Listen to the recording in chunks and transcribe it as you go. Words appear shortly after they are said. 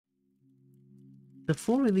The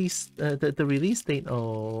full release, the release date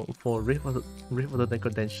for Rift of the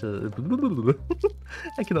Necrodancer.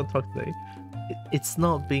 I cannot talk today. It's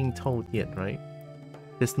not being told yet, right?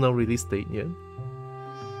 There's no release date yet.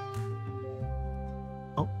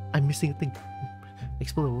 Oh, I'm missing a thing.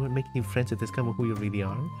 Explore the world, make new friends, and discover who you really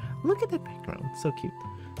are. Look at that background, so cute.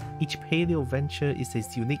 Each Paleoventure is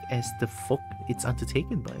as unique as the folk it's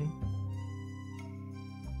undertaken by.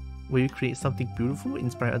 Will you create something beautiful,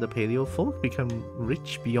 inspire other paleo folk, become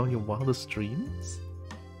rich beyond your wildest dreams?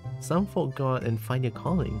 Some folk go out and find their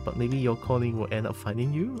calling, but maybe your calling will end up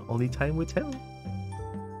finding you. Only time will tell.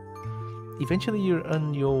 Eventually you'll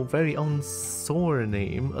earn your very own soar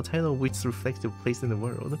name, a title which reflects your place in the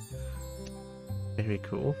world. Very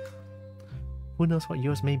cool. Who knows what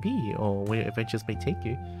yours may be, or where your adventures may take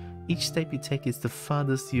you. Each step you take is the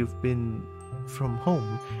farthest you've been from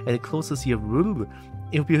home, and the closest you've ruled.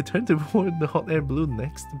 It'll be a turn to board the hot air balloon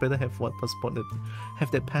next. Better have what passport that,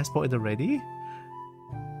 have that passport at the ready.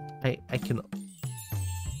 I cannot.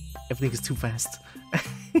 Everything is too fast.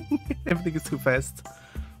 Everything is too fast.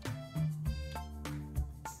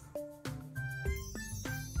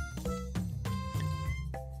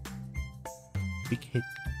 Big hit.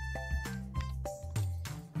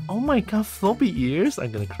 Oh my god, floppy ears!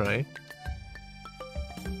 I'm gonna cry.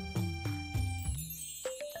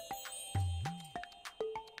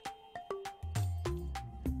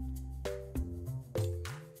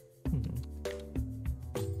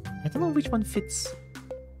 I don't know which one fits.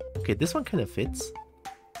 Okay, this one kind of fits.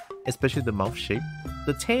 Especially the mouth shape.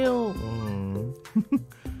 The tail...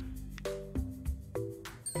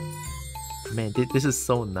 Man, this is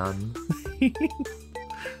so none.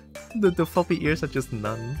 The floppy ears are just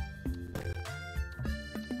none.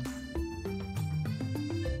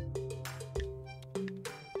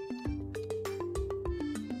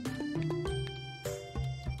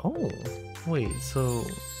 Oh, wait, so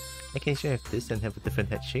I can actually have this and have a different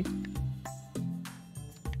head shape?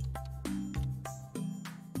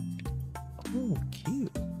 Oh,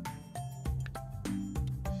 cute.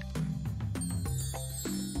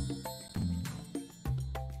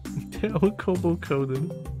 They're all KOBO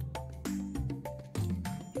coded.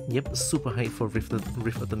 Yep, super hyped for Rift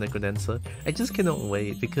of the Necrodancer. I just cannot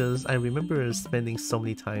wait because I remember spending so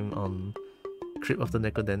many time on Crypt of the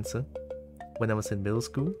Necrodancer when I was in middle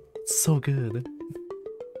school. It's so good.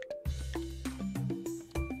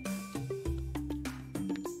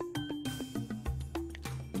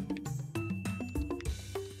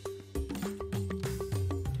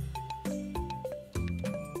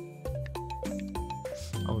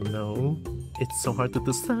 Oh no, it's so hard to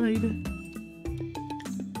decide.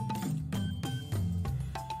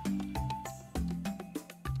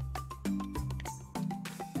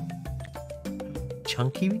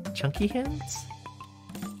 Chunky hands?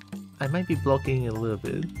 I might be blocking a little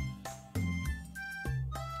bit.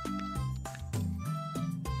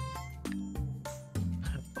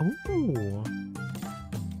 Oh.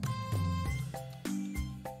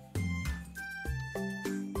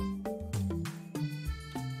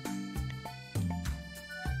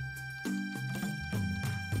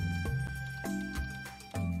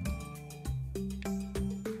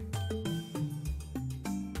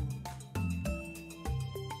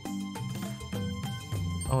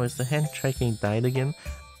 Oh, is the hand tracking died again?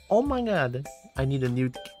 Oh my god! I need a new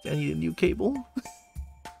cable.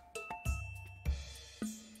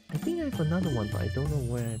 I think I have another one, but I don't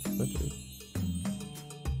know where I put it.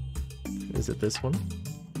 Is it this one?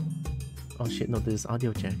 Oh shit, no, this is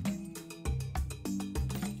audio jack.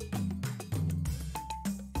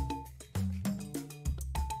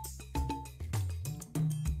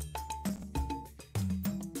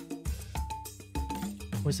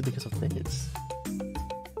 Or is it because of this?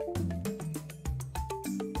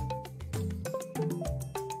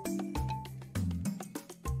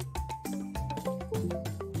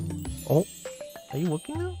 Oh, are you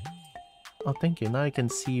working now? Oh, thank you. Now I can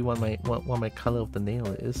see what my color of the nail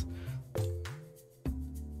is.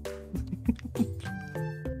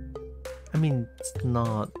 I mean, it's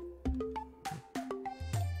not.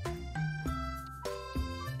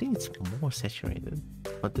 I think it's more saturated,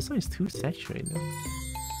 but this one is too saturated.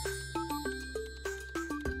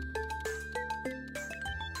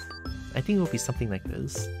 I think it will be something like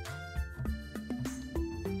this.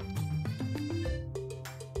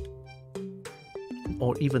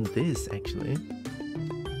 Or even this, actually.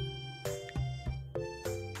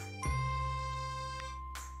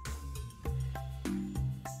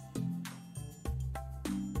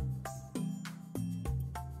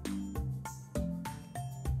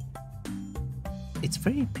 It's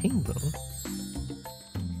very pink though.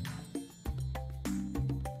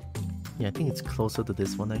 Yeah, I think it's closer to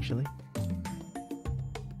this one actually.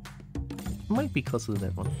 Might be closer to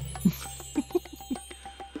that one.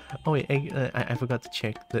 Oh wait, I forgot to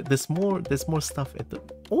check. There's more stuff at the.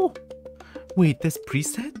 Oh, wait, there's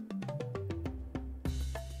preset.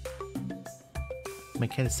 My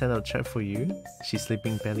cat set out a trap for you. She's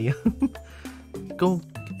sleeping belly. Go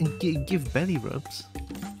and give belly rubs.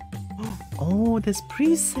 Oh, there's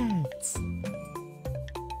presets.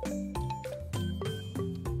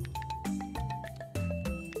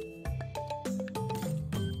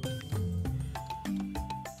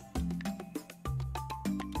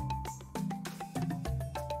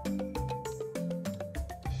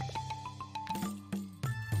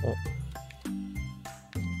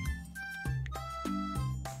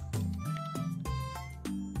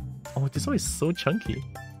 Oh, this one is so chunky.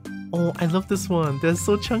 Oh, I love this one. They're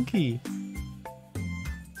so chunky.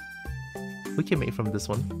 We can make from this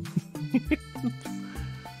one.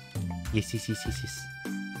 Yes.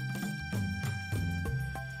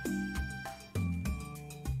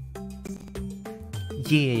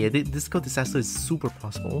 Yeah. This code disaster is super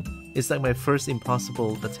possible. It's like my first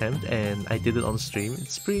impossible attempt, and I did it on stream.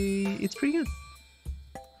 It's pretty good.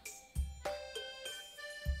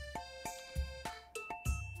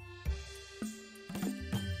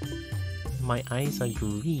 My eyes are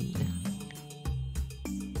green.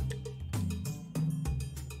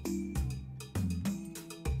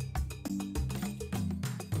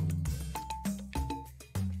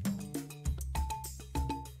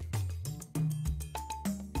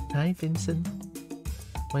 Hi, Vincent.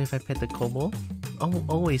 What if I pet the KOBO? Oh,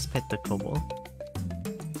 always pet the KOBO.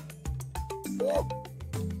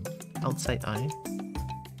 Outside eye.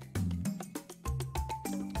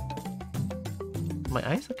 My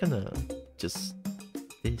eyes are kinda just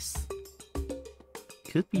this.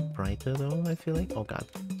 Could be brighter though, I feel like. Oh god.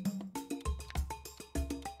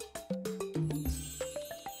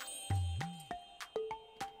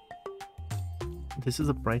 This is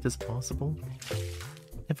the brightest possible.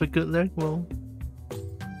 Have a good luck, well.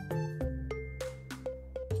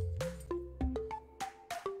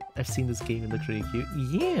 I've seen this game and it looks really cute.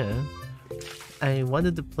 Yeah! I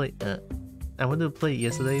wanted to play it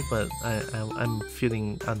yesterday, but I'm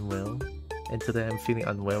feeling unwell. And today I'm feeling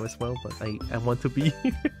unwell as well, but I want to be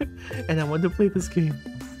here and I want to play this game.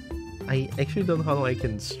 I actually don't know how I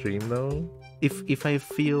can stream though. If I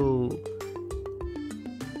feel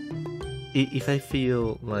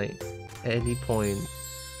like at any point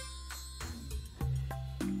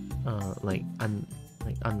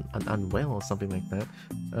unwell or something like that,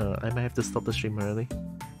 I might have to stop the stream early.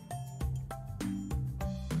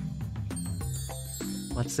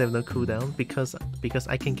 Let's have no cooldown because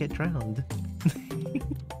I can get drowned.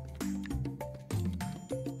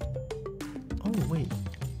 Oh wait.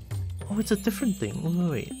 Oh, it's a different thing.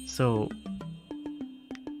 Oh wait. So.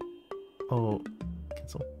 Oh,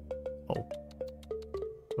 cancel. Oh.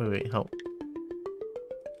 Wait. How?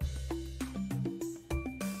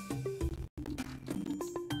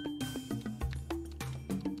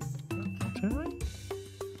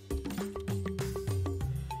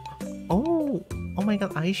 Oh my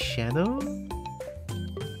god, eyeshadow?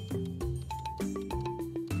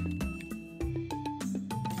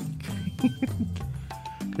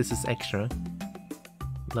 This is extra.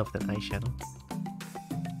 Love that eyeshadow.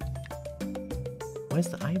 Where's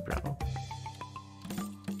the eyebrow?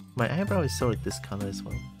 My eyebrow is sort of this color as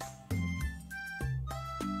well.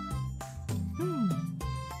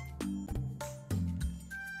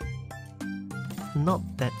 Not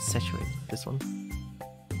that saturated, this one.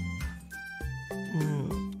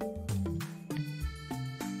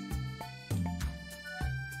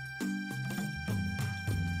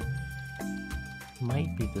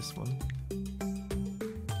 Might be this one.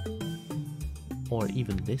 Or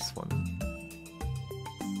even this one.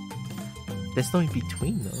 There's no in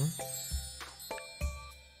between though.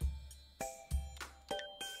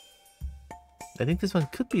 I think this one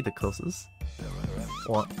could be the closest.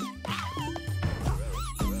 What?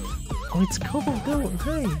 Oh, it's KOBO, go!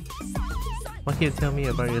 Hi! What can you tell me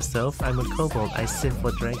about yourself? I'm a kobold. I sim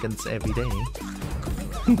for dragons every day.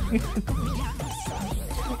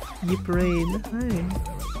 Yip Rain, hi!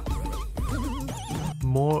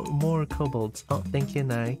 More kobolds. Oh, thank you,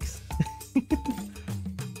 Nix.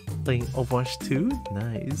 Playing Overwatch 2?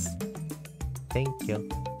 Nice. Thank you.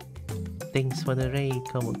 Thanks for the raid,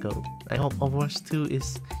 KOBO. I hope Overwatch 2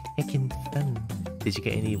 is heckin' fun. Did you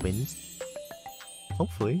get any wins?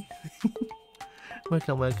 Hopefully.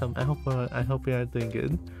 Welcome. I hope you are doing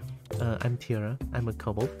good. I'm Tylra. I'm a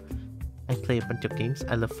kobold. I play a bunch of games.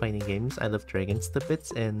 I love fighting games. I love dragons to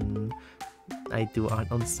bits, and I do art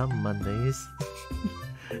on some Mondays.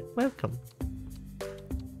 welcome.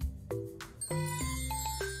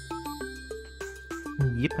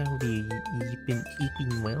 Yep, I will be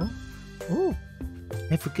eating well. Oh,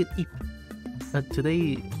 have a good eat.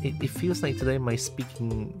 Today, it feels like today my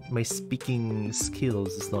speaking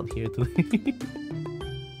skills is not here today.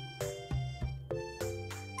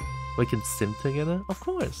 We can sim together, of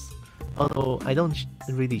course. Although I don't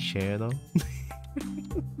really share though.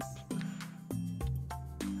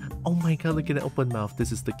 Oh my god, look at that open mouth.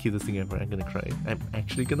 This is the cutest thing ever. I'm gonna cry. I'm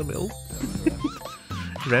actually gonna melt.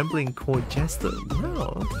 Rambling court jester.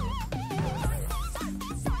 Wow.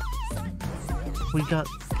 We got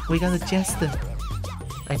a jester.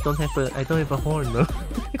 I don't have a horn though.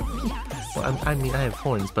 Well, I mean I have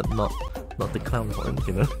horns, but not the clown horn,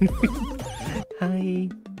 you know. Hi.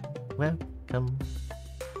 Welcome.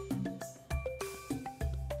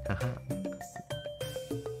 Haha.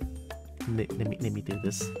 Let me do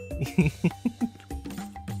this.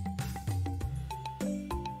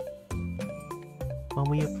 What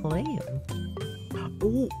were you playing?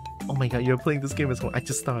 Oh my god, you're playing this game as well. I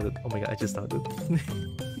just started. Oh my god, I just started.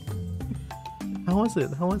 How was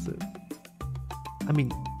it? How was it? I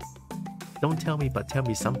mean, don't tell me, but tell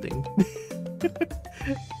me something.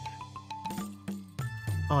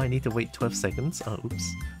 Oh, I need to wait 12 seconds. Oh, oops.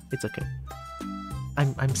 It's okay.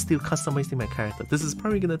 I'm still customizing my character. This is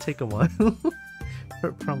probably gonna take a while.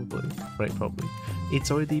 Probably. Right, probably. It's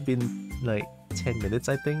already been like 10 minutes,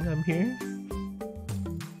 I think I'm here.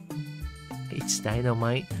 It's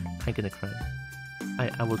dynamite. I'm gonna cry.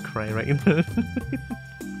 I will cry right now.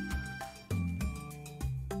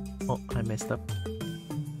 Oh, I messed up.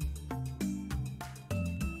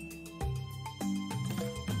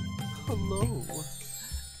 Hello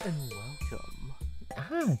and welcome.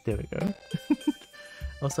 Ah, there we go.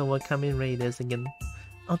 Also, welcome in Raiders again.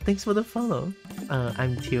 Oh, thanks for the follow.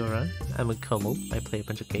 I'm Tylra. I'm a KOBO. I play a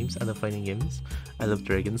bunch of games, other fighting games. I love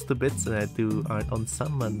dragons to bits, and I do art on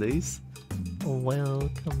some Mondays.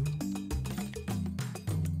 Welcome.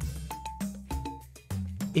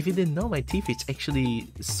 If you didn't know, my teeth is actually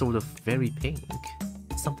sort of very pink.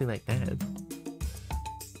 Something like that.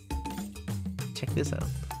 Check this out.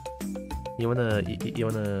 You wanna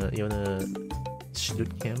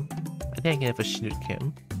snoot cam? I think I can have a snoot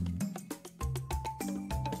cam.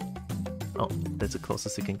 Oh, that's the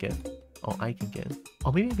closest you can get. Oh, I can get.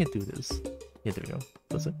 Oh, maybe I can do this. Yeah, there we go.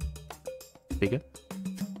 Was it? Bigger?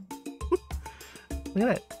 Look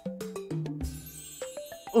at that.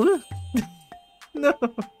 Oh, no!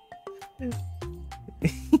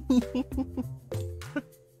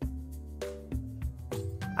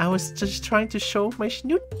 I was just trying to show my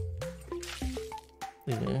snoot.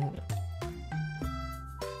 Yeah.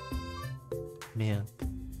 Man.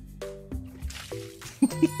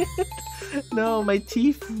 No, my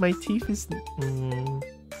teeth is...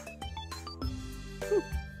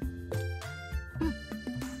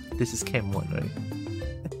 This is cam 1, right?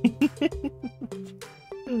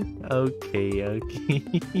 Okay.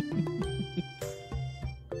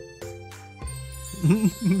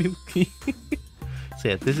 Milky. So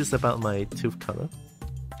yeah, this is about my tooth color.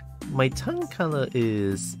 My tongue color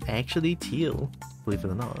is actually teal, believe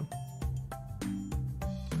it or not.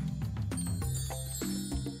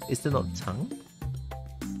 Is there not tongue?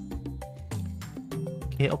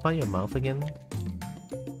 Can you open your mouth again?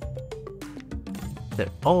 There.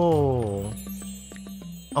 Oh!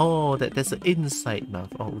 Oh, that's the inside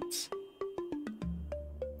mouth. Oh, it's...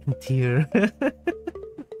 Tear.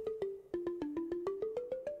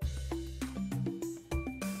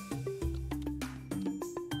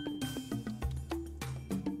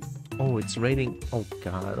 Oh, it's raining. Oh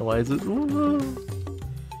god, why is it...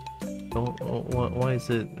 why is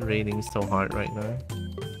it raining so hard right now?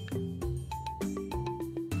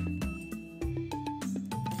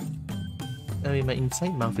 I mean, my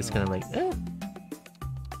inside mouth is kind of like,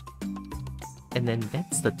 And then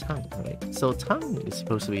that's the tongue, right? So tongue is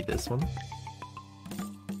supposed to be this one.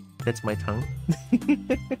 That's my tongue.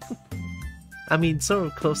 I mean, sort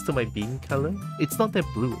of close to my bean color. It's not that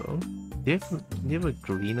blue though. Do you have a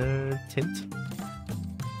greener tint?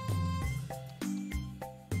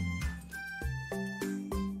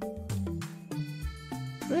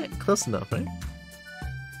 Right, close enough, right?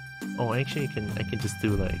 Oh, actually, I can just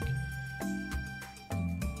do like...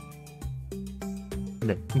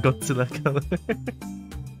 No, Godzilla color.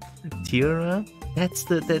 Tylra? That's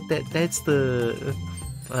the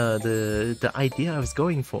idea I was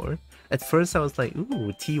going for. At first I was like,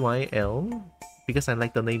 ooh, TYL, because I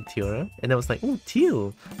like the name Tylra, and I was like, ooh,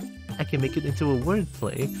 teal. I can make it into a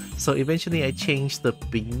wordplay. So eventually I changed the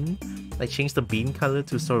bean. I changed the bean color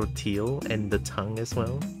to sort of teal, and the tongue as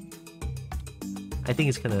well. I think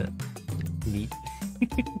it's kinda neat.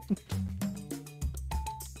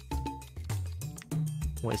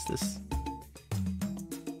 What is this?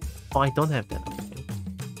 Oh, I don't have that. Okay.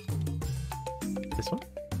 This one?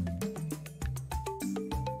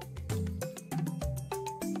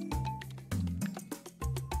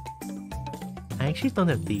 I actually don't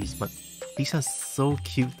have these, but these are so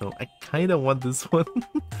cute though. I kinda want this one,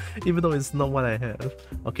 even though it's not what I have.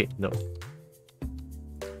 Okay, no.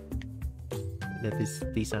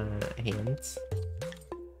 These are hands.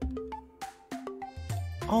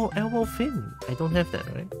 Oh, elbow fin. I don't have that,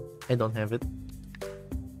 right? I don't have it.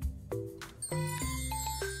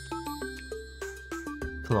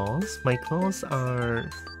 Claws? My claws are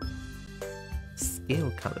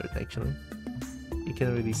scale colored actually. You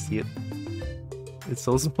can't really see it. It's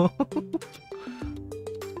so small.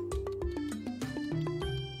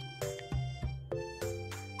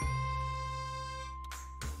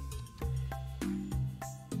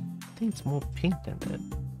 I think it's more pink than that.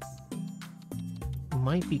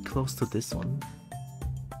 Might be close to this one.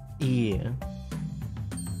 Yeah.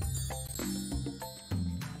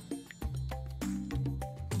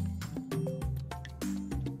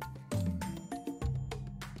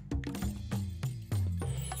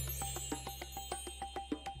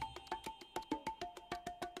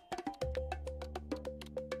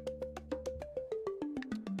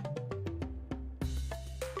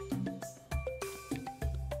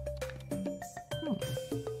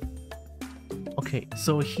 Okay,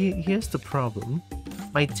 so here's the problem.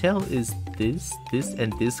 My tail is this,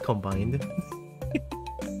 and this combined.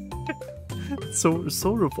 So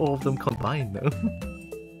sort of all of them combined though.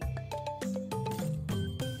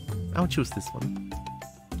 I'll choose this one.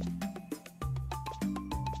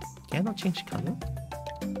 Can I change color?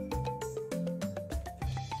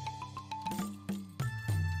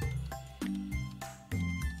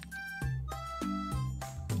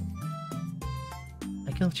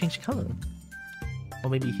 I cannot change color. Or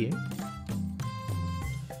maybe here?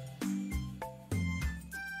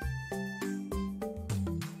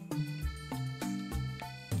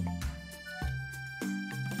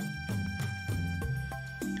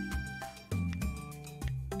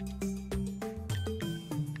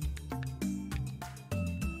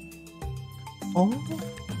 Oh!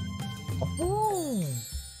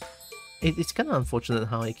 It's kind of unfortunate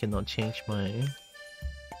how I cannot change my...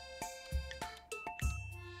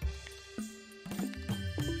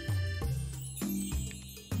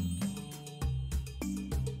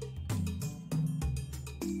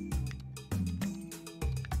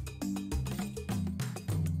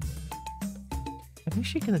 I'm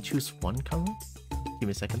actually gonna choose one color. Give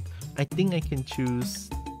me a second. I think I can choose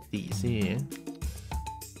these here.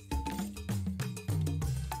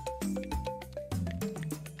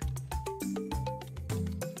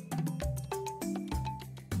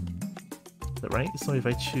 Is that right? So if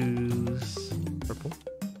I choose purple.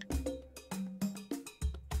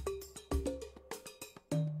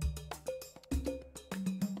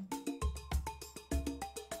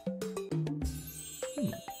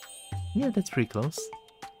 Yeah, that's pretty close.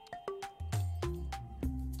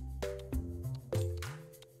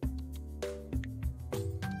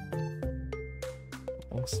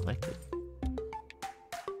 All selected.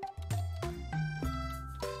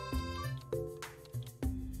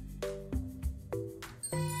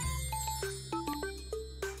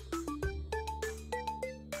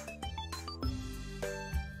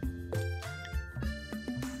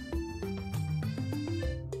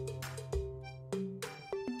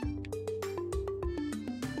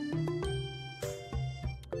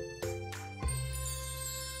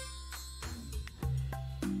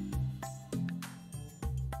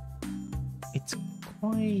 It's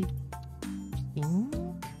quite pink.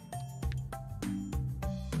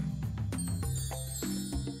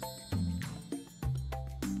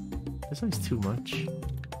 This one's too much.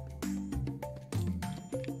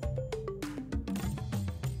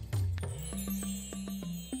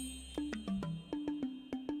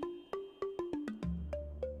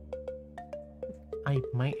 I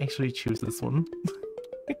might actually choose this one.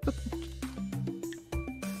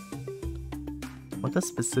 What does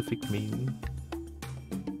specific mean?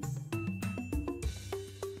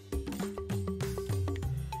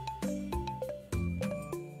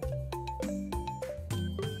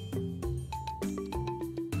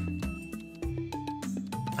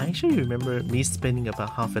 I actually remember me spending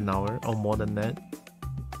about half an hour or more than that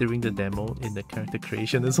during the demo in the character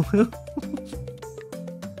creation as well.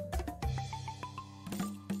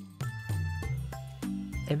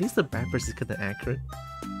 At least the backwards is kinda accurate.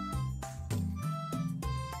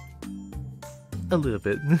 A little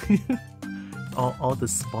bit. all the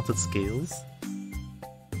spotted scales.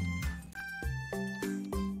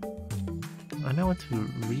 I might want to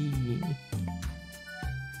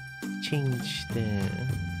change the...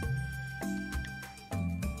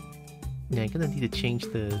 Yeah, I'm gonna need to change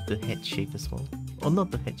the head shape as well. Or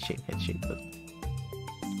not the head shape, but...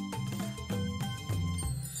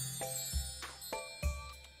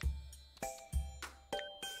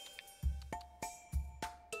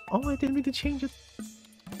 Oh, I didn't mean to change it.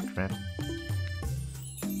 Crap.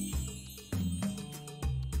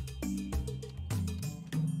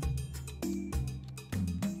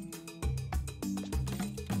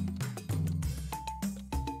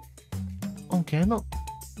 Oh, can I not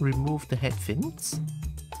remove the head fins?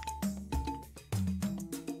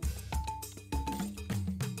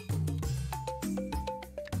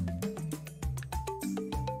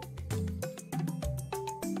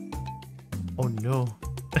 Oh no.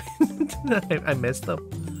 I messed up.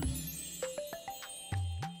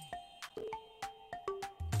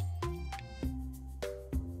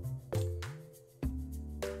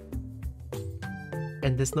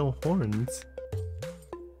 And there's no horns.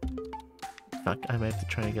 Fuck, I might have to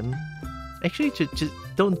try again. Actually, just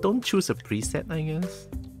don't choose a preset, I guess.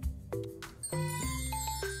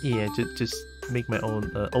 Yeah, just make my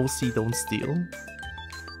own OC don't steal.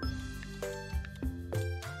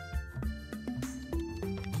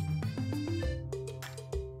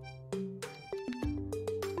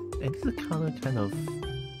 And this is kind of...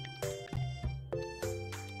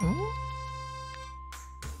 Hmm?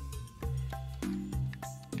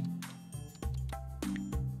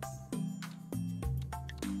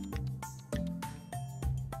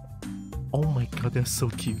 Oh my god, they're so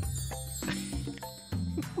cute.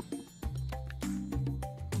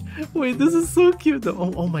 Wait, this is so cute though.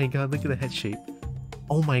 Oh my god, look at the head shape.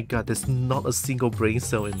 Oh my god, there's not a single brain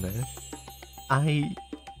cell in there. I'm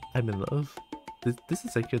in love. This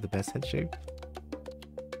is actually the best head shape.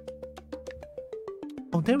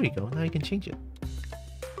 Oh, there we go. Now I can change it.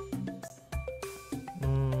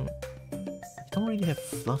 I don't really have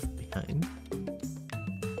fluff behind.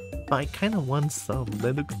 But I kind of want some.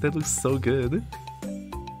 That looks so good.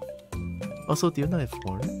 Also, do you not have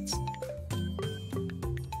horns?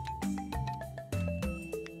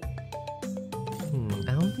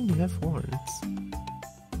 I don't think you have horns.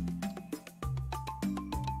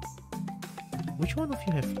 Which one of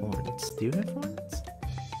you have horns? Do you have horns?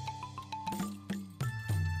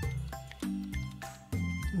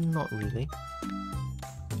 Not really.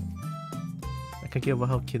 I can get over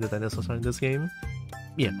how cute the dinosaurs are in this game.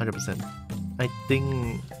 Yeah, 100%. I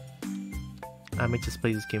think I might just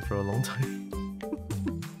play this game for a long time.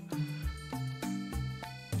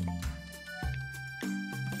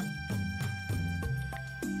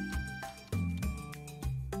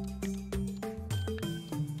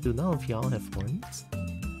 Do none of y'all have horns?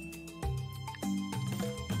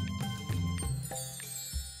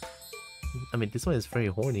 I mean, this one is very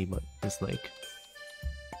horny, but it's like...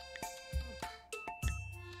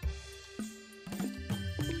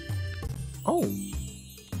 Oh!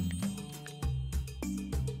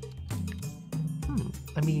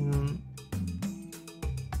 I mean...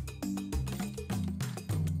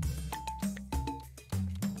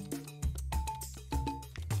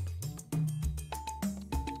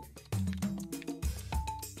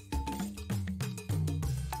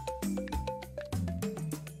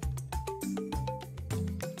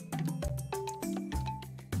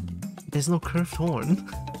 There's no curved horn.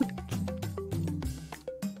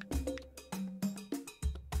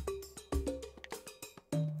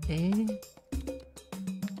 Eh?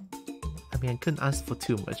 I mean, I couldn't ask for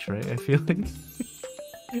too much, right? I feel like...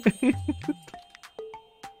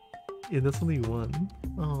 Yeah, there's only one.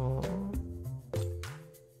 Oh.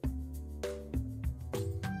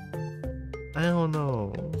 I don't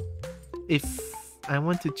know. If I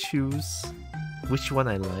want to choose which one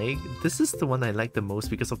I like, this is the one I like the most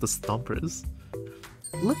because of the stompers.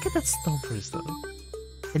 Look at that stompers though.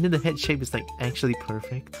 And then the head shape is like actually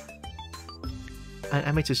perfect.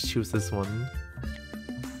 I might just choose this one.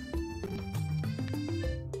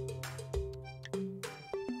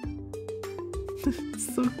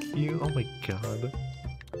 So cute, oh my god.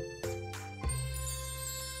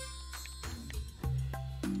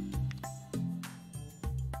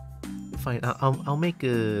 Fine, I'll make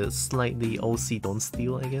a slightly OC don't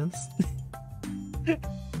steal, I guess.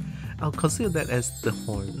 I'll consider that as the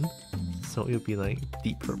horn, so it'll be like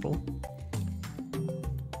deep purple.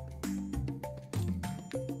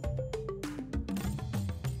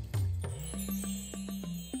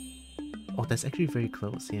 Oh, that's actually very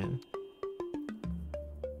close, yeah.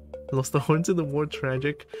 Lost the horn to the more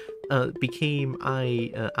tragic, became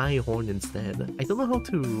eye horn instead. I don't know how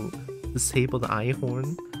to disable the eye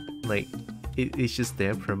horn. Like, it's just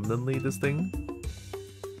there permanently, this thing.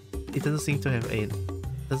 It doesn't seem to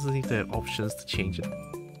have options to change it.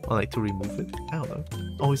 Or like to remove it. I don't know.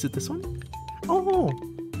 Oh, is it this one? Oh!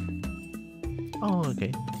 Oh,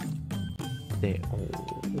 okay. There. Oh.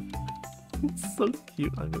 It's so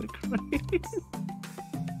cute, I'm gonna cry.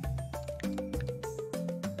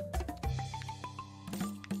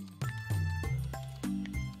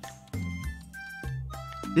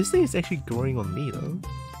 This thing is actually growing on me though.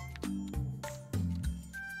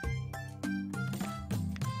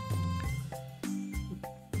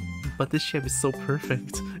 But this shape is so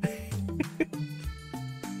perfect.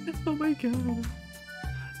 Oh my god.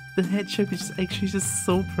 The head shape is actually just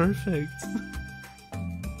so perfect.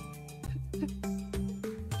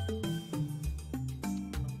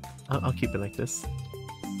 I'll keep it like this.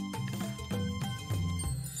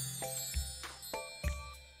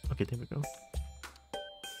 Okay, there we go.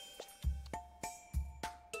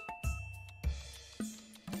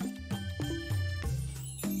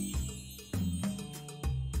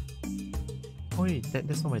 Oh wait,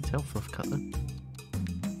 that's not my tail fluff color.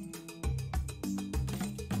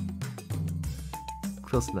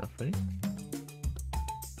 Close enough, right?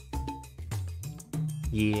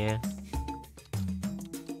 Yeah.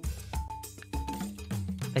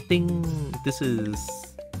 I think this is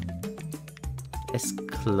as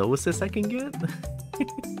close as I can get.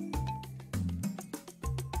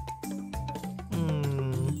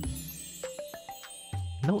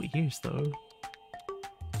 No ears though.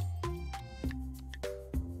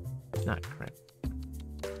 Ah, crap.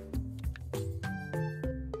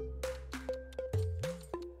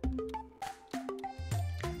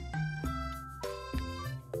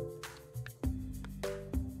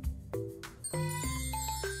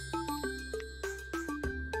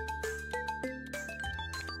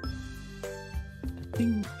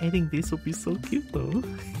 I think this would be so cute though.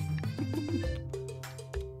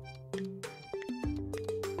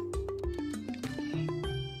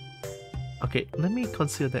 Okay, let me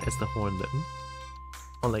consider that as the horn then.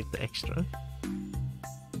 Or like the extra.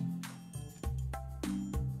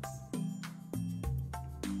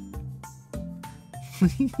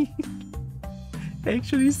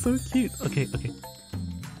 Actually so cute. Okay, okay.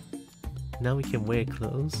 Now we can wear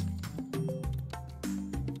clothes.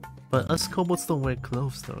 But us kobolds don't wear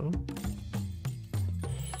clothes though.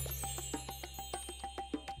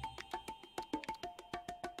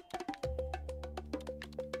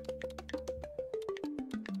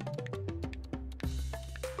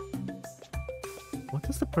 What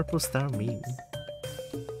does the purple star mean?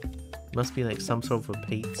 Must be like some sort of a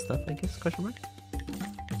paid stuff, I guess, question mark?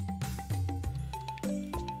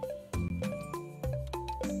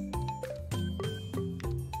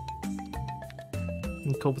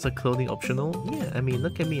 Kobolds are clothing optional? Yeah, I mean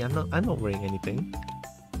look at me, I'm not wearing anything.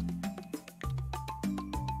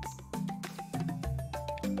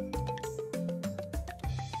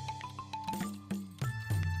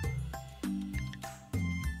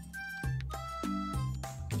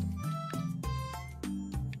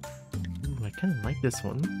 Ooh, I kinda like this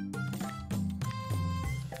one.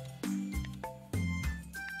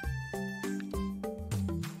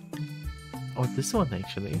 Or this one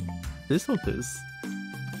actually. This or this.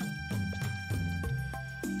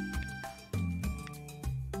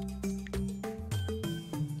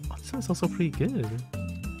 It's also pretty good.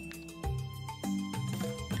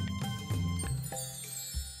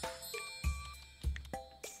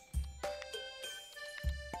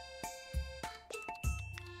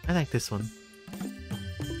 I like this one.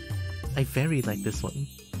 I very like this one.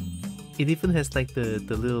 It even has like the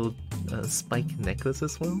little spike necklace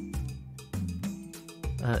as well.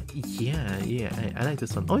 Yeah, I like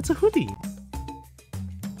this one. Oh, it's a hoodie!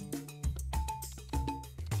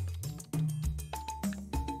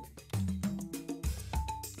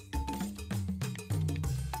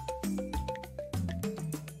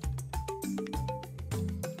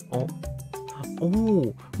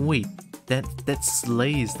 Oh, wait, that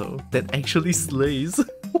slays though. That actually slays.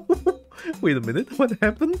 Wait a minute, what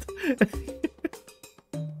happened?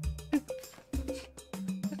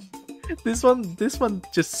 This one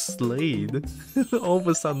just slayed all of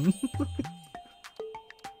a sudden.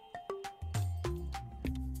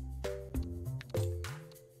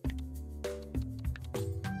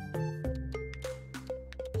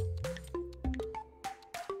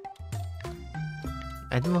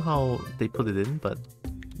 I don't know how they put it in, but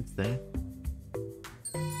it's there.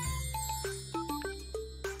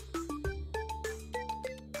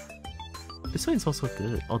 This one is also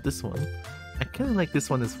good. Oh, this one. I kinda like this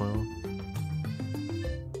one as well.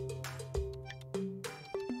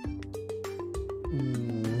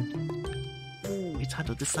 Ooh, it's hard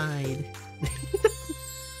to decide.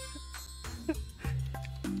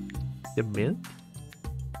 The milk?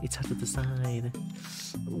 It's hard to decide.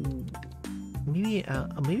 Ooh. Maybe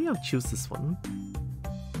I'll choose this one.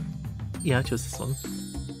 Yeah, I'll choose this one.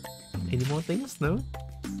 Any more things? No?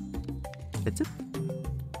 That's it?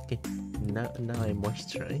 Okay, now I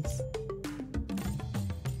moisturize.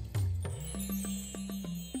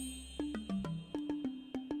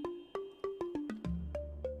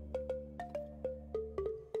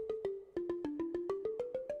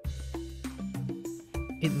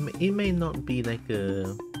 It may not be like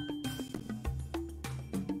a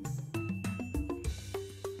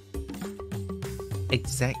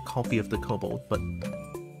exact copy of the KOBO, but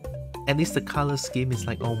at least the color scheme is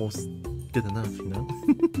like almost good enough, you know?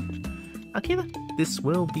 Okay, this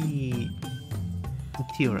will be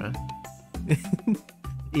Tylra.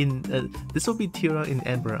 This will be Tylra in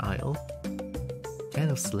Amber Isle.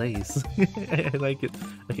 Kind of slays. I like it.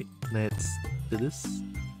 Okay, let's do this.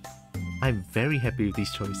 I'm very happy with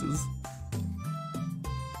these choices.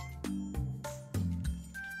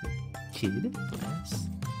 Kid, yes.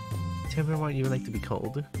 Tell me what you would like to be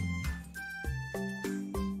called.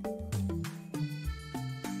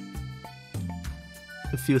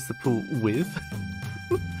 Fills the pool with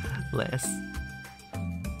less.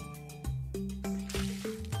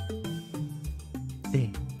 There,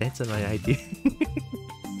 that's the right idea.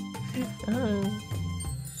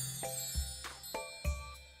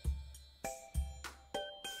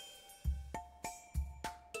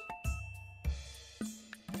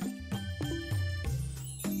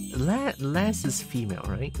 Lass is female,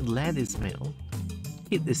 right? Lad is male.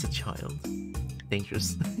 Kid is a child.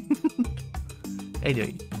 Dangerous.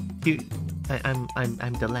 Anyway,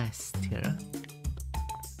 I'm the last Tylra.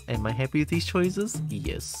 Am I happy with these choices?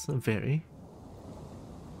 Yes, very.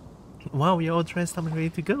 Wow, you're all dressed up and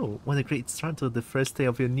ready to go. What a great start to the first day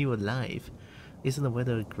of your new life. Isn't the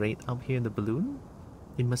weather great up here in the balloon?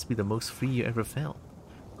 It must be the most free you ever felt.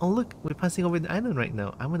 Oh look, we're passing over the island right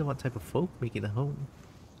now. I wonder what type of folk make it a home.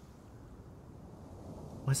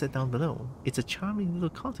 What's that down below? It's a charming little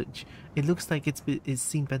cottage. It looks like it's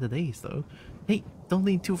seen better days though. Hey, don't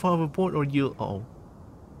lean too far overboard or you'll... Oh.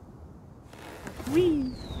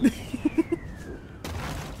 Whee!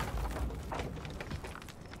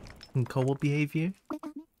 KOBO behavior?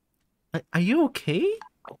 Are you okay?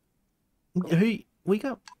 Hey, wake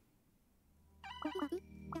up!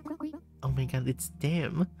 Oh my god, it's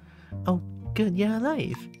damn. Oh, good, you're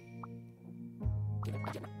alive.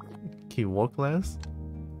 Can you walk, lass?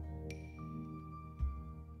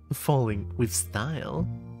 Falling with style.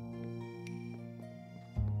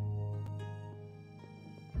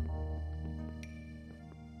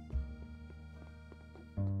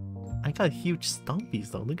 I got huge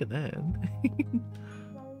stompies though, look at that.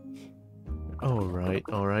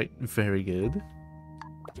 Alright, very good.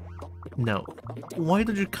 Now, why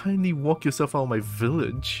don't you kindly walk yourself out of my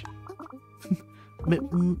village?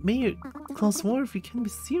 Mayor Klaus Wolf, you can't be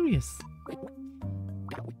serious.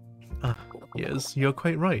 Ah, yes, you're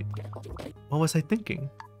quite right. What was I thinking?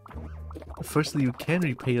 Firstly, you can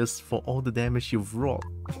repay us for all the damage you've wrought.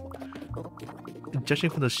 Judging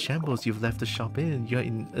from the shambles you've left the shop in, you're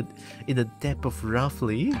in a debt of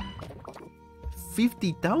roughly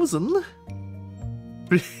 50,000.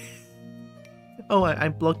 Oh,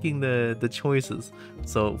 I'm blocking the choices.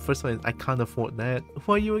 So first one is I can't afford that.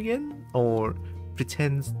 Who are you again? Or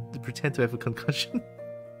pretend to have a concussion.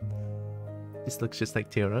 This looks just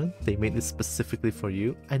like Tylra. They made this specifically for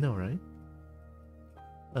you. I know, right?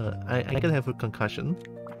 I gotta have a concussion.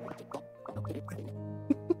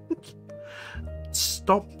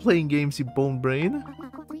 Stop playing games, you bone brain.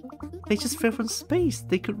 They just fell from space.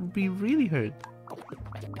 They could be really hurt.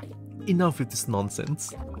 Enough with this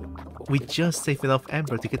nonsense. We just saved enough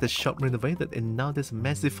amber to get the shop renovated and now there's a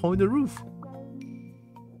massive hole in the roof.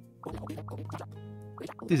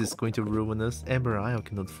 This is going to ruin us. Amber Isle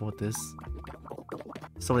cannot afford this.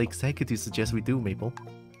 So the executives suggest we do, Maple.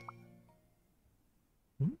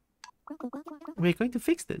 We're going to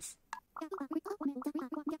fix this.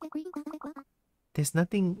 There's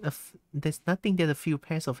nothing that a few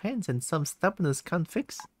pairs of hands and some stubbornness can't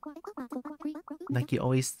fix. Like you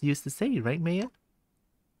always used to say, right, Maya?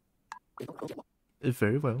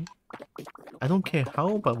 Very well. I don't care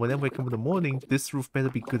how, but when I wake up in the morning, this roof better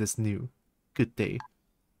be good as new. Good day.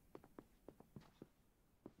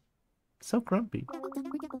 So grumpy.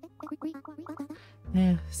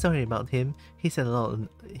 Yeah, sorry about him. He's had a lot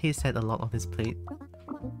on his plate.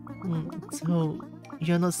 So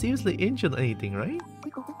you're not seriously injured or anything, right?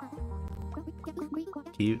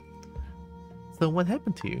 Cute. So what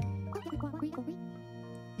happened to you?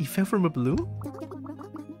 You fell from a balloon?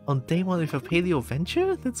 On day one with a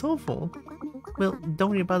Paleoventure? That's awful. Well, don't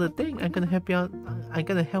worry about a thing. I'm gonna help you out. I'm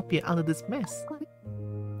gonna help you out of this mess.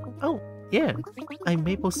 Oh, yeah. I'm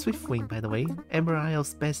Maple Swiftwing, by the way.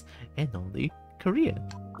 Emerald's best and only career.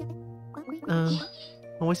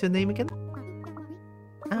 What was your name again?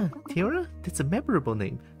 Ah, Tylra? That's a memorable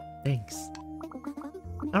name. Thanks.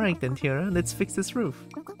 Alright then, Tylra, let's fix this roof.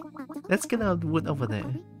 Let's get out wood over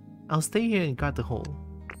there. I'll stay here and guard the hole.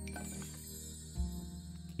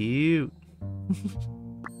 Cute.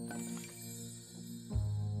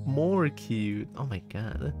 More cute. Oh my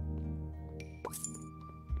god.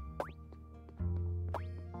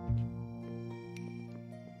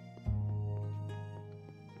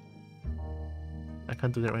 I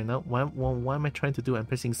can't do that right now. Why am I trying to do? I'm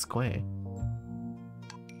pressing square.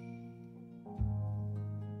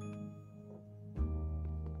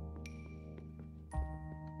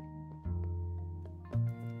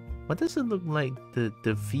 What does it look like the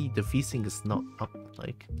V sync is not up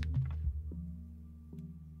like?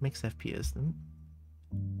 Max FPS then.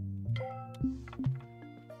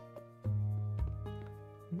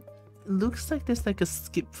 Looks like there's like a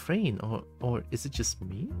skip frame, or is it just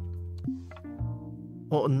me?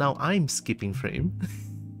 Or now I'm skipping frame.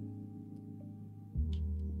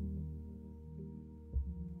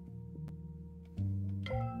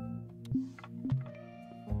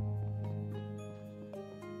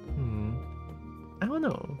 I don't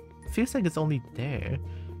know. Feels like it's only there.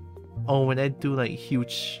 Oh, when I do like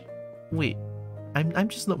huge... Wait, I'm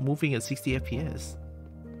just not moving at 60 FPS.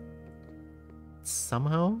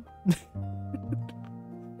 Somehow?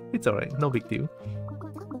 It's alright, no big deal.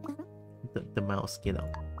 The mouse, you know.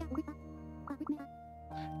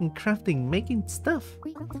 And crafting, making stuff.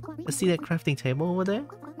 See that crafting table over there?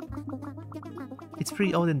 It's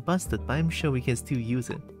pretty old and busted, but I'm sure we can still use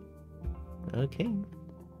it. Okay.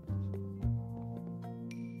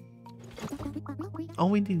 All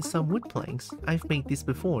we need is some wood planks. I've made this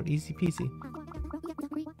before, easy peasy.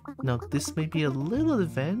 Now this may be a little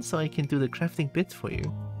advanced, so I can do the crafting bit for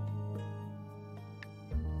you.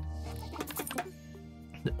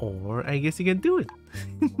 Or I guess you can do it.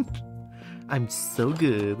 I'm so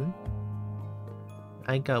good.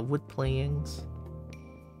 I got wood planks.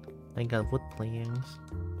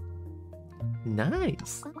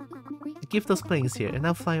 Nice. Give those planks here and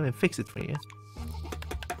I'll fly them and fix it for you.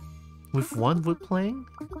 With one wood plank?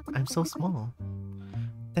 I'm so small.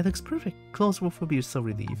 That looks perfect. Close Wolf will be so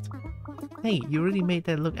relieved. Hey, you really made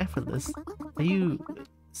that look effortless. Are you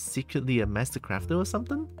secretly a master crafter or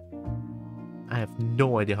something? I have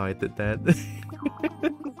no idea how I did that.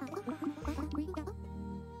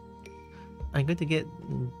 I'm going to get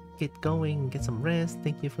going, get some rest.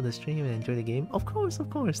 Thank you for the stream and enjoy the game. Of course,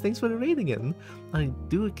 of course. Thanks for the raid again. I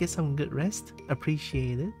do get some good rest.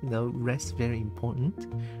 Appreciate it. You know, rest very important.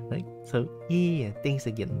 Right? So yeah, thanks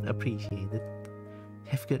again. Appreciate it.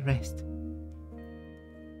 Have good rest.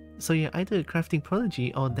 So you're either a crafting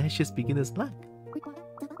prodigy or that's just beginner's luck.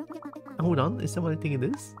 Hold on, is that what I think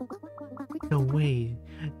it is? No way,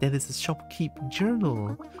 that is a shopkeep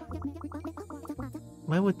journal.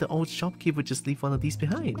 Why would the old shopkeeper just leave one of these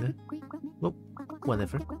behind? Well,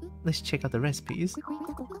 whatever. Let's check out the recipes.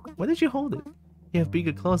 Why did you hold it? You have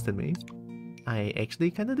bigger claws than me. I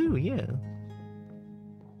actually kinda do, yeah.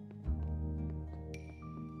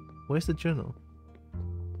 Where's the journal?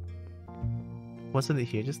 Wasn't it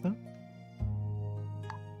here just now?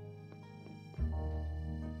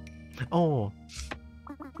 Oh.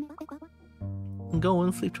 Go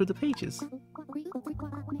and flip through the pages.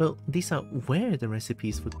 Well, these are where the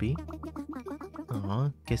recipes would be.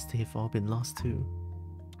 Aw, guess they've all been lost too.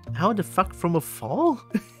 How the fuck, from a fall?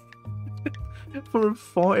 From a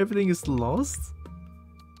fall everything is lost?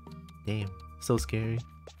 Damn, so scary.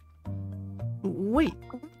 Wait!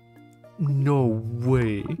 No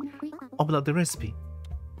way! Open up the recipe.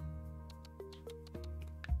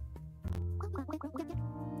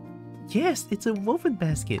 Yes, it's a woven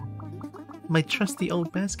basket! My trusty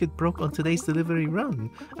old basket broke on today's delivery run.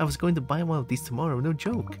 I was going to buy one of these tomorrow, no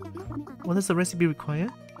joke. What does the recipe require?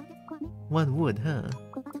 1 wood, huh?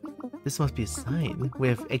 This must be a sign. We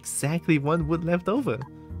have exactly 1 wood left over.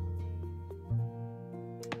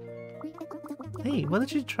 Hey, why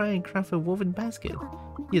don't you try and craft a woven basket?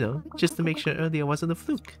 You know, just to make sure earlier wasn't a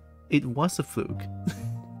fluke. It was a fluke.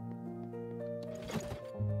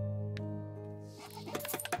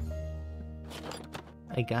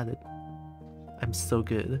 I got it. I'm so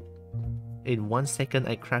good. In 1 second,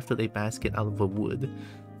 I crafted a basket out of a wood.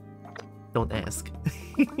 Don't ask.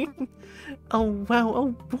 Oh wow, oh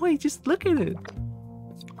boy, just look at it!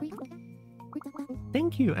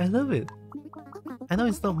 Thank you, I love it. I know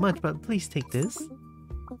it's not much, but please take this.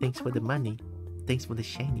 Thanks for the money. Thanks for the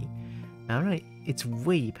shiny. Alright, it's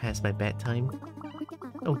way past my bedtime.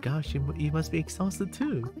 Oh gosh, you must be exhausted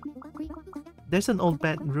too. There's an old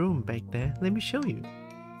bedroom back there. Let me show you.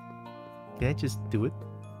 Can I just do it?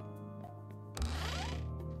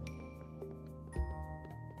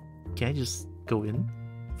 Can I just go in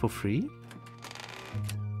for free?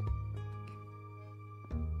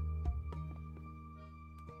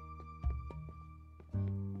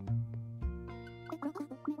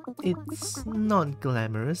 It's not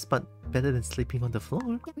glamorous, but better than sleeping on the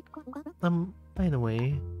floor. By the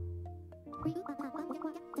way,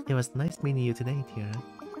 it was nice meeting you today, Tylra.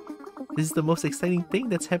 This is the most exciting thing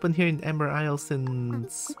that's happened here in Amber Isle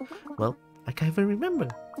since... well, I can't even remember.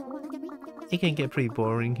 It can get pretty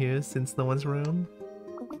boring here since no one's around.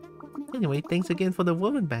 Anyway, thanks again for the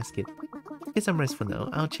woven basket. Get some rest for now.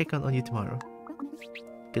 I'll check on you tomorrow.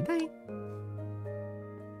 Good night.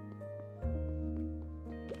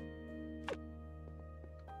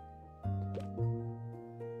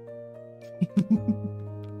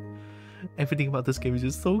 Everything about this game is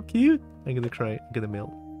just so cute. I'm gonna cry. I'm gonna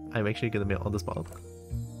melt. I'm actually gonna melt on the spot.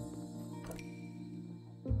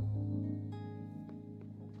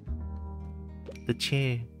 The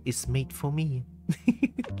chair is made for me.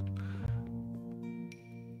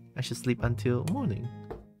 I should sleep until morning.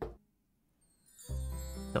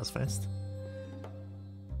 That was fast.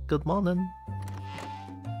 Good morning.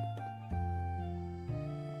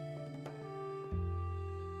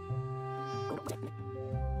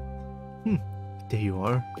 There you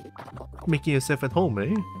are. Making yourself at home,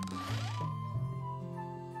 eh?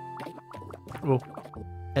 Well,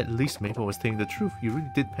 at least Maple was telling the truth. You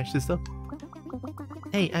really did patch this up.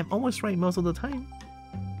 Hey, I'm almost right most of the time.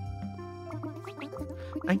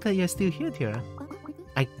 I'm glad you're still here, Tylra.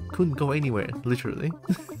 I couldn't go anywhere, literally.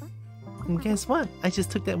 And guess what? I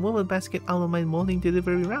just took that woven basket out of my morning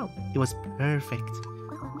delivery route. It was perfect.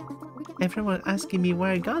 Everyone asking me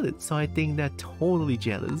where I got it, so I think they're totally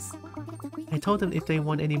jealous. I told them if they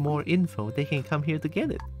want any more info, they can come here to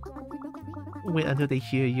get it. Wait until they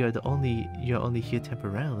hear you're only here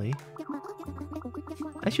temporarily.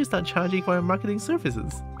 I should start charging for our marketing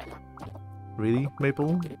services. Really,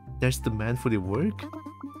 Maple? There's demand for the work?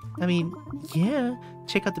 I mean, yeah,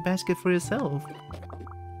 check out the basket for yourself.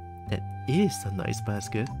 That is a nice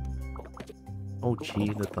basket. Oh gee,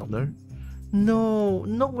 the thunder. No,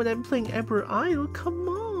 not when I'm playing Amber Isle, come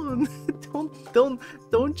on! don't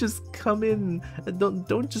just come in.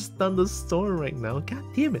 Don't just thunderstorm right now. God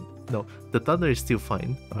damn it. No, the thunder is still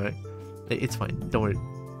fine, alright? It's fine, don't worry.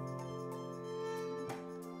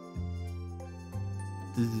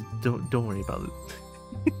 Don't worry about it.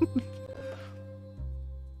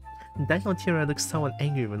 Dinotylra looks somewhat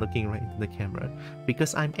angry when looking right into the camera.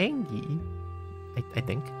 Because I'm angry, I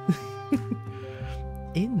think.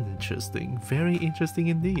 Interesting, very interesting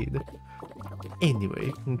indeed.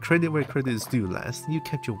 Anyway, credit where credit is due, last. You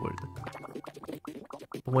kept your word.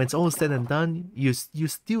 But when it's all said and done, you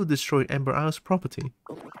still destroyed Amber Isle's property.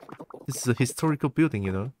 This is a historical building,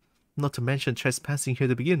 you know. Not to mention trespassing here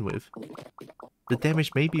to begin with. The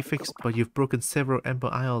damage may be fixed, but you've broken several Amber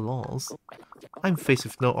Isle laws. I'm faced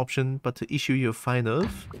with no option but to issue you a fine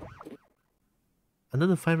of...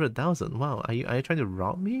 another 500,000. Wow, are you trying to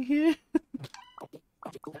rob me here?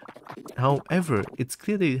 However, it's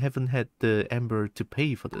clear that you haven't had the Amber to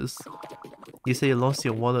pay for this. You say you lost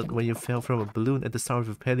your wallet when you fell from a balloon at the start of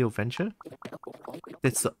a Paleoventure?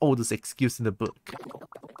 That's the oldest excuse in the book.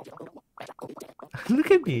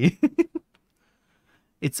 Look at me!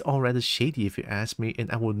 It's all rather shady if you ask me,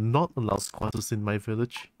 and I will not allow squatters in my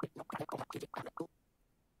village.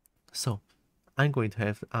 So, I'm going to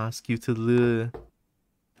have to ask you to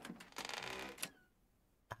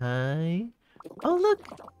Hi. Oh look!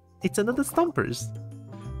 It's another Stompers!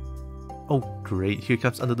 Oh great, here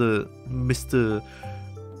comes another Mr.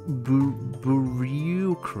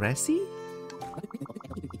 Bureaucracy?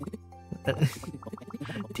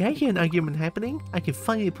 Did I hear an argument happening? I can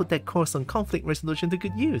finally put that course on conflict resolution to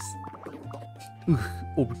good use.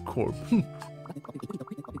 Open Corp.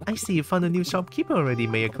 I see you found a new shopkeeper already,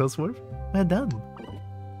 Mayor Closworth. Well done.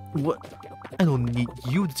 What? I don't need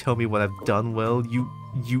you to tell me what I've done well, you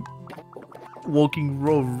walking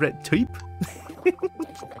raw red tape.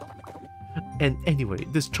 And anyway,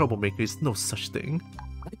 this troublemaker is no such thing.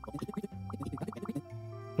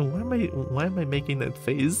 Why am I making that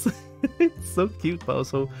face? It's so cute but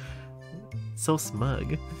also so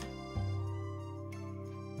smug.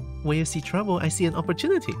 When you see trouble, I see an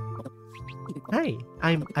opportunity. Hi,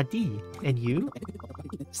 I'm Adi, and you?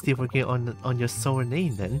 Still working on your sour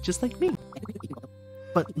name then, just like me.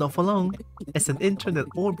 But not for long. As an intern at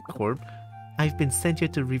Orb Corp, I've been sent here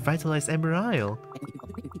to revitalize Ember Isle.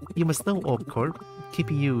 You must know, Orb Corp,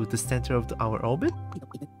 keeping you the center of our orbit?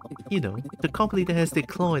 You know, the company that has their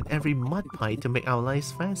claw in every mud pie to make our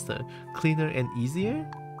lives faster, cleaner and easier?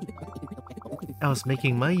 I was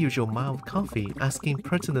making my usual mild coffee, asking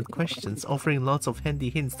pertinent questions, offering lots of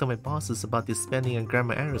handy hints to my bosses about the spelling and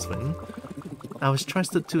grammar errors when I was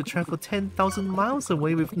trusted to travel 10,000 miles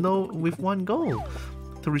away with one goal,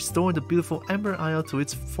 to restore the beautiful Ember Isle to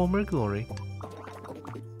its former glory.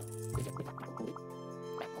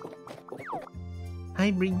 Hi,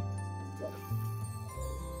 Breen.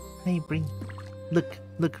 Hey, Breen. Look,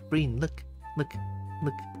 Breen, look.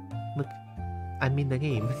 I'm in the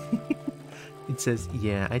game. It says,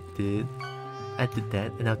 yeah, I did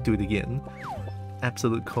that, and I'll do it again.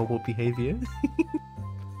 Absolute KOBO behavior.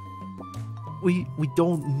 We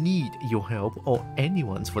don't need your help, or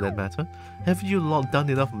anyone's for that matter. Have you lot done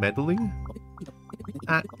enough meddling?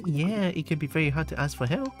 Yeah, it can be very hard to ask for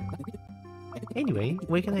help. Anyway,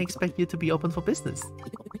 when can I expect you to be open for business?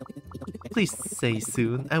 Please say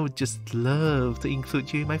soon. I would just love to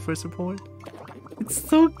include you in my first report. It's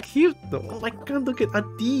so cute though. Oh my god, look at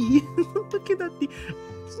Adi. Look at Adi.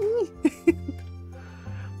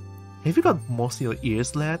 Have you got moss in your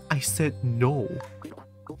ears, lad? I said no.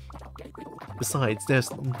 Besides,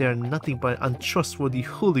 they're nothing but an untrustworthy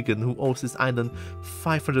hooligan who owes this island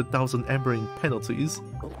 500,000 Ember in penalties.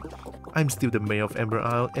 I'm still the mayor of Ember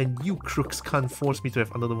Isle, and you crooks can't force me to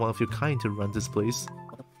have another one of your kind to run this place.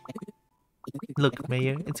 Look,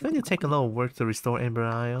 Mayor, it's going to take a lot of work to restore Ember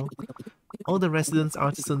Isle. All the residents,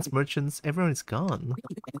 artisans, merchants, everyone is gone.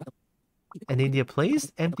 And in their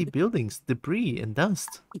place, empty buildings, debris, and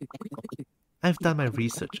dust. I've done my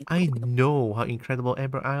research. I know how incredible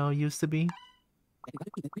Ember Isle used to be.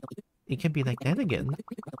 It can be like that again,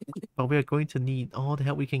 but we're going to need all the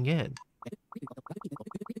help we can get.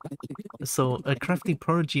 So, a crafting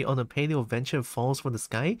prodigy on a Paleoventure falls from the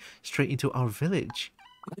sky straight into our village.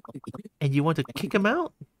 And you want to kick him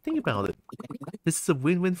out? Think about it. This is a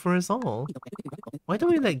win-win for us all. Why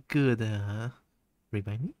don't we let good,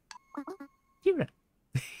 remind me? Tylra.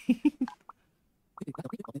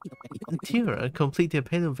 Tylra complete their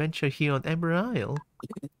Paleoventure here on Ember Isle.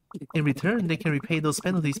 In return, they can repay those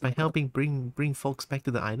penalties by helping bring folks back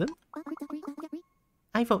to the island.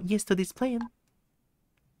 I vote yes to this plan.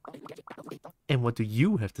 And what do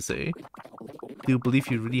you have to say? Do you believe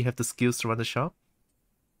you really have the skills to run the shop?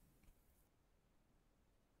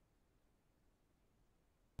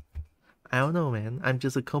 I don't know, man. I'm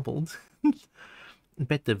just a kobold.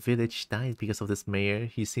 Bet the village died because of this mayor.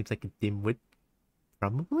 He seems like a dimwit.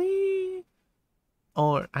 Probably?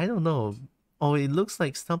 Or, I don't know. Or it looks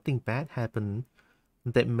like something bad happened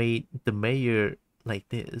that made the mayor like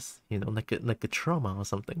this. You know, like a trauma or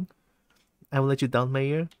something. I will let you down,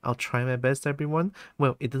 Mayor. I'll try my best, everyone.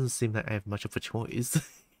 Well, it doesn't seem like I have much of a choice.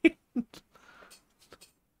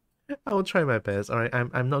 I'll try my best, alright?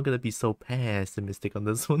 I'm not gonna be so pessimistic on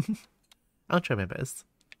this one. I'll try my best.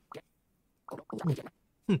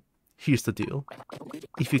 Here's the deal.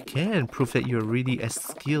 If you can prove that you're really as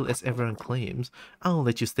skilled as everyone claims, I'll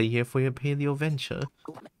let you stay here for your Paleoventure.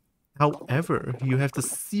 However, you have to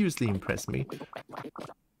seriously impress me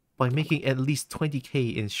by making at least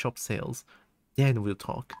 20k in shop sales. Then we'll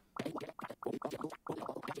talk.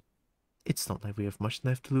 It's not like we have much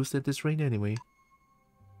left to lose at this rate anyway.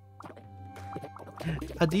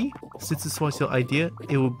 Adi, since this was your idea,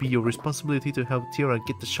 it will be your responsibility to help Tylra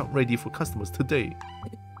get the shop ready for customers today.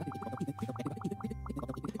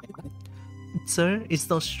 Sir, it's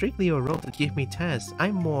not strictly your role to give me tasks.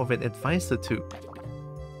 I'm more of an advisor too.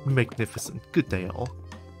 Magnificent. Good day, all.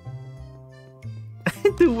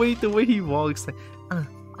 the way he walks, like,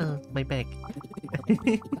 my back.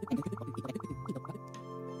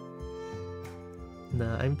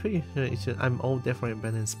 Nah, I'm pretty sure I'm all definitely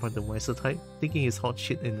better than smart and wiser type, thinking it's hot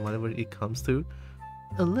shit in whatever it comes to.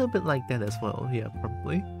 A little bit like that as well, yeah,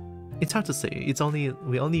 probably. It's hard to say.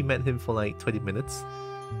 We only met him for like 20 minutes.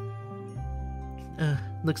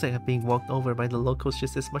 Looks like I'm being walked over by the locals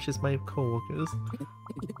just as much as my co-workers.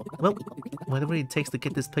 Well, whatever it takes to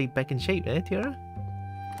get this place back in shape, eh, Tylra?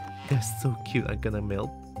 They're so cute, I'm gonna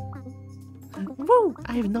melt. Woo!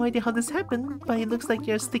 I have no idea how this happened, but it looks like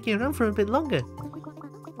you're sticking around for a bit longer.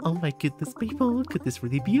 Oh my goodness, Maple, could this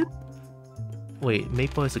really be it? Wait,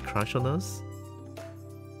 Maple has a crush on us?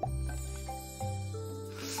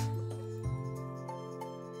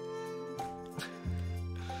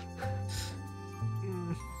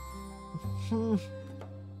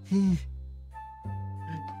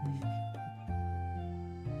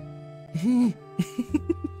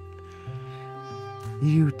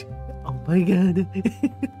 Cute. Oh my god.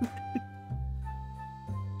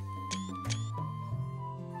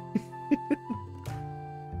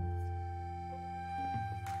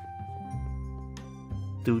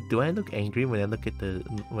 Do I look angry when I look at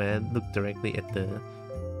when I look directly at the?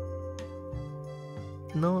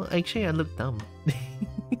 No, actually I look dumb.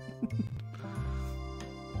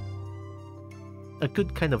 A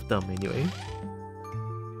good kind of dumb anyway.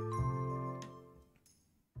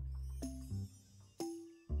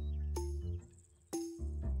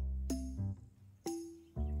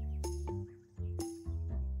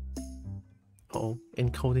 Oh,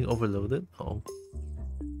 encoding overloaded? Oh.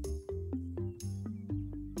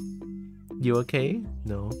 You okay?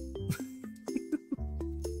 No.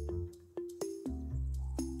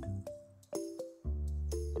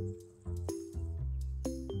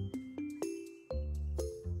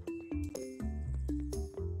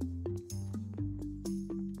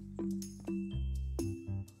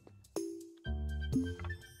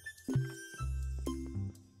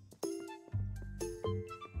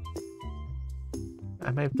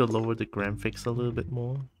 I might have to lower the graphics a little bit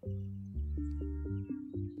more.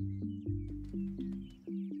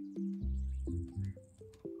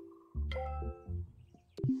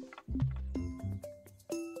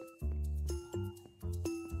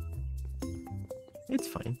 It's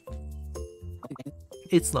fine.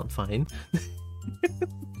 It's not fine.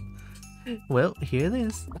 Well, here it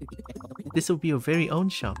is. This will be your very own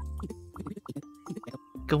shop.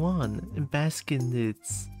 Go on and bask in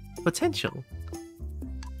its potential.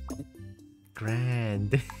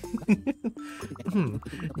 Grand.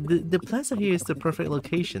 The plaza here is the perfect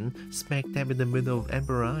location, smack dab in the middle of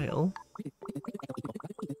Amber Isle.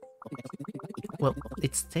 Well,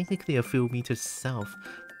 it's technically a few meters south,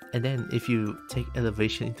 and then if you take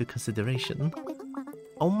elevation into consideration...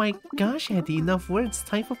 Oh my gosh, Eddie, enough words,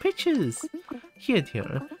 time for pictures! Here,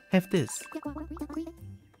 Tylra, have this.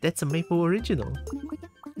 That's a maple original.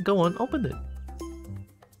 Go on, open it.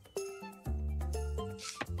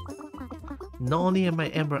 Not only am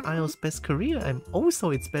I Amber Isle's best career, I'm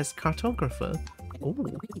also its best cartographer. Oh.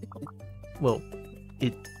 Well,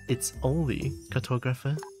 it's only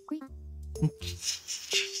cartographer.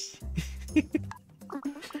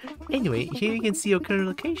 Anyway, here you can see your current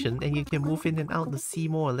location and you can move in and out to see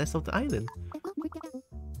more or less of the island.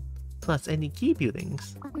 Plus any key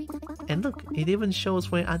buildings. And look, it even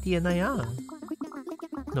shows where Adi and I are.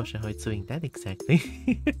 Not sure how it's doing that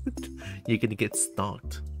exactly. You're gonna get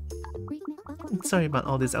stalked. Sorry about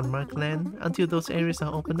all this unmarked land. Until those areas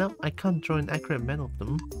are opened up, I can't draw an accurate map of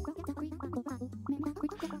them.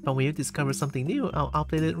 But when you discover something new, I'll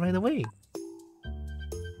update it right away.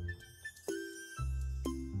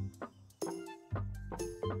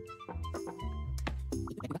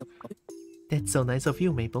 That's so nice of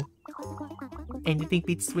you, Maple. Anything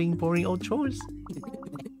beats doing boring old chores.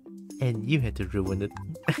 And you had to ruin it.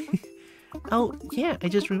 Oh, yeah, I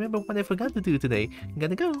just remembered what I forgot to do today.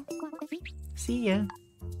 Gotta go. See ya.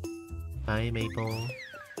 Bye, Maple.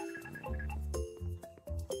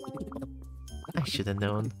 I should have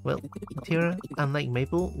known. Well, Tylra, unlike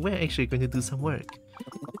Maple, we're actually going to do some work.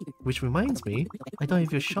 Which reminds me, I don't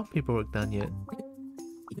have your shop paperwork done yet.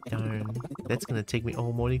 Darn, that's gonna take me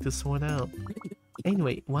all morning to sort out.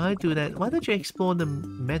 Anyway, while I do that, why don't you explore the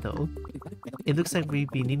meadow? It looks like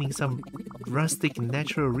we'd be needing some rustic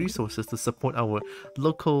natural resources to support our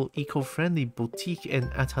local eco-friendly boutique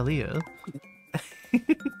and atelier.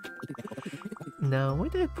 Now, where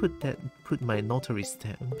did I put my notary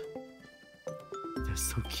stamp? They're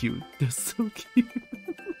so cute. They're so cute.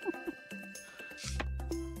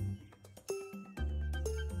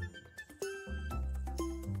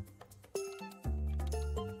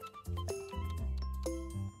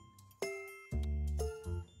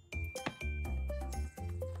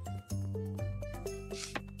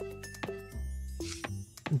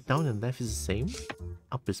 Down and left is the same.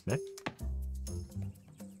 Up is back.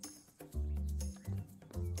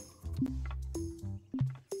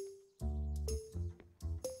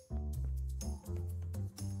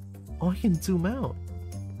 Oh, I can zoom out.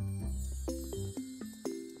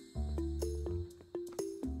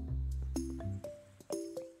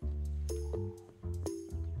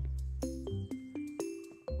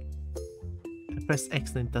 I press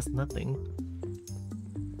X and it does nothing.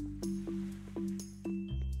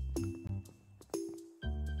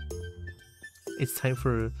 It's time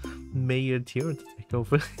for Mayor Tylra to take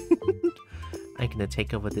over. I'm gonna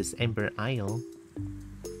take over this Amber Isle.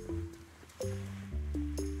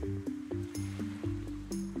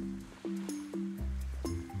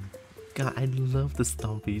 God, I love the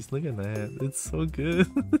stompies. Look at that. It's so good.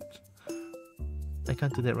 I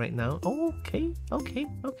can't do that right now. Oh, okay. Okay.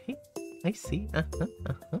 Okay. I see.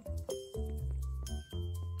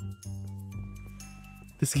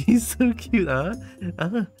 This is so cute, huh?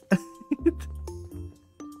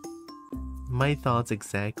 My thoughts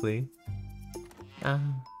exactly.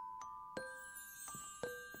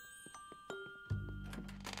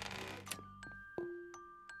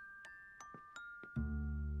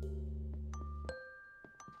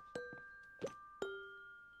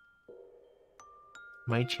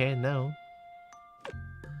 My chair now.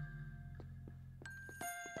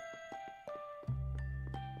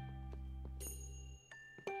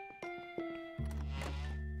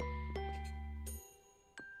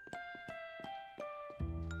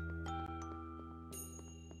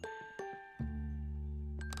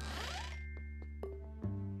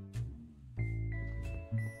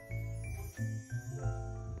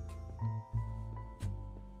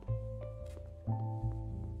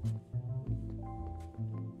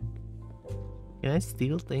 Can I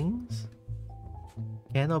steal things?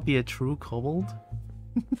 Can I be a true kobold?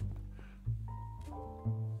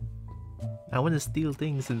 I want to steal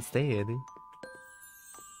things instead.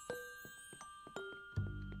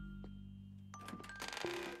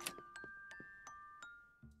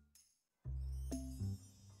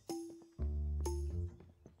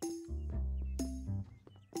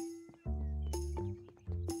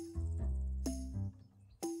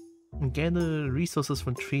 Gather resources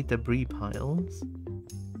from 3 debris piles.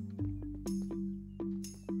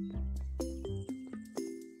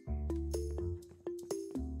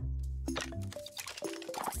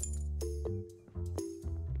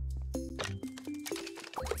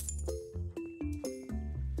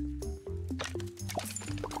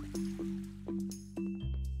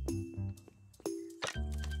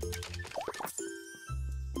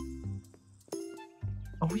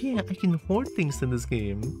 Oh yeah, I can hoard things in this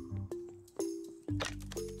game.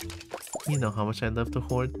 You know how much I love to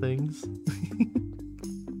hoard things.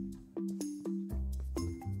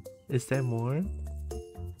 Is there more?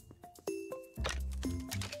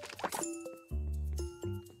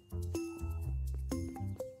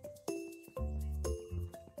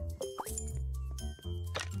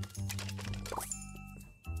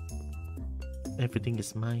 Everything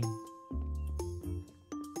is mine.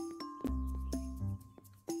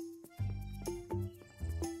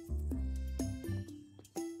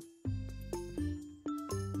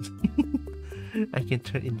 I can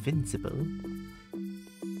turn invincible.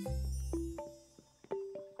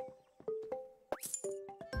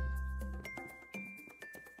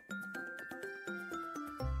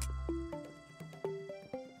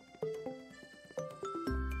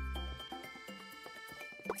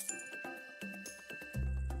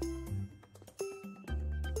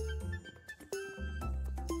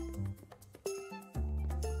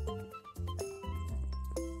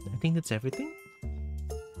 I think that's everything.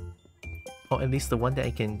 Or at least the one that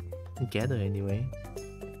I can gather anyway.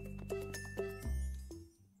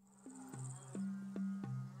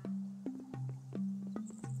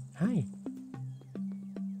 Hi.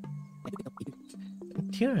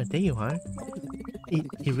 Tylra, there you are.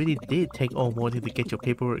 It really did take all morning to get your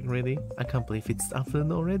paperwork ready. I can't believe it's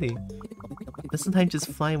afternoon already. Doesn't time just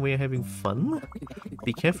fly when you're having fun?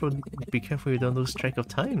 Be careful you don't lose track of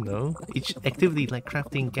time though. Each activity like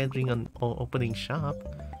crafting, gathering, or opening shop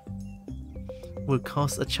will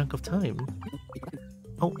cost a chunk of time.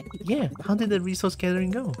 Oh yeah, how did the resource gathering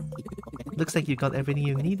go? Looks like you got everything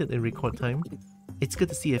you needed in record time. It's good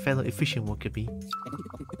to see a fellow efficient worker bee.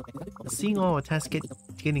 Seeing all our tasks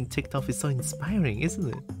getting ticked off is so inspiring, isn't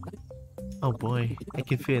it? Oh boy, I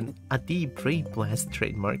can feel an Adi Braid Blast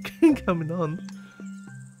trademark coming on.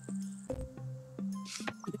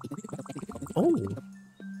 Oh!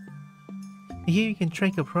 Here you can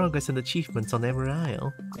track your progress and achievements on every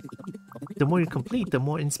aisle. The more you complete, the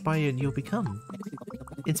more inspired you'll become.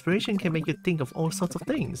 Inspiration can make you think of all sorts of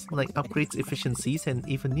things, like upgrades, efficiencies, and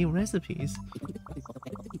even new recipes.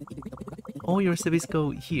 All your recipes go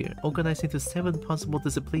here, organized into 7 possible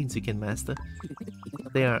disciplines you can master.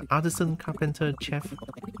 They are artisan, carpenter, chef,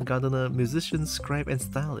 gardener, musician, scribe, and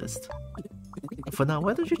stylist. For now,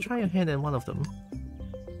 why don't you try your hand at one of them?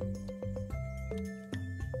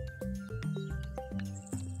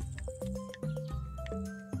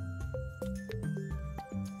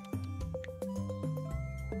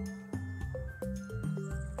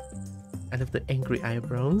 I love the angry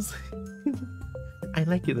eyebrows. I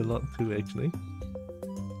like it a lot too, actually.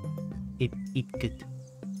 It good.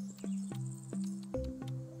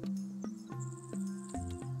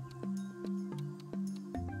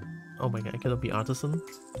 Oh my god, I cannot be artisan.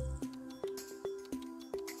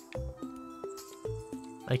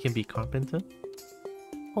 I can be carpenter.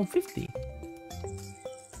 Oh, 50.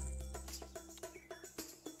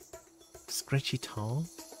 Scratchy tall.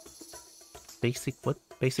 Basic wood.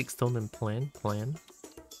 Basic stone and plan.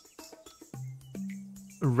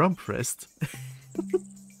 Rump rest.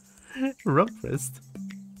 Rump rest.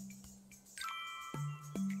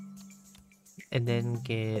 And then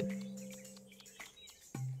get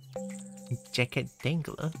jacket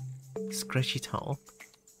dangler. Scratchy towel.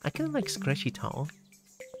 I kinda like scratchy towel.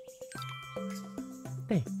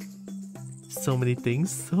 Hey. So many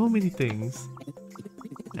things, so many things.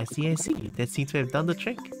 I see. That seems to have done the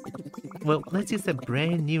trick. Well, let's use that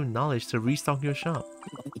brand new knowledge to restock your shop.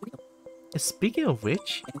 Speaking of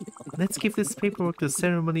which, let's give this paperwork the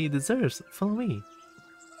ceremony it deserves. Follow me.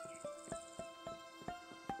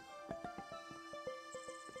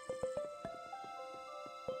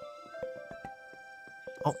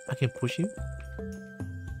 Oh, I can push you?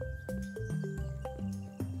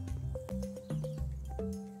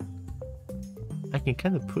 I can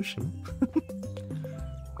kind of push him.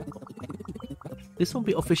 This won't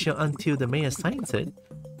be official until the mayor signs it,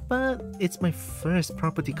 but it's my first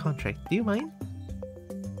property contract. Do you mind?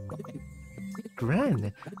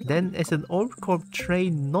 Grand. Then, as an OrbCorp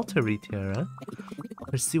trained notary, Tylra,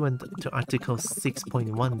 pursuant to Article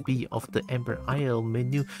 6.1b of the Amber Isle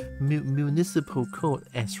Municipal Code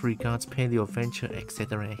as regards Paleoventure,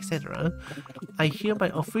 etc., etc., I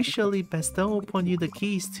hereby officially bestow upon you the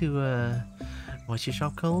keys to, what's your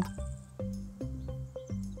shop called?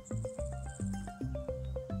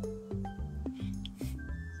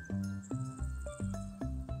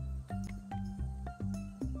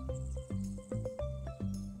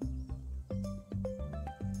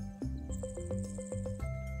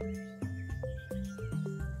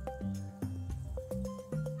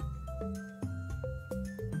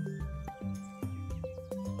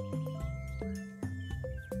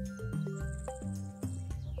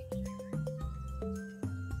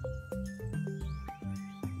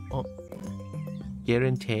 Oh,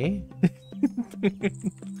 guarantee?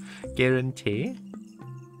 Guarantee?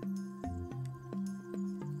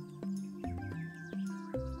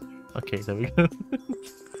 Okay, there we go.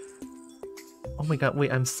 Oh my god,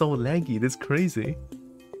 wait, I'm so laggy, that's crazy.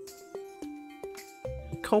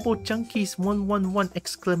 KOBO Junkies 111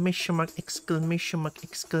 exclamation mark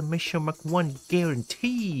 1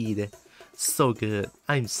 guaranteed. So good.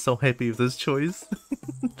 I'm so happy with this choice.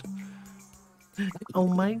 Oh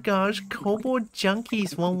my gosh, KOBO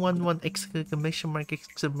Junkies 111 exclamation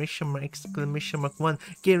mark 1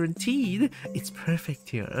 guaranteed. It's perfect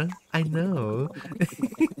here. I know.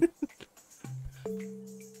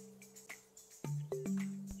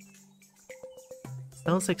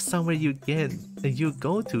 Sounds like somewhere you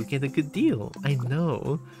go to get a good deal. I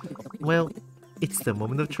know. Well, it's the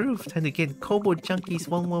moment of truth. Time to get KOBO Junkies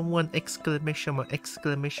 111 exclamation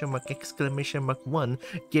mark 1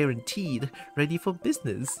 guaranteed. Ready for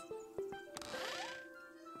business.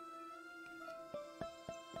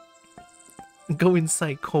 Go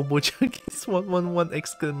inside KOBO Junkies 111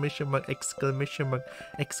 exclamation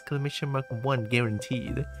mark 1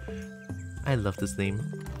 guaranteed. I love this name.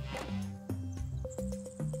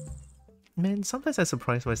 Man, sometimes I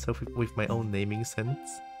surprise myself with my own naming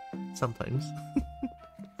sense. Sometimes.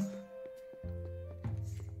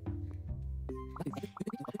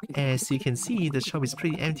 As you can see, the shop is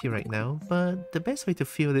pretty empty right now, but the best way to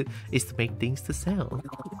fill it is to make things to sell.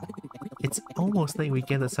 It's almost like we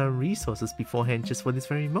gathered some resources beforehand just for this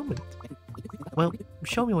very moment. Well,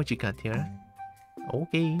 show me what you got here.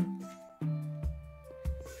 Okay.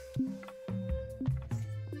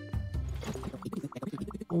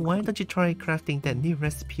 Why don't you try crafting that new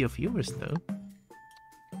recipe of yours though?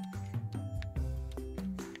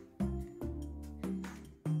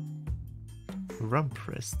 Rump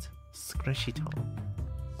rest, scratchy towel.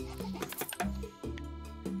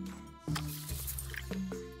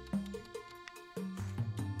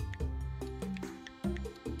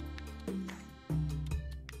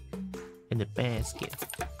 And a basket.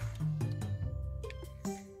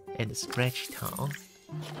 And a scratchy towel.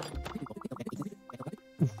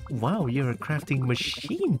 Wow, you're a crafting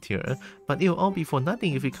machine, Tylra, but it'll all be for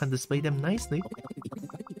nothing if you can't display them nicely.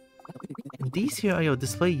 These here are your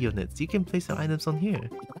display units. You can place your items on here.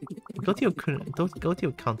 Go to your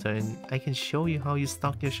counter and I can show you how you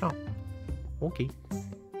stock your shop. Okay.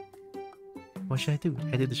 What should I do?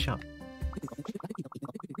 Edit the shop.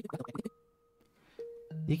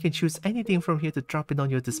 You can choose anything from here to drop it on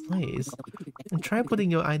your displays. And try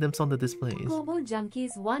putting your items on the displays. KOBO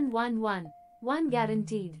Junkies 111. 1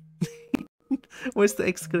 guaranteed. Where's the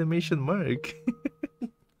exclamation mark?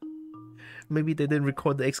 Maybe they didn't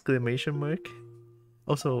record the exclamation mark.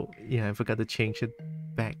 Also, yeah, I forgot to change it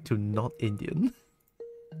back to not Indian.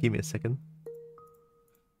 Give me a second.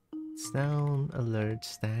 Sound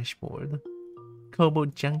alerts dashboard. KOBO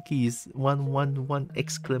Junkies 111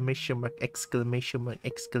 exclamation mark exclamation mark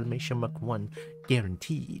exclamation mark 1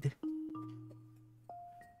 guaranteed.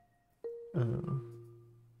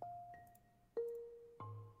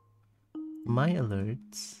 My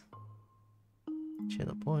alerts,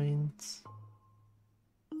 channel points,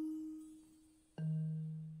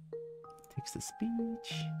 text to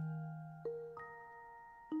speech.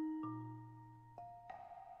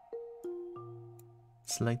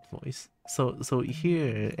 Select voice. So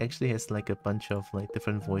here actually has like a bunch of like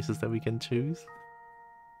different voices that we can choose.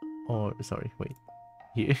 Or sorry, wait.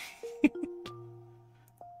 Here.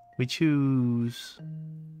 We choose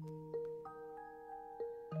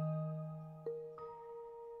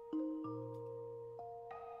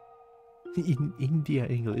in India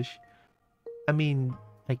English. I mean,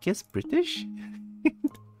 I guess British?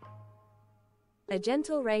 A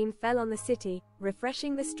gentle rain fell on the city,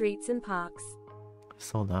 refreshing the streets and parks.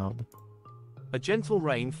 So loud. A gentle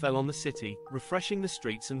rain fell on the city, refreshing the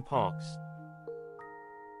streets and parks.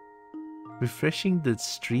 Refreshing the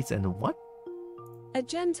streets and what? A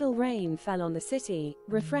gentle rain fell on the city,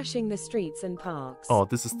 refreshing the streets and parks. Oh,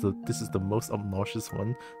 this is the most obnoxious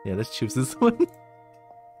one. Yeah, let's choose this one.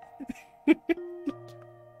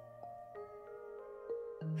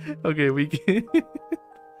 Okay, we can.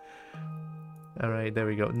 All right, there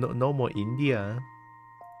we go. No more India.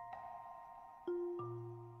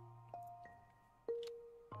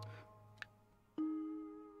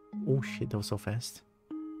 Oh shit, that was so fast.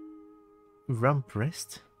 Rump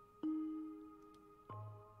rest.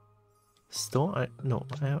 Store? I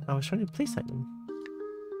was trying to place item.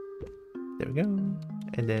 There we go.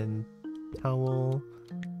 And then towel.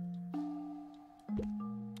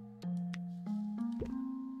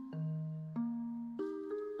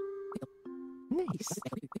 Nice.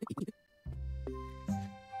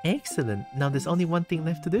 Excellent. Now there's only one thing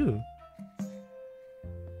left to do.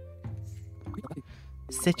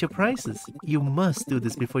 Set your prices. You must do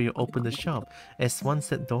this before you open the shop, as once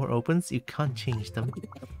that door opens, you can't change them.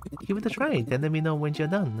 Give it a try, then let me know when you're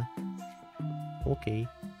done. Okay.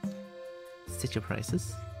 Set your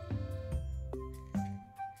prices.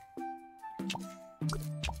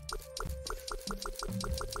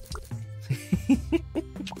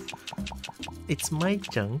 It's my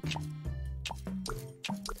junk.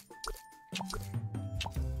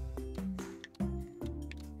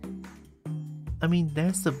 I mean,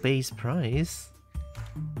 that's the base price.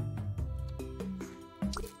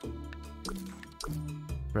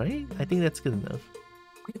 Right? I think that's good enough.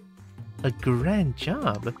 A grand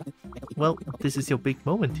job! Well, this is your big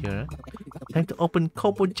moment here. Time to open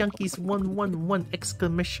KOBO Junkies 111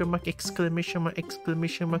 exclamation mark exclamation mark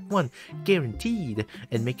exclamation mark 1 guaranteed,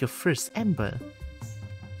 and make your first ember.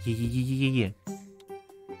 Yeah.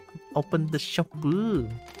 Open the shop.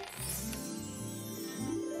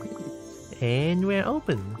 And we're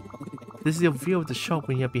open. This is your view of the shop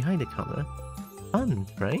when you're behind the counter. Fun,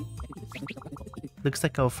 right? Looks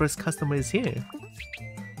like our first customer is here.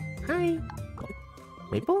 Hi!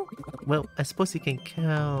 Maple? Well, I suppose you can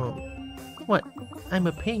count... What? I'm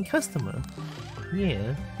a paying customer.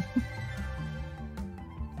 Yeah.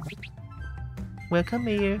 Welcome,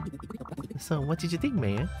 Mayor. So, what did you think,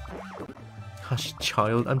 Mayor? Hush,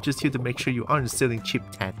 child. I'm just here to make sure you aren't selling cheap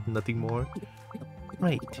tat, nothing more.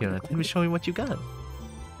 Right, Tyra, tell me, show me what you got.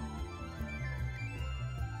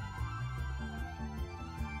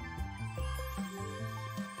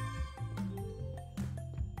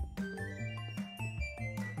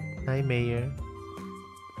 Hi, Mayor.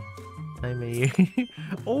 Hi, Mayor.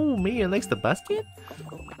 Oh, Mayor likes the basket?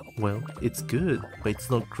 Well, it's good, but it's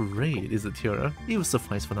not great, is it, Tyra? It will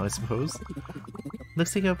suffice for now, I suppose.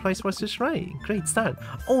 Looks like our price was just right. Great start.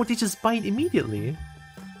 Oh, they just buy it immediately.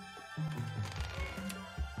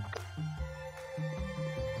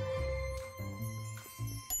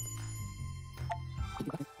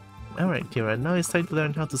 Alright, Tyra, now it's time to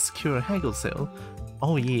learn how to secure a haggle sale.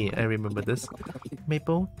 Oh yeah, I remember this.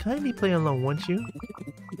 Maple, kindly play along, won't you?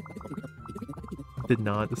 The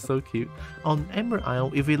nod is so cute. On Ember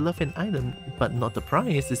Isle, if we love an item but not the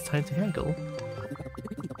price, it's time to haggle.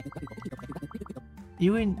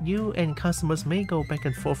 You and customers may go back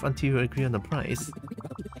and forth until you agree on the price.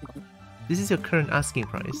 This is your current asking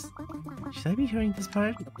price. Should I be hearing this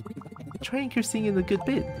part? Try increasing it a good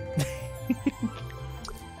bit.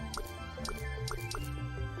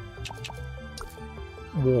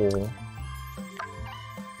 Whoa.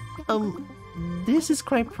 This is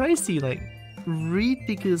quite pricey, like,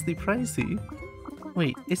 ridiculously pricey.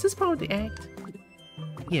 Wait, is this part of the act?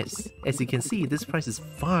 Yes, as you can see, this price is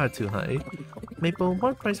far too high. Maple,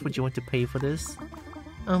 what price would you want to pay for this?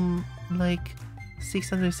 Like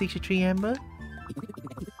 663 amber?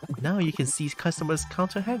 Now you can see customers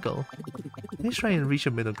counter haggle. Let's try and reach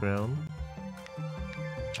a middle ground.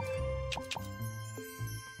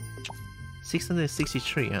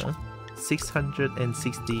 663, huh?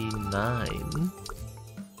 669.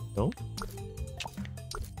 No?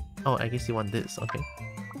 Oh, I guess you want this, okay.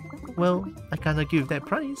 Well, I can't argue with that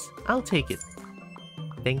price. I'll take it.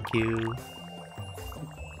 Thank you.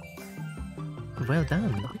 Well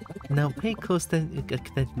done. Now pay close pay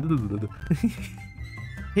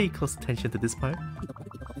close attention to this part.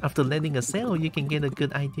 After landing a sale, you can get a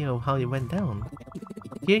good idea of how it went down.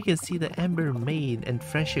 Here you can see the amber made and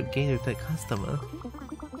friendship gained with the customer.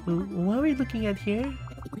 What are we looking at here?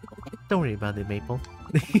 Don't worry about it, Maple.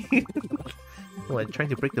 What, trying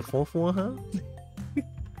to break the 4-4, huh?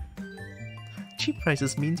 Cheap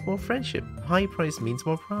prices means more friendship. High price means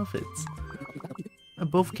more profits.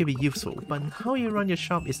 Both can be useful, but how you run your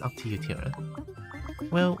shop is up to you, Tylra.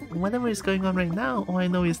 Well, whatever is going on right now, all I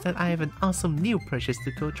know is that I have an awesome new purchase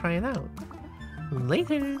to go try it out.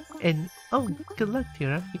 Later! And oh, good luck,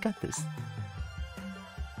 Tylra. You got this.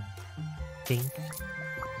 Think.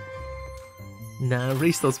 Nah,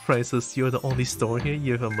 raise those prices. You're the only store here.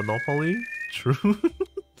 You have a monopoly. True.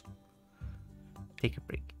 Take a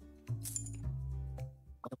break.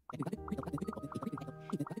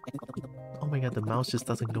 Oh my god, the mouse just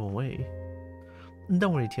doesn't go away.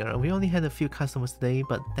 Don't worry, Tylra, we only had a few customers today,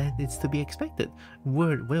 but that is to be expected.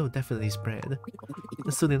 Word will definitely spread.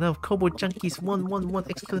 Soon enough, KOBO Junkies 111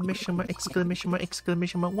 exclamation mark exclamation mark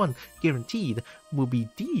exclamation mark 1 guaranteed will be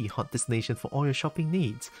the hot destination for all your shopping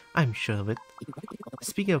needs. I'm sure of it.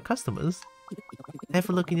 Speaking of customers, have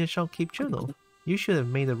a look in your shopkeep journal. You should have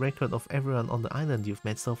made a record of everyone on the island you've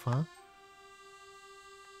met so far.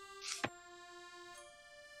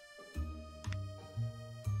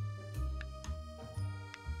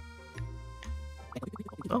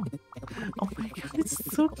 Oh, oh my god, it's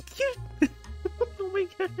so cute! Oh my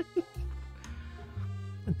god!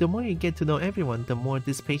 The more you get to know everyone, the more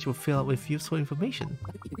this page will fill out with useful information.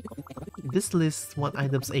 This lists what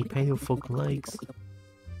items a paleo folk likes.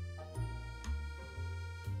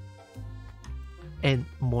 And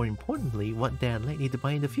more importantly, what they are likely to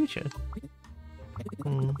buy in the future.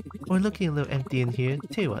 We're looking a little empty in here.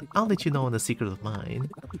 Tell you what, I'll let you know on a secret of mine.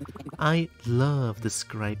 I love the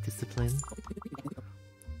scribe discipline.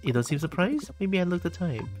 You don't seem surprised? Maybe I look the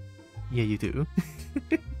type. Yeah, you do.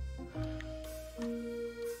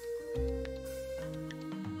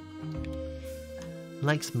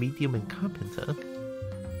 Likes medium and carpenter.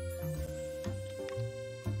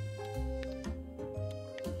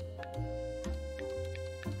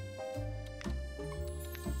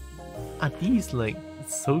 Are these like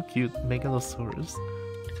so cute Megalosaurus?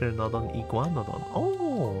 Pteranodon, Iguanodon.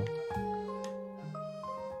 Oh!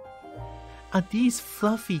 Are these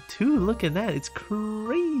fluffy too? Look at that, it's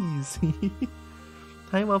crazy!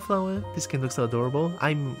 Hi Wildflower, this can look so adorable.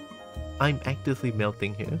 I'm actively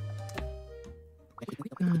melting here.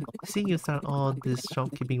 Seeing you start all this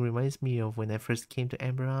shopkeeping reminds me of when I first came to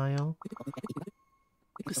Amber Isle.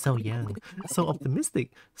 So young, so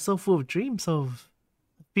optimistic, so full of dreams of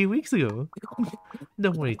a few weeks ago.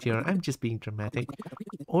 Don't worry, Tylra, I'm just being dramatic.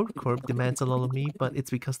 OrbCorp demands a lot of me, but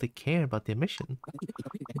it's because they care about their mission.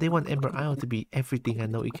 They want Amber Isle to be everything I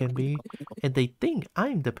know it can be, and they think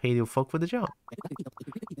I'm the paleo folk for the job.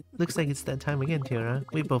 Looks like it's that time again, Tylra.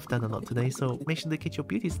 We've both done a lot today, so make sure to get your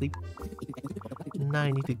beauty sleep. Now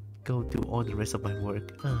I need to go do all the rest of my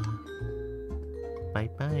work. Bye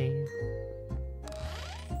bye.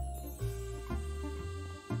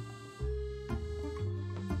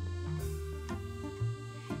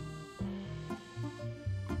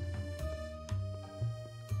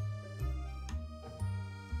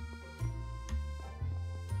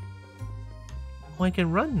 Oh, I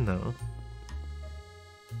can run now.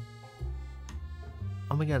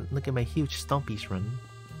 Oh my god, look at my huge stompies run.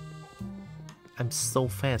 I'm so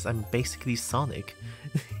fast, I'm basically Sonic.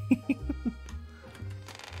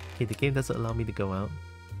 Okay, the game doesn't allow me to go out.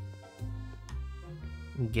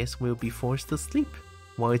 Guess we'll be forced to sleep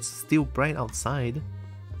while it's still bright outside.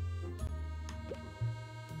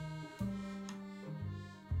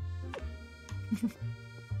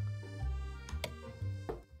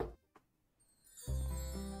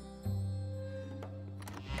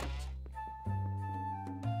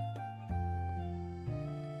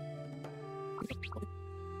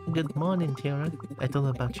 Good morning, Tylra. I don't know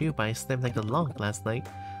about you, but I slept like a log last night.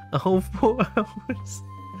 A whole 4 hours.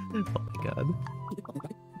 Oh my god.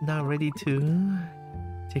 Now ready to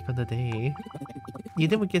take on the day. You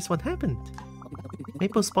never guess what happened.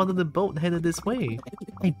 Maple spotted the boat headed this way.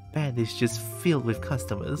 I bet it's just filled with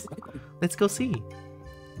customers. Let's go see.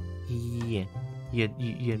 Yeah. You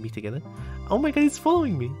and me together? Oh my god, it's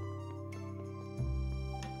following me!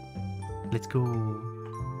 Let's go.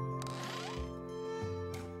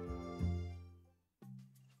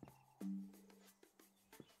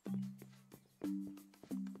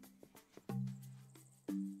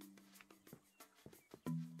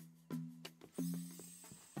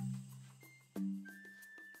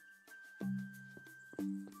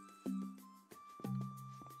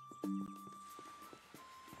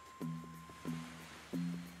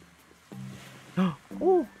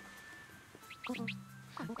 Oh!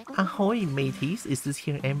 Ahoy, mateys! Is this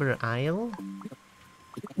here Amber Isle?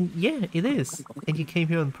 Yeah, it is. And you came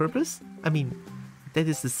here on purpose? I mean, that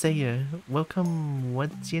is to say, welcome.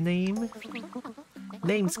 What's your name?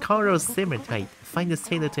 Name's Carl Simmertite, finest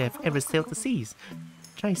sailor to have ever sailed the seas.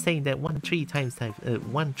 Try saying that 1-3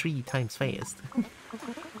 times fast.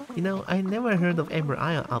 You know, I never heard of Amber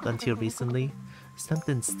Isle up until recently.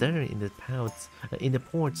 Something stirred in the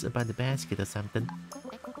ports about the basket or something.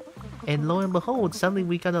 And lo and behold, suddenly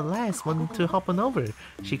we got a last one to hop on over.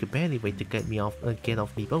 She could barely wait to get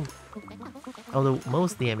off me boat. Although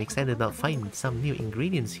mostly I'm excited about finding some new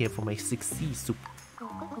ingredients here for my 6C soup.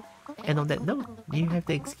 And on that note, you have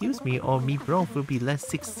to excuse me or me broth will be less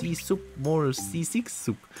 6C soup, more C6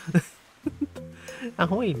 soup.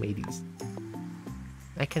 Ahoy, mateys.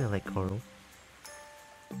 I kinda like coral.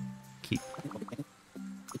 Keep.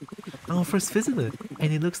 Our first visitor,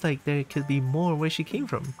 and it looks like there could be more where she came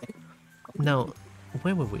from. Now,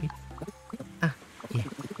 where were we? Ah, yeah.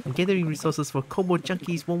 I'm gathering resources for KOBO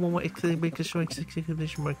junkies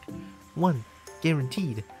 1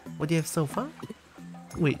 guaranteed. What do you have so far?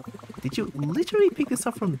 Wait, did you literally pick this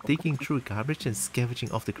up from digging through garbage and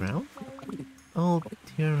scavenging off the ground? Oh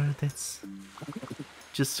dear, that's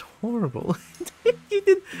just horrible.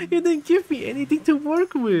 You didn't give me anything to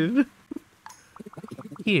work with.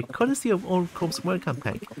 Here, courtesy of Old Corp's welcome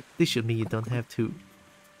pack. This should mean you don't have to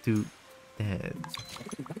do that.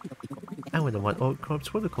 I wonder what Old Corp's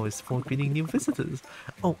protocol is for greeting new visitors.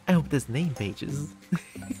 Oh, I hope there's name pages.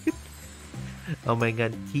 Oh my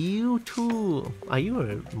god, you too! Are you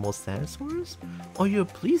a Mosasaurus? Or you a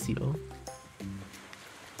Plesio?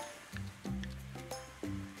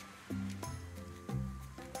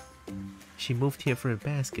 She moved here for a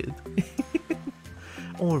basket.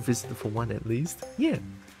 Or a visitor for one at least. Yeah.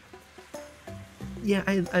 Yeah,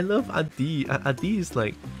 I love Adi. Adi is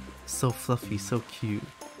like so fluffy, so cute.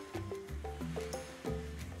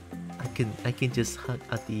 I can just hug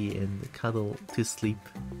Adi and cuddle to sleep.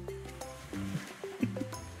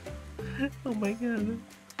 Oh my god.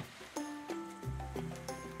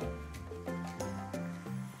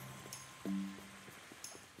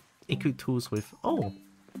 Equip tools with oh.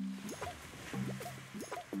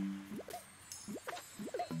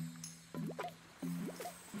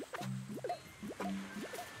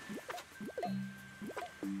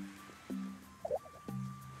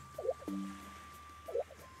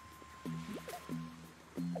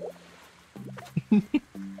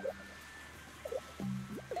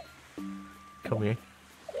 Come here.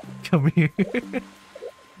 Come here.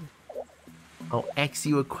 I'll ask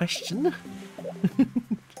you a question.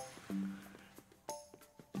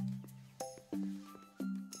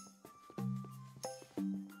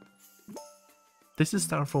 This is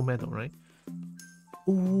Starfall Metal, right?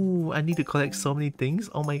 Ooh, I need to collect so many things.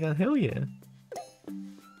 Oh my god, hell yeah.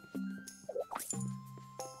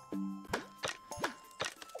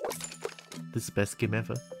 This is the best game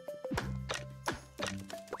ever.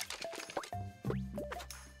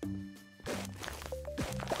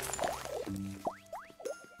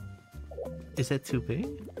 Is that too big?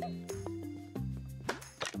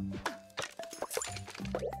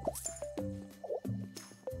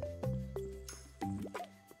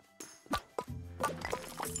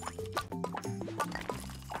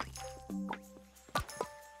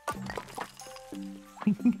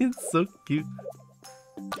 It's so cute.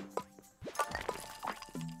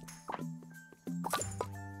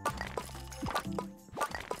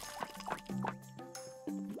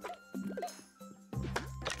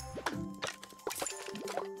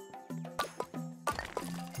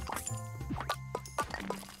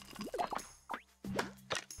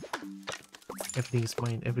 Everything is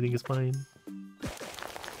fine, everything is fine.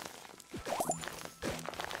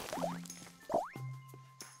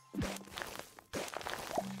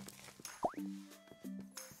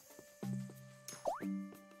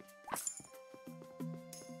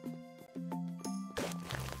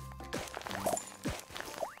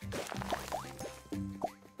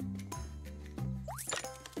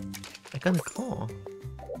 I got a claw.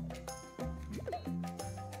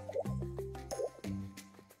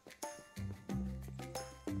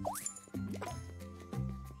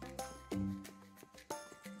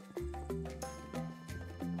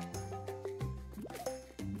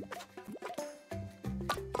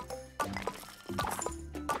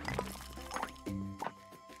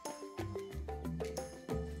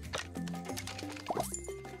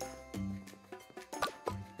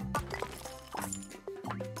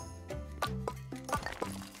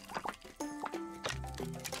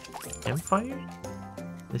 campfire?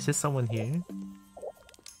 Is there someone here?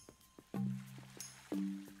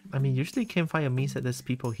 I mean, usually campfire means that there's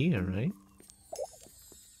people here, right?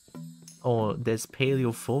 Or there's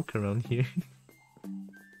paleo folk around here.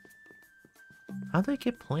 How do I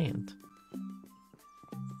get plant?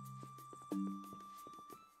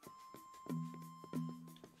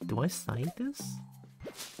 Do I side this?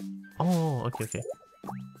 Oh, okay, okay.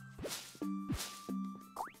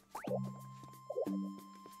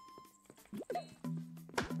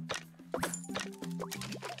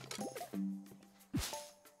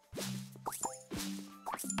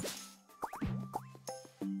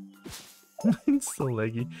 It's so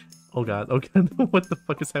laggy. Oh god, what the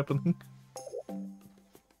fuck is happening?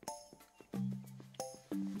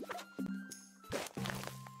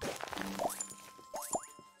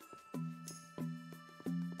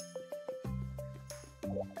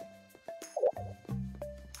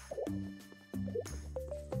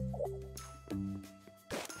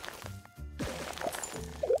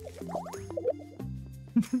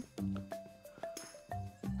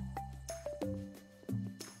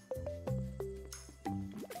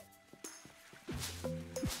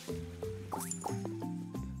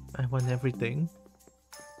 I want everything.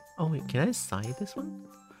 Oh wait, can I side this one?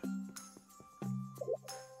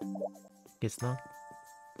 Guess not.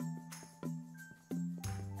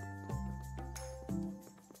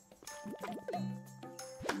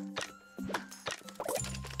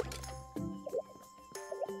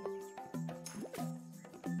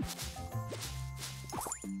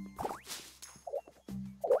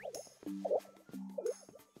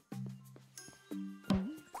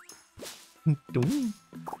 Doom.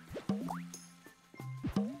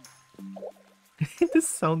 This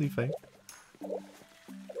sound effect.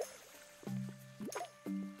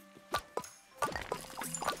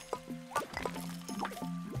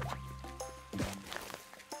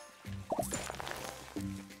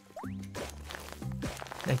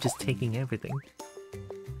 I'm just taking everything.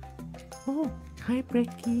 Oh, hi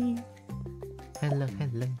Becky. Hello,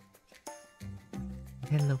 hello.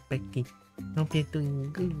 Hello, Becky. Hope you're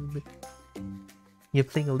doing good. You're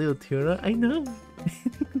playing a little Tylra? I know.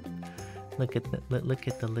 Look at that! Look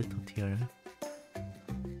at the little Tylra.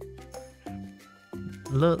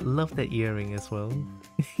 Love that earring as well.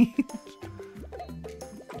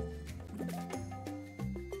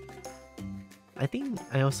 I think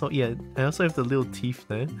I also have the little teeth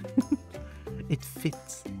there. It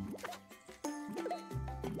fits.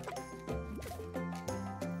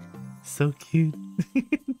 So cute.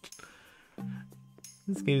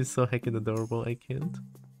 This game is so heckin' adorable, I can't.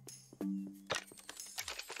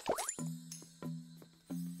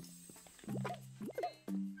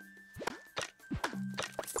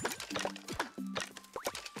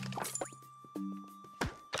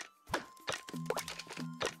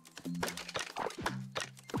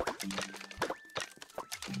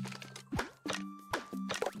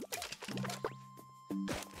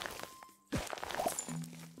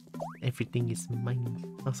 Everything is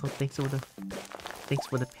mine. Also, thanks for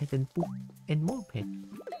the pet and poop and more pet.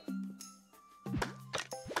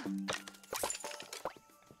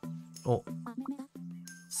 Oh,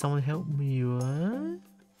 someone help me! What?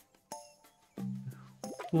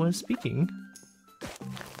 Who was speaking?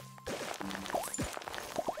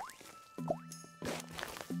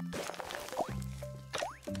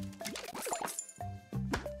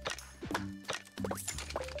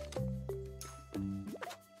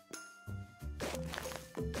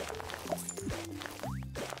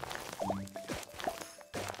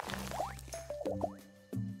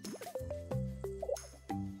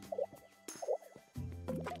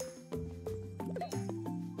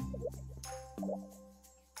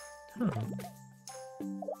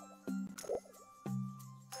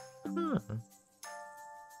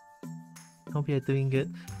 Hope you're doing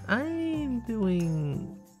good. I'm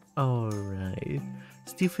doing alright.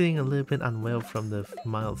 Still feeling a little bit unwell from the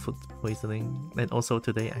mild food poisoning. And also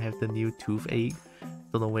today I have the new toothache.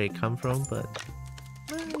 Don't know where it come from, but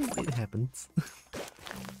it happens.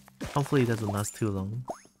 Hopefully it doesn't last too long.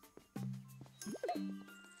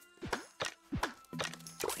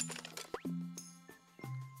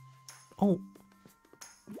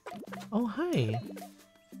 Oh, hi.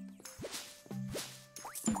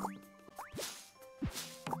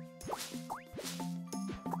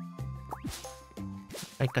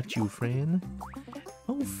 I got you, friend.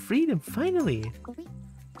 Oh, freedom, finally!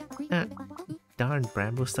 Darn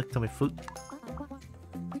bramble stuck to my foot.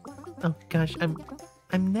 Oh gosh, I'm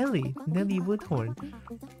Nelly Woodhorn.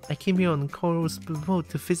 I came here on Coral's boat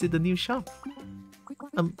to visit the new shop.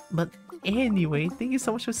 But anyway, thank you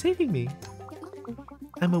so much for saving me.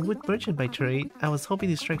 I'm a wood merchant by trade. I was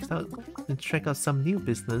hoping to check out some new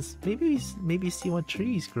business. Maybe see what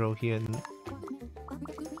trees grow here.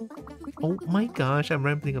 Oh my gosh, I'm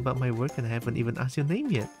rambling about my work and I haven't even asked your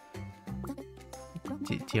name yet.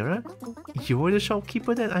 Tylra? You're the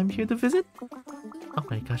shopkeeper that I'm here to visit? Oh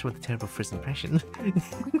my gosh, what a terrible first impression.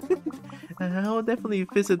 I'll definitely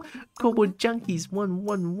visit KOBO Junkies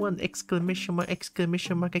 111 exclamation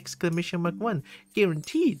mark 1.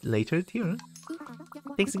 Guaranteed later, Tylra.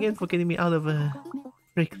 Thanks again for getting me out of a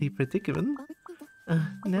prickly predicament.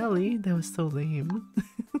 Nelly, that was so lame.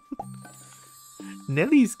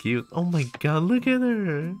 Nelly's cute. Oh my god, look at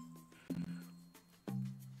her.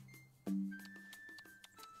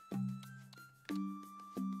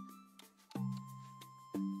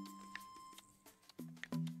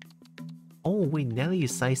 Oh wait, Nelly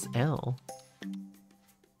is size L.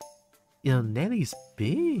 You know, Nelly's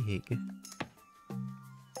big.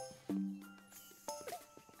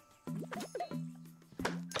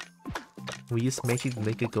 We use magic to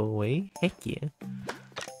make it go away? Heck yeah.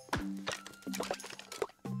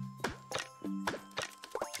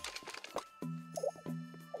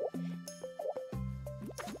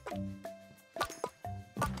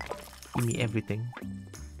 Give me everything.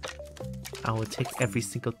 I will take every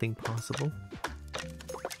single thing possible.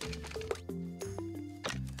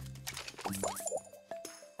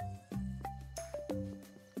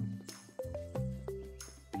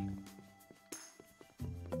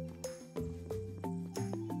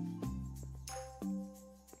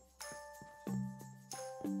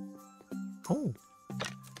 Oh.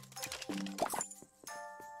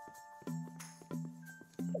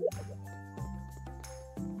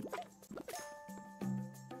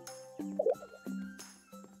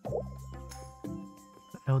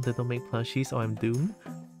 I hope they don't make plushies or I'm doomed.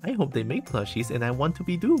 I hope they make plushies and I want to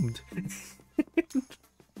be doomed.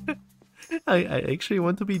 I actually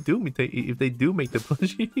want to be doomed if they do make the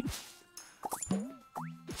plushie.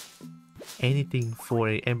 Anything for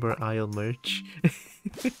a Ember Isle merch.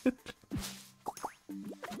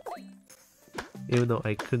 Even though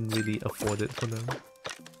I couldn't really afford it for now.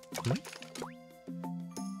 Hmm?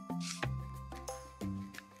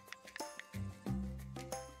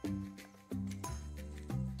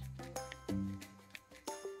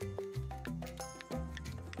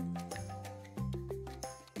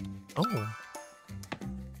 Oh.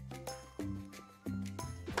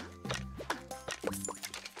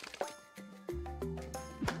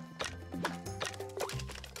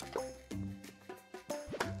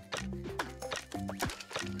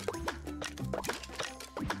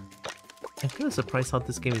 I'm kind of surprised how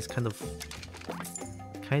this game is kind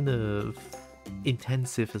of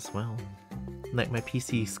intensive as well. Like my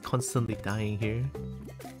PC is constantly dying here.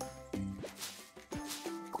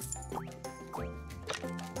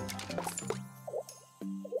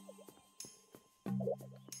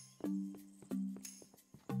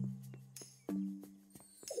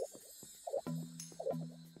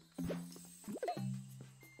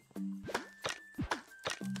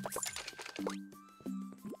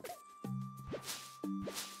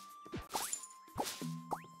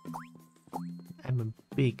 I'm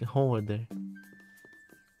a big hoarder.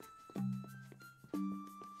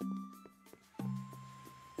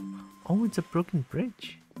 Oh, it's a broken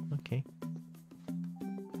bridge. Okay.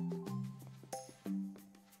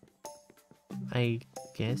 I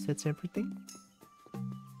guess that's everything.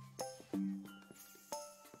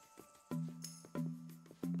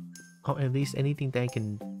 Or at least anything that I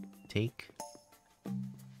can take.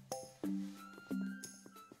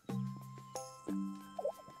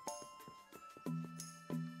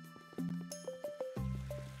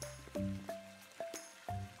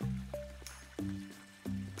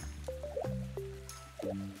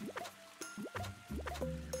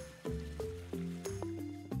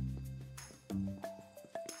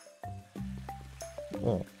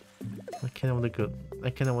 Oh, I kind of want to go. I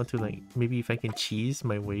kind of want to like maybe if I can cheese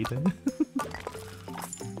my way then.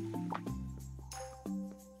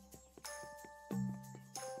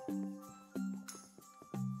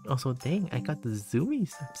 Also, dang, I got the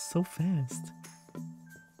zoomies. I'm so fast.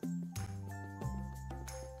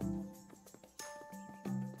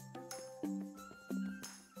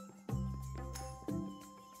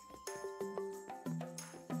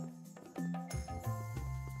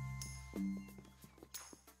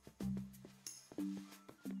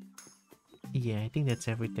 Yeah, I think that's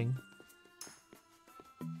everything.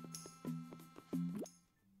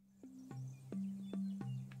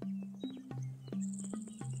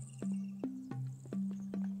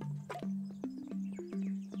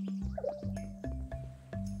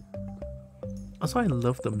 Also, I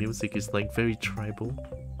love the music, it's like very tribal.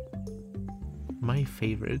 My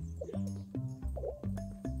favorite.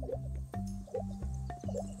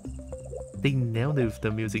 They nailed it with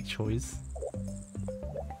the music choice.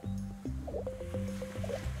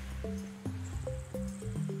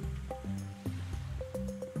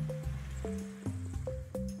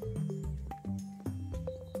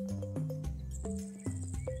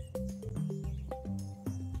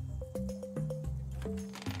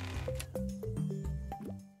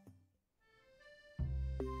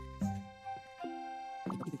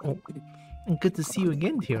 Good to see you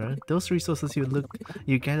again, Tylra. Those resources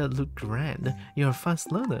you gathered look grand. You're a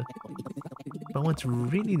fast learner. But what's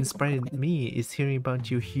really inspired me is hearing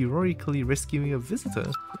about you heroically rescuing a visitor.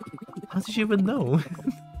 How did you even know?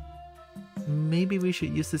 Maybe we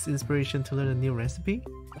should use this inspiration to learn a new recipe?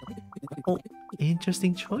 Oh,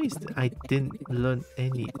 interesting choice. I didn't learn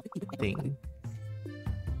anything.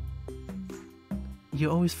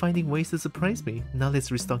 You're always finding ways to surprise me. Now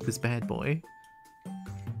let's restock this bad boy.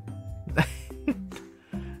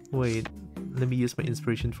 Wait, let me use my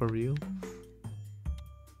inspiration for real.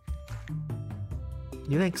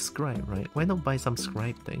 You like scribe, right? Why not buy some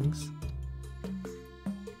scribe things?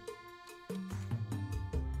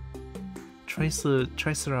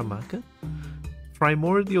 Tricera market?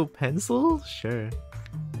 Primordial pencil? Sure.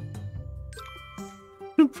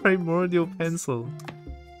 Primordial pencil.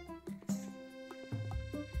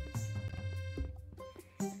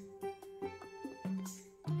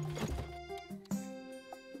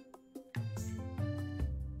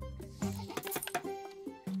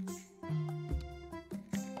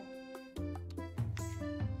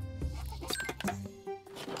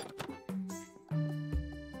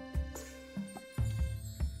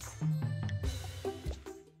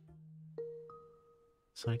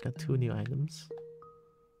 So I got 2 new items.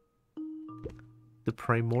 The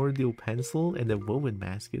primordial pencil and the woven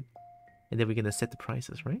basket. And then we're gonna set the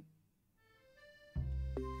prices, right?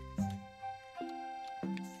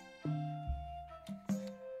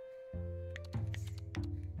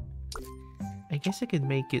 I guess I can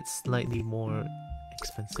make it slightly more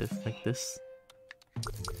expensive like this.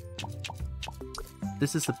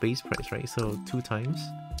 This is the base price, right? So 2 times.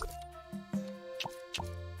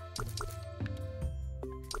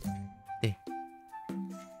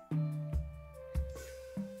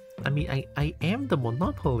 I mean, I am the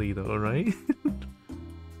monopoly though, right?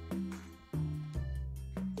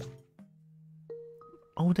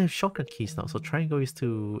 Oh, they have shortcut keys now. So triangle is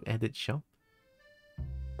to edit shop.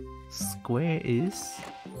 Square is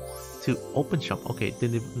to open shop. Okay,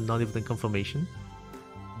 not even confirmation.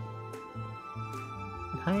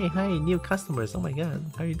 Hi, new customers. Oh my god,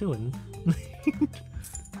 how are you doing?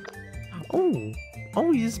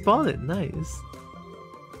 Oh, you just bought it. Nice.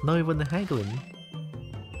 Not even the haggling.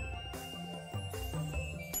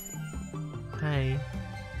 Hi.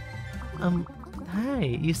 Hi,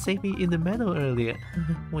 you saved me in the meadow earlier.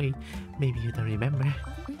 Wait, maybe you don't remember.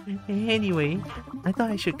 Anyway, I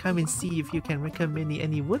thought I should come and see if you can recommend me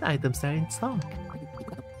any wood items that are in stock.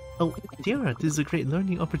 Oh, Tylra, this is a great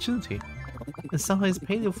learning opportunity. And sometimes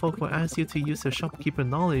paleo folk will ask you to use your shopkeeper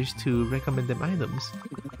knowledge to recommend them items.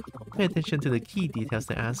 Pay attention to the key details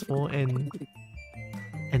they ask for and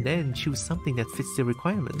then choose something that fits their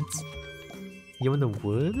requirements. You want the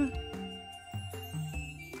wood?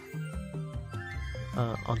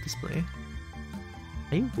 On display.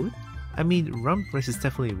 Are you wood? I mean, Rumpus is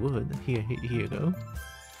definitely wood. Here you go.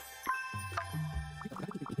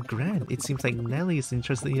 Grand, it seems like Nelly is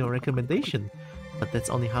interested in your recommendation, but that's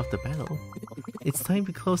only half the battle. It's time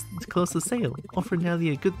to close the sale. Offer Nelly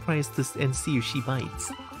a good price and see if she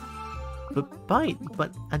bites.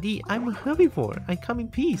 But Adi, I'm a herbivore. I come in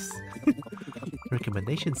peace.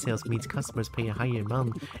 Recommendation sales means customers pay a higher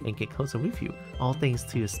amount and get closer with you, all thanks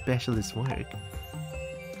to your specialist work.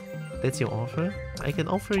 That's your offer? I can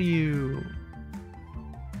offer you...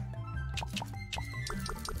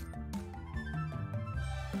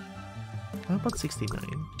 How about 69?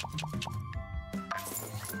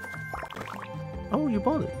 Oh, you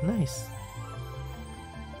bought it. Nice.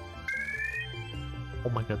 Oh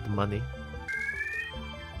my god, the money.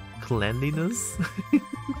 Cleanliness?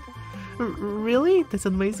 Really? That's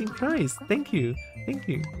an amazing price. Thank you. Thank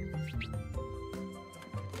you.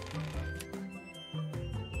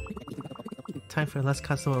 Time for the last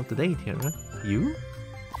customer of the day, Tylra. You?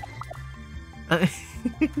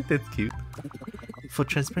 That's cute. For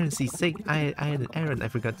transparency's sake, I had an errand I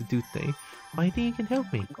forgot to do today, but I think you can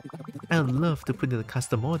help me. I'd love to put in a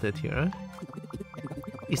custom order, Tylra.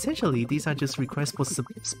 Essentially, these are just requests for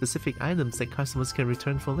specific items that customers can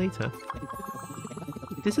return for later.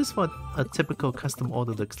 This is what a typical custom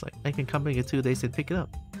order looks like. I can come back in 2 days and pick it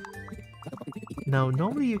up. Now,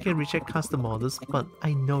 normally you can reject custom orders, but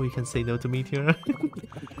I know you can say no to me, Tylra.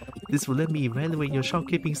 This will let me evaluate your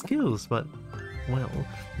shopkeeping skills, but, well,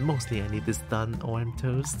 mostly I need this done or I'm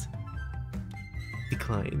toast.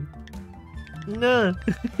 Decline. No!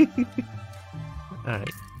 Alright.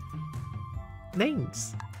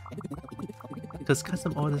 Thanks! Because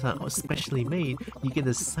custom orders are specially made, you get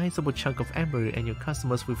a sizable chunk of amber and your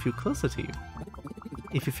customers will feel closer to you.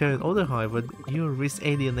 If you fail an order, however, you'll risk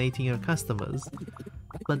alienating your customers.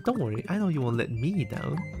 But don't worry, I know you won't let me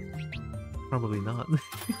down. Probably not.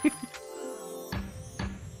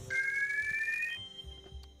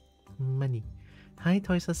 Money. Hi,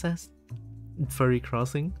 Toy Success. Furry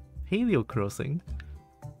Crossing. Paleo Crossing.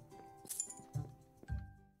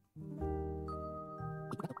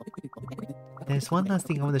 There's one last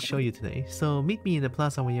thing I want to show you today, so meet me in the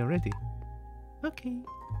plaza when you're ready. Okay.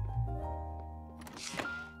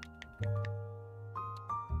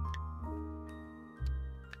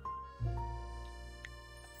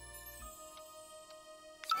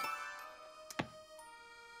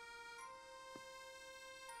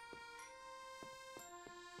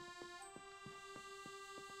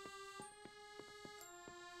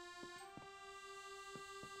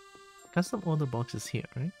 Custom order box is here,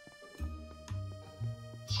 right?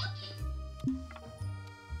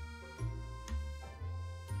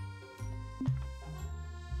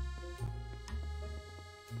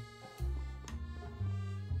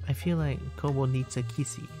 I feel like KOBO needs a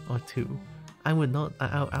kissy or two. I would not.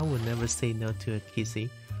 I would never say no to a kissy.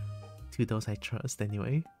 To those I trust,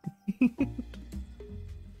 anyway.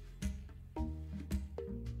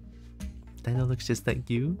 Dino looks just like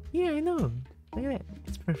you. Yeah, I know. Look at that.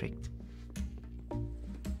 It's perfect.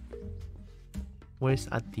 Where's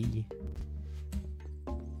Adi?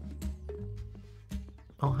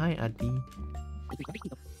 Oh, hi, Adi.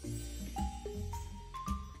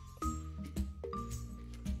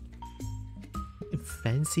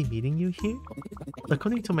 Fancy meeting you here?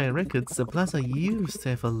 According to my records, the plaza used to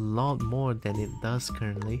have a lot more than it does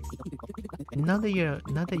currently. Now that you're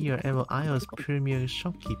Emerald Isle's premier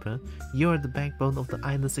shopkeeper, you're the backbone of the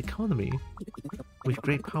island's economy. With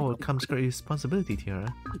great power comes great responsibility,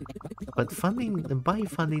 Tylra. But by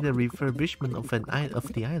funding the refurbishment of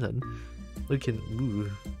the island, we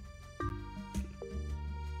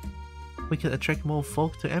can attract more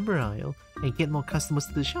folk to Ember Isle and get more customers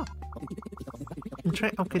to the shop. And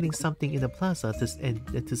try upgrading something in the plaza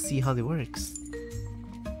to see how it works.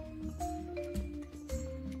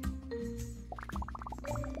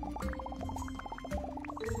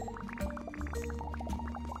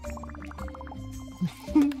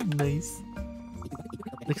 Nice.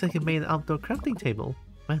 Looks like you made an outdoor crafting table.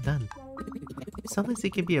 Well done. Sometimes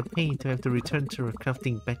it can be a pain to have to return to a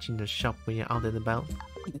crafting bench in the shop when you're out and about.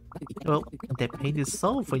 Well, that pain is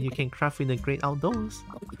solved when you can craft in the great outdoors.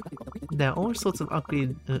 There are all sorts of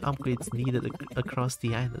upgrades needed across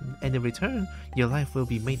the island, and in return, your life will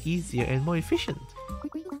be made easier and more efficient.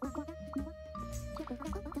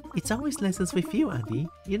 It's always lessons with you, Andy.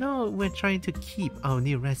 You know, we're trying to keep our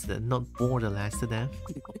new resident not bored or last to death.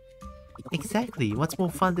 Exactly, what's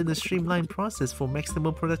more fun than the streamlined process for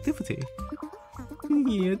maximum productivity?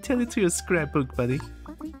 Yeah, tell it to your scrapbook, buddy.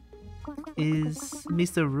 Is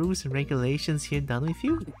Mr. Rules and Regulations here done with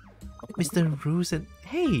you? Mr. Rules and...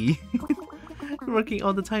 Hey! Working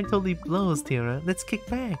all the time totally blows, Tylra. Let's kick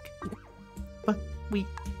back. But we...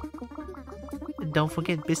 Don't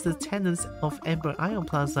forget, business tenants of Ember Isle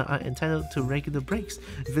Plaza are entitled to regular breaks.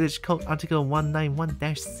 Village Code Article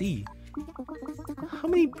 191-C. How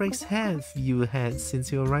many breaks have you had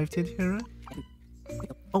since you arrived here, Tylra?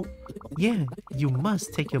 Oh, yeah, you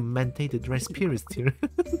must take your mandated rest periods, Tylra.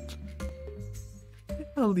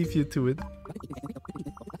 I'll leave you to it.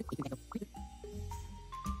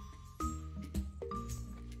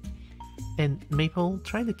 And Maple,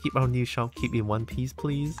 try to keep our new shopkeep in one piece,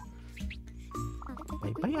 please.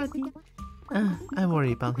 Bye-bye, Adi. I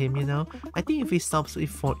worry about him, you know. I think if he stops it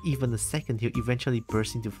for even a second, he'll eventually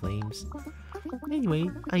burst into flames. Anyway,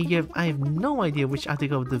 I have no idea which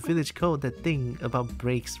article of the village code that thing about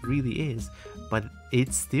breaks really is, but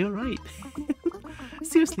it's still right.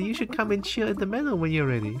 Seriously, you should come and chill at the meadow when you're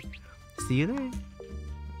ready. See you there.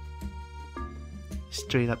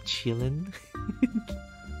 Straight up chillin'.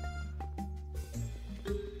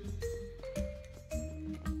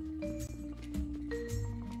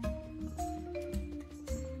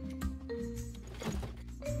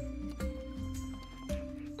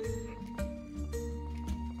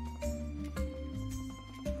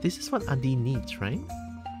 This is what Adi needs, right?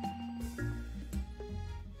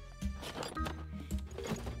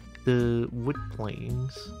 The wood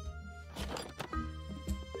planks.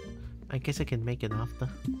 I guess I can make it after.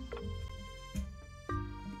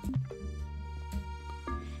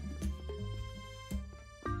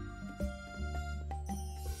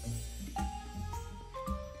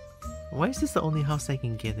 Why is this the only house I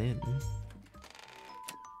can get in?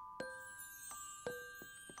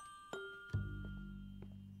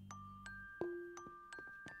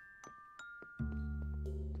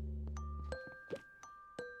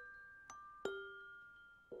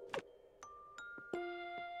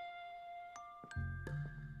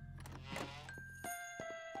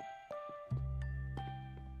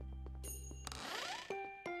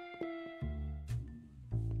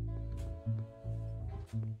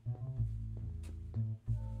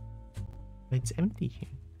 It's empty here.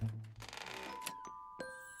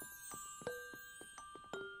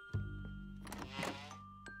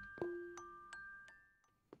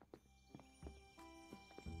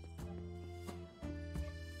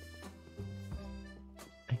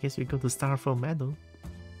 I guess we go to Starfall Meadow.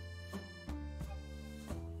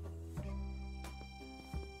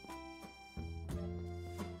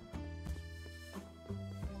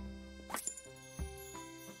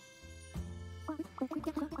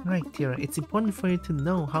 Right, Tylra, it's important for you to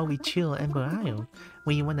know how we chill Ember Isle.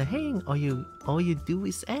 When you wanna hang, all you do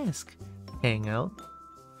is ask. Hang out.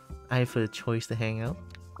 I have a choice to hang out.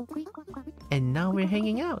 And now we're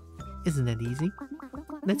hanging out. Isn't that easy?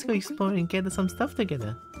 Let's go explore and gather some stuff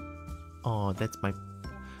together. Oh, that's my...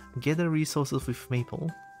 Gather resources with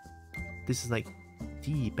Maple. This is like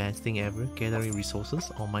the best thing ever, gathering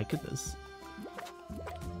resources. Oh my goodness.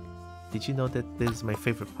 Did you know that this is my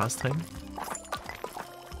favorite pastime?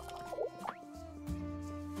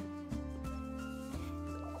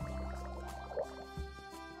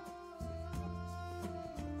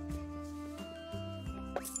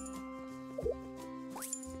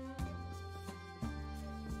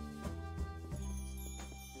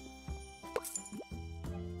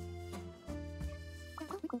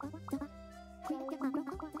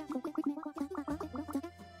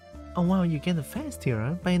 Oh wow, you get it fast,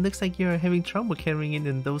 Tylra, but it looks like you're having trouble carrying it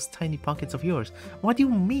in those tiny pockets of yours. What do you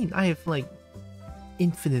mean? I have like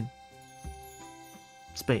infinite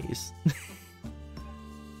space.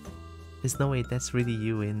 There's no way that's really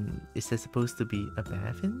you in. Is that supposed to be a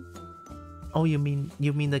bathroom? Oh, you mean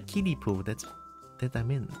the kiddie pool? That I'm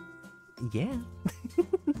in. Yeah.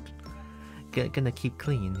 Gonna keep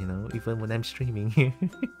clean, you know, even when I'm streaming here.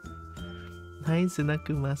 Hi,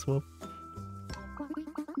 Sunaku Maswap.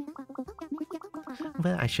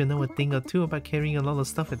 Well, I should know a thing or two about carrying a lot of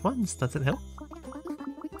stuff at once. Does it help?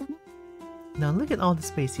 Now look at all the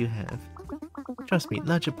space you have. Trust me,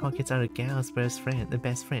 larger pockets are a gal's best friend.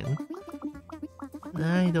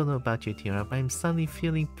 I don't know about you, Tylra, but I'm suddenly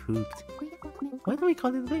feeling pooped. Why don't we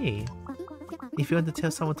call it a day? If you want to tell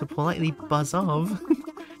someone to politely buzz off,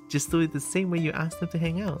 just do it the same way you asked them to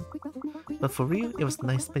hang out. But for real, it was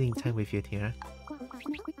nice spending time with you, Tylra.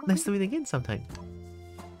 Let's do it again sometime.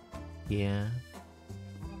 Yeah.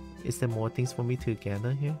 Is there more things for me to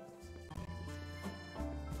gather here?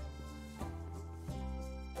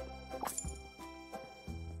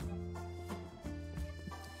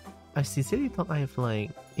 I sincerely thought I have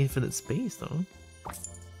like infinite space though.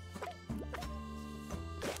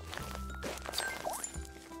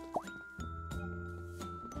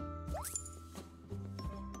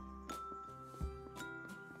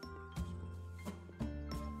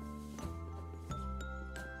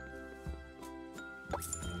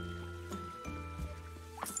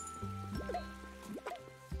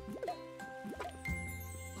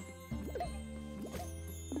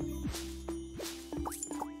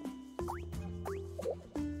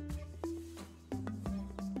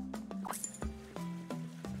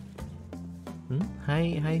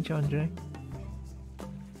 Hi, John Drake.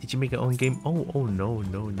 Did you make your own game? Oh, no.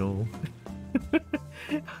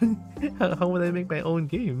 How would I make my own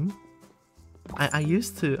game? I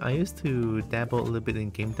used to dabble a little bit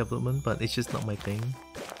in game development, but it's just not my thing.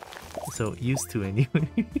 So used to anyway.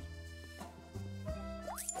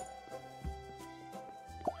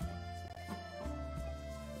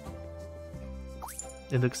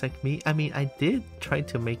 It looks like me. I mean, I did try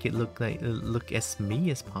to make it look as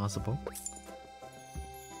me as possible.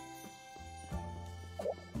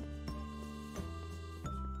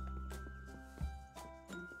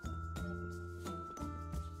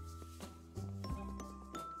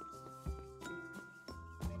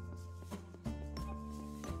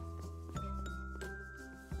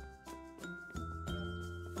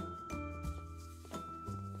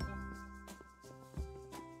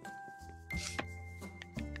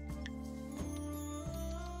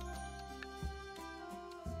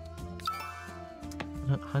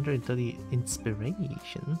 $130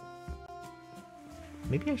 inspiration.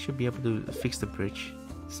 Maybe I should be able to fix the bridge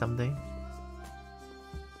someday.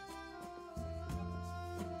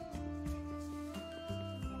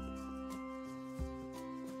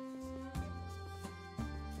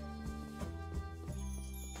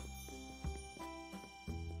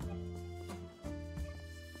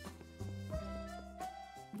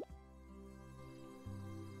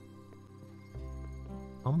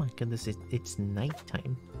 Oh my goodness, it's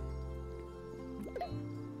nighttime.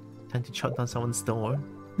 Time to shut down someone's door.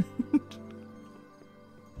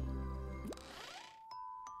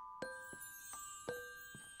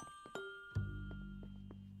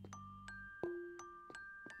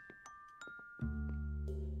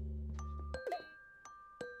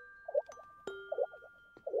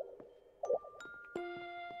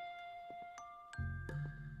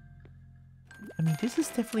 I mean, this is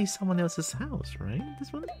definitely someone else's house, right?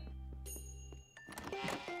 This one?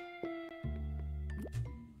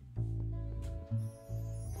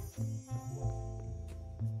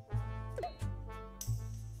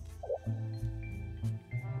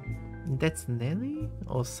 That's Nelly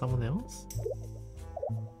or someone else?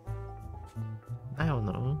 I don't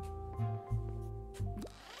know.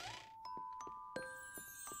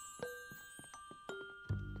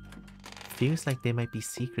 Feels like there might be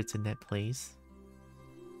secrets in that place.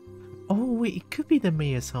 Oh wait, it could be the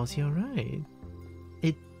mayor's house, you're right.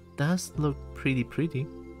 It does look pretty.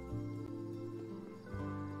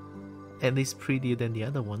 At least prettier than the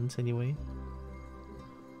other ones anyway.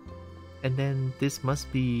 And then this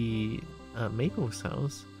must be Mabel's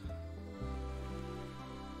house.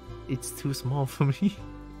 It's too small for me.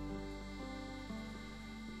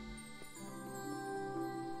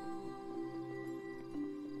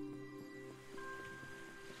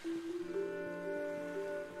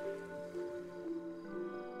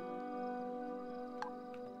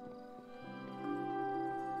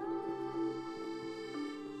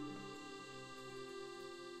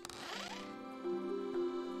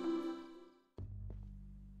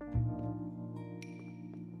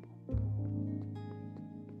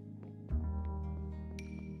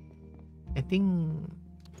 I think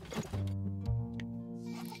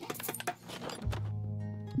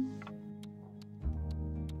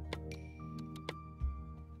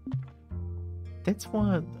that's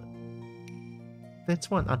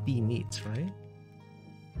what Adi needs, right?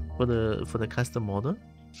 For the custom model.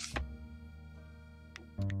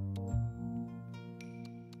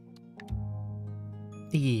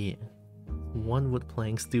 Yeah, one wood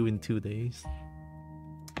plank still in 2 days.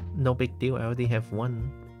 No big deal, I already have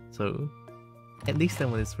one, so at least that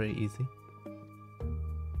one is very easy.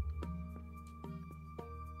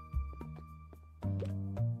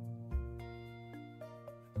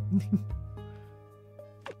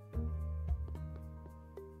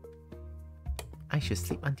 I should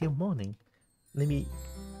sleep until morning. Let me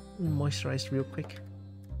moisturize real quick.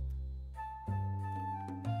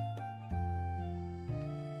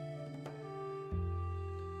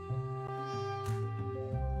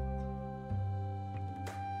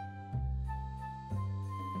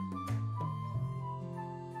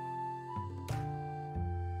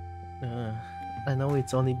 I know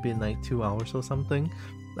it's only been like 2 hours or something.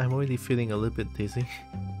 I'm already feeling a little bit dizzy.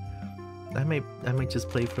 I might just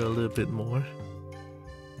play for a little bit more.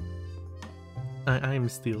 I'm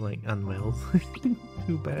still like unwell.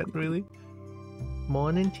 Too bad, really.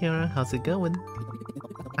 Morning, Tiara. How's it going?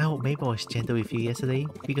 I hope Mabel was gentle with you yesterday,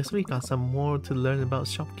 because we got some more to learn about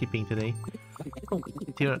shopkeeping today. Oh,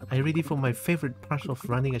 Tiara, are you ready for my favorite part of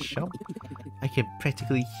running a shop? I can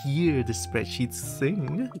practically hear the spreadsheets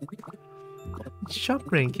sing.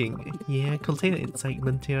 Shop ranking. Yeah, container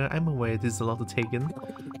excitement here. I'm aware there's a lot to take in.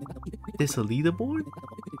 There's a leaderboard?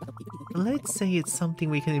 Let's say it's something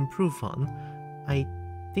we can improve on. I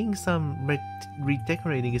think some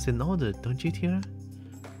redecorating is in order, don't you, Tira?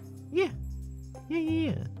 Yeah.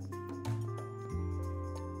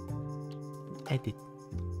 Edit.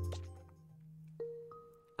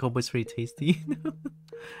 KOBO is very tasty.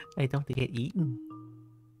 I don't think I'd eaten.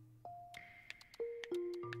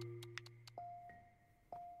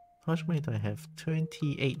 How much money do I have?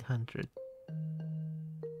 2,800.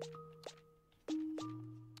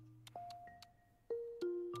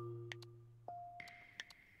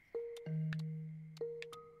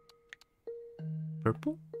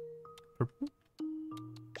 Purple? Purple?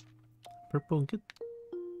 Purple, good.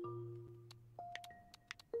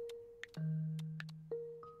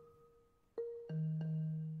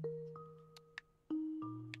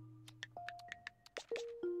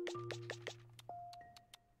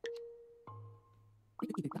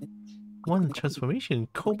 One transformation.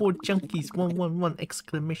 KOBO Junkies 111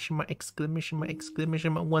 exclamation mark exclamation mark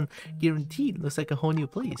exclamation mark 1 guaranteed. Looks like a whole new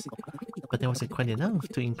place. But that wasn't quite enough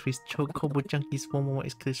to increase KOBO Junkies 111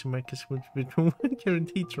 exclamation mark exclamation mark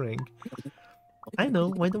guaranteed rank. I know.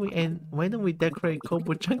 Why don't we decorate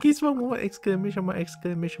KOBO Junkies 111 exclamation mark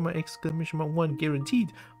exclamation mark exclamation mark 1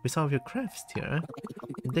 guaranteed with some of your crafts here.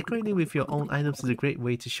 Decorating with your own items is a great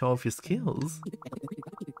way to show off your skills.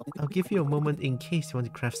 I'll give you a moment in case you want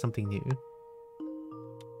to craft something new.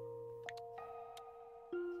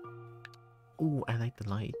 Ooh, I like the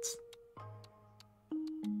lights.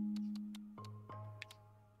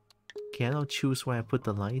 Okay, I'll choose where I put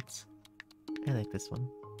the lights. I like this one.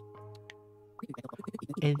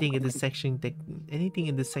 Anything in this section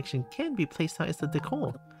can be placed out as the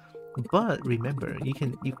decor. But remember,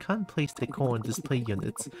 you can't place decor on display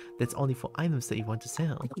units. That's only for items that you want to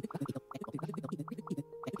sell.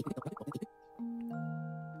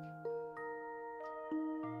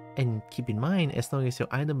 And keep in mind, as long as your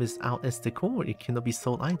item is out as decor, it cannot be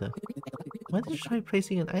sold either. Why don't you try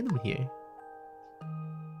placing an item here?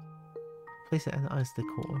 Place an item out as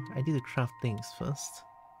decor. I need to craft things first.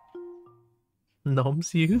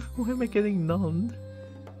 Noms you? Why am I getting nommed?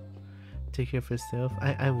 Take care of yourself.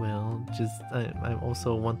 I will. Just I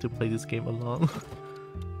also want to play this game a lot.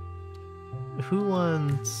 Who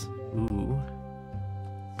wants? Ooh.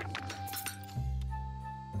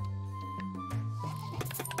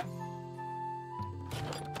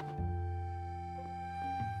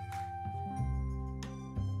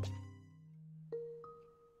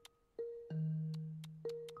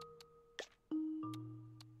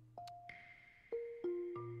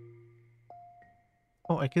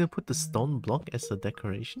 Oh, I can put the stone block as a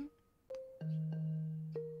decoration?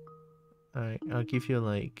 Alright, I'll give you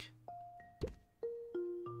like...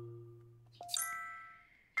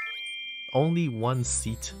 only one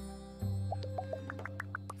seat.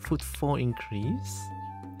 Footfall increase?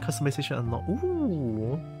 Customization unlocked.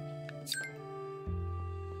 Ooh!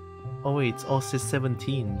 Oh wait, it's all says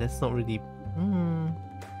 17. That's not really...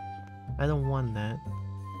 I don't want that.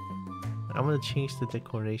 I'm gonna change the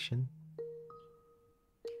decoration.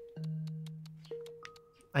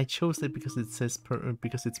 I chose it because it says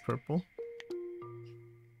because it's purple.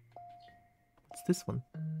 What's this one?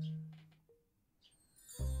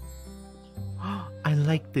 I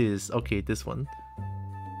like this. Okay, this one.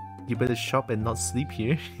 You better shop and not sleep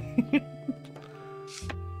here.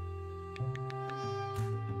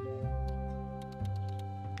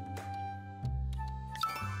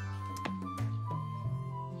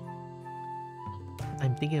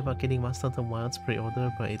 I'm thinking about getting Master of the Wilds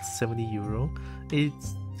pre-order, but it's 70 euro.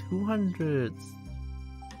 It's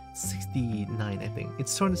 269, I think.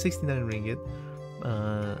 It's 269 ringgit.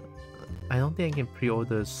 I don't think I can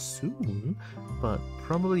pre-order soon, but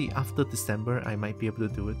probably after December I might be able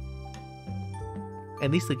to do it.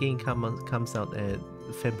 At least the game comes out at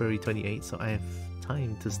February 28th, so I have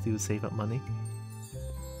time to still save up money.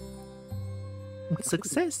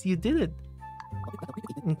 Success! You did it!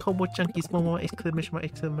 And KOBO Junkies Momo exclamation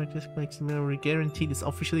mark guaranteed is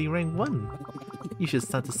officially rank 1. You should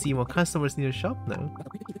start to see more customers in your shop now.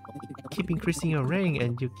 Keep increasing your rank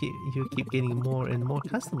and you keep getting more and more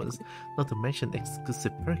customers, not to mention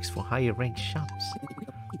exclusive perks for higher ranked shops.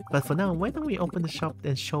 But for now, why don't we open the shop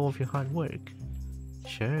and show off your hard work?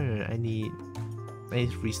 Sure, I need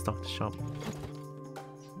to restock the shop.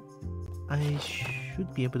 I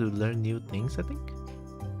should be able to learn new things, I think.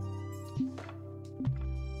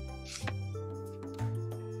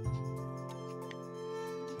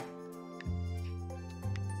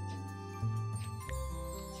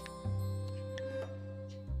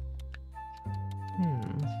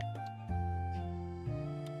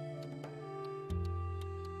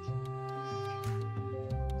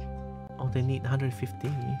 They need 150.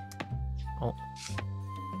 Oh.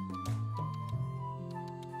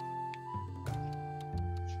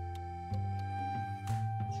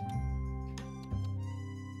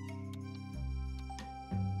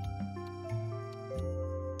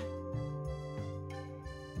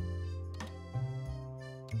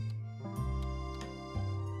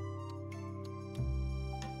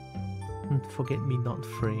 Forget me not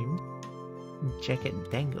frame. Jacket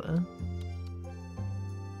dangler.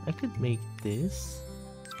 I could make this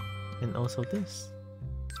and also this.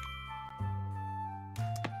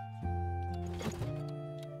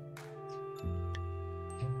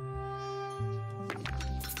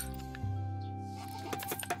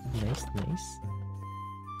 Nice, nice.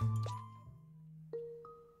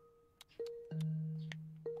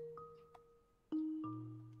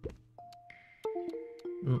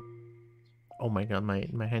 Oh my god,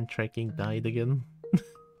 my hand tracking died again.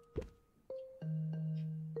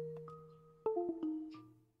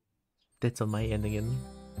 That's on my end again.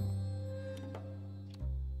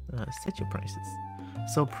 Set your prices.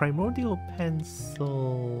 So primordial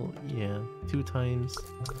pencil, yeah, 2 times.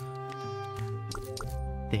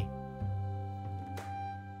 Dang.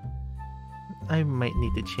 I might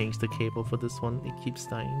need to change the cable for this one. It keeps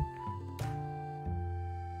dying.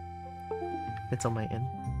 That's on my end.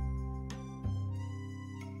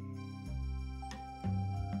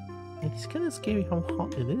 It's kind of scary how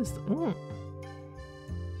hot it is.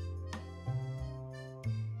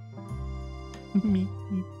 Me.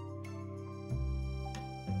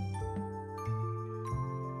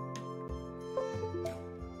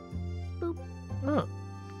 Oh.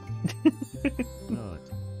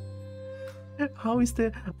 How is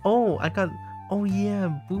there? Oh, I got. Oh yeah,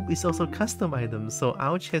 boob is also custom item, so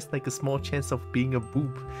Ouch has like a small chance of being a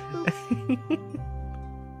boob.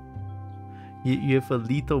 You have a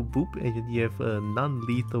lethal boob and you have a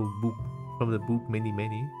non-lethal boob from the boob many.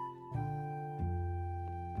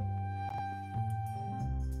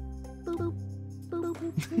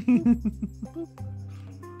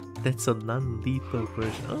 That's a non-lethal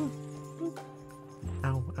version. Oh.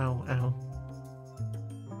 Ow, ow, ow.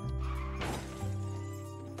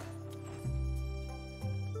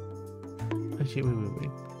 Actually, wait.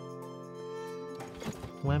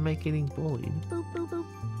 Why am I getting bullied?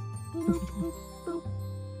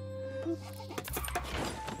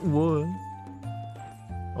 What?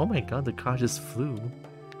 Oh my god, the car just flew.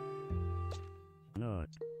 Not.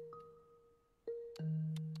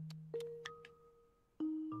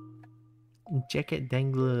 Jacket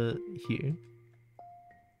dangler here.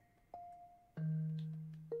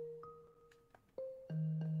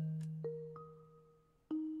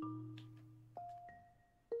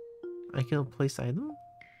 I can place item?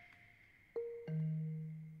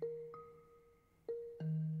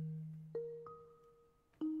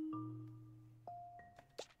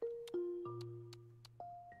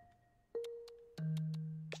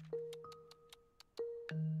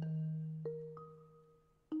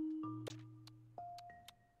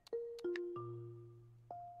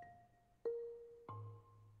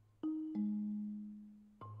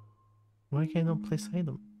 Why can't I place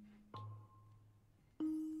item?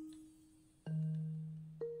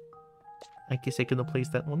 I guess I cannot place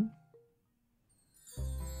that one.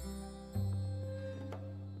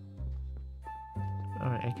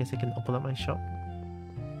 Alright, I guess I can open up my shop.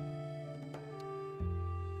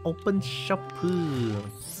 Open shop.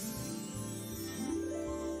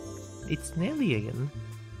 It's Nelly again.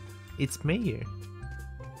 It's Mayor.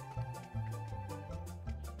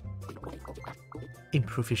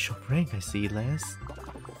 Improve your shop rank, I see, lass.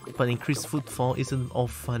 But increased footfall isn't all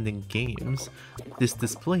fun and games. This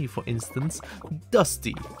display, for instance,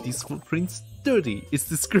 dusty. These footprints, dirty. It's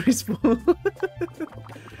disgraceful.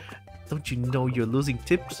 Don't you know you're losing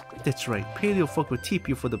tips? That's right, Paleo folk will tip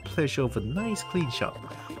you for the pleasure of a nice clean shop.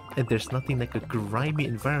 And there's nothing like a grimy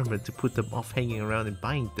environment to put them off hanging around and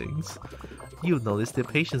buying things. You'll notice their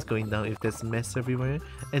patience going down if there's mess everywhere,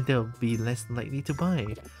 and they'll be less likely to buy.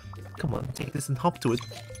 Come on, take this and hop to it.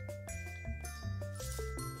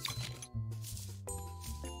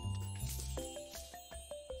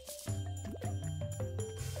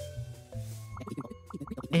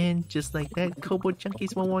 And just like that, KOBO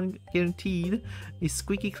Junkies 1-1 guaranteed is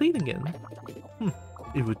squeaky clean again.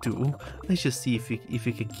 It would do. Let's just see if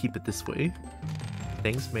you can keep it this way.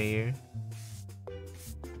 Thanks, Mayor.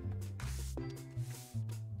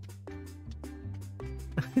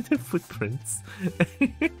 The footprints.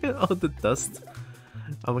 All the dust.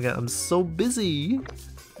 Oh my god, I'm so busy.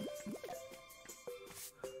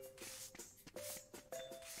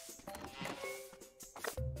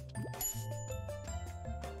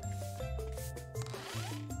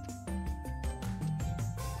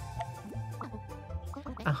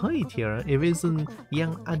 Ahoy, Tylra. If it isn't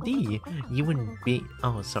young Adi, you wouldn't be.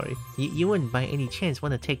 Oh, sorry. You wouldn't by any chance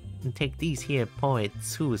want to take these here poet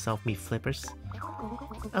tools off me, flippers.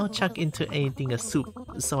 I'll chuck into anything a soup,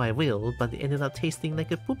 so I will, but it ended up tasting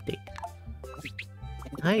like a poop dick.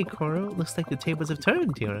 Hi, Coral. Looks like the tables have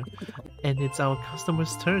turned, Tylra. And it's our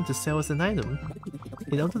customer's turn to sell us an item.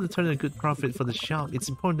 In order to turn a good profit for the shop, it's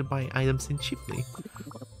important to buy items in cheaply.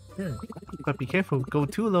 But be careful, go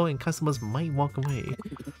too low and customers might walk away.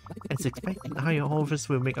 As expected, higher offers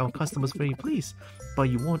will make our customers very pleased, but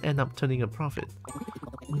you won't end up turning a profit.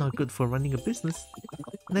 Not good for running a business.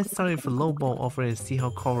 Let's start with a lowball offer and see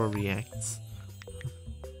how Coral reacts.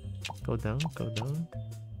 Go down, go down.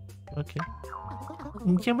 Okay.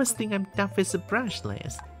 You must think I'm tough as a brush,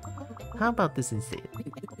 lass. How about this instead?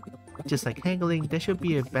 Just like haggling, there should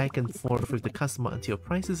be a back and forth with the customer until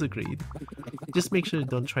price is agreed. Just make sure you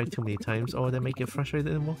don't try too many times or they may get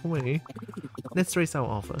frustrated and walk away. Let's raise our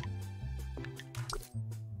offer.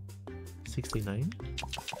 69.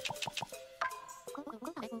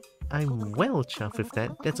 I'm well chuffed with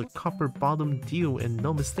that. That's a copper bottom deal and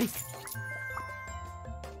no mistake.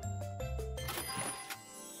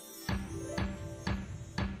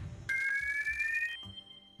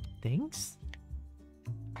 Thanks.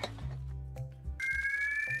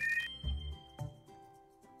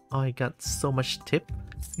 Oh, I got so much tip.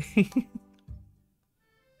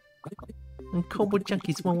 And KOBO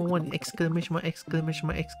Junkies 111 exclamation mark exclamation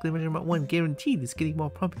mark exclamation mark 1 guaranteed is getting more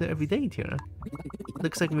popular every day, Tylra.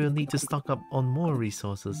 Looks like we'll need to stock up on more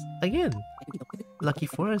resources. Again! Lucky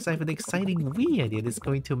for us, I have an exciting Wii idea that's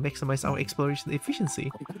going to maximize our exploration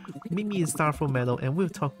efficiency. Meet me in Starfall Meadow and we'll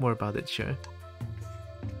talk more about it, sure.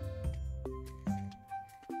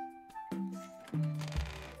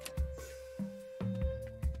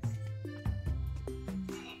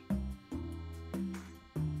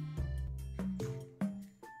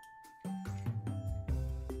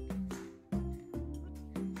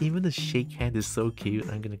 Even the shake hand is so cute,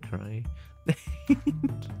 I'm gonna cry.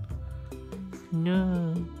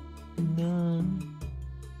 No, no.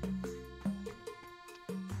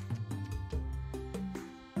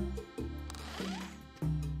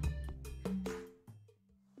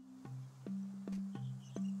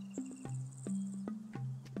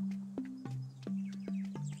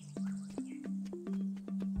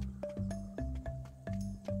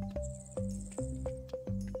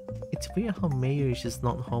 It's weird how Mayor is just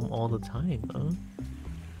not home all the time, huh?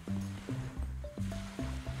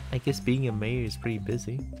 I guess being a mayor is pretty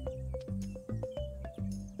busy.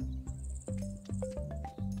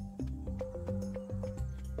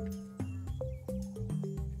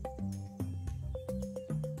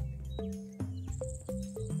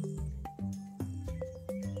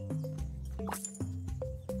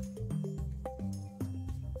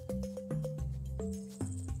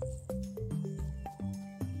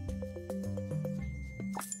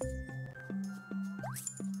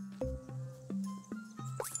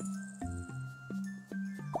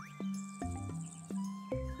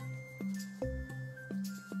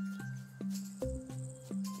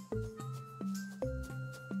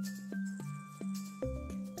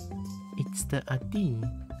 It's the Adi.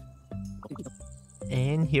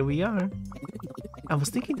 And here we are. I was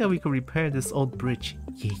thinking that we could repair this old bridge.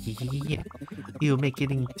 Yeah. It'll make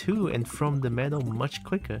getting to and from the meadow much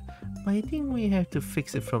quicker. But I think we have to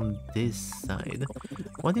fix it from this side.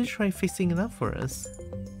 Why don't you try fixing it up for us?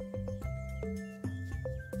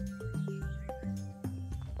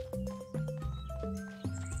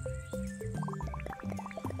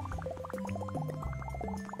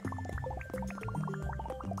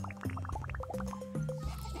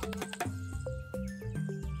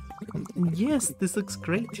 Yes, this looks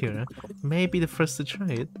great, Tylra. May I be the first to try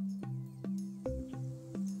it?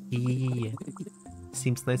 Yeah.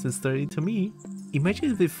 Seems nice and sturdy to me.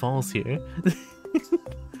 Imagine if it falls here.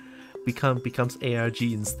 Becomes ARG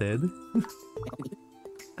instead.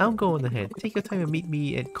 I'll go on ahead. Take your time and meet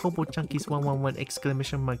me at KOBO Junkies 111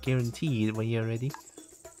 exclamation mark guaranteed when you're ready.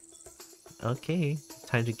 Okay,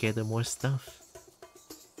 time to gather more stuff.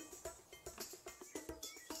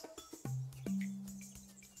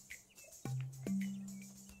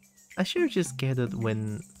 I should have just gathered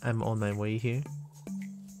when I'm on my way here.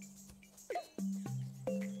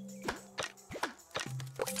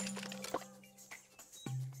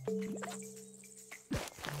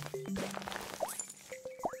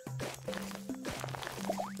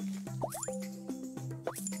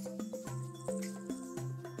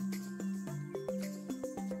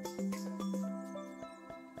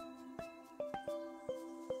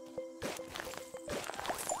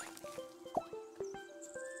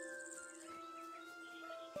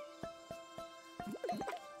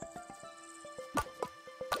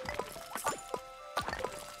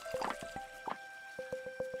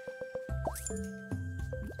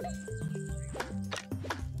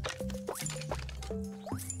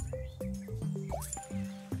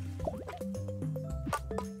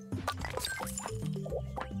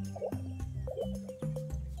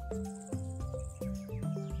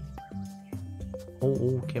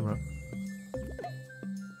 Oh, camera.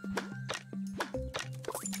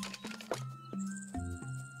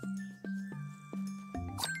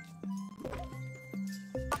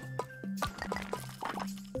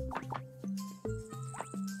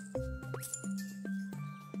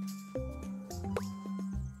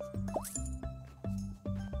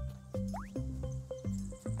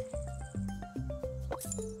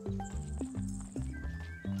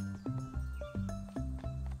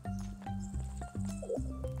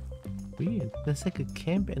 weird. There's like a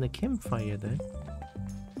camp and a campfire there.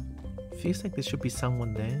 Feels like there should be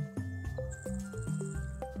someone there.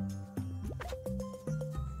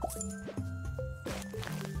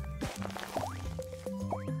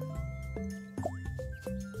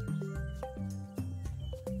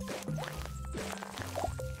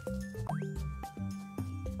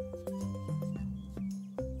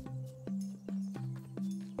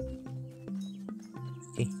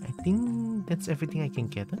 Okay, I think that's everything I can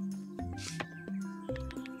gather.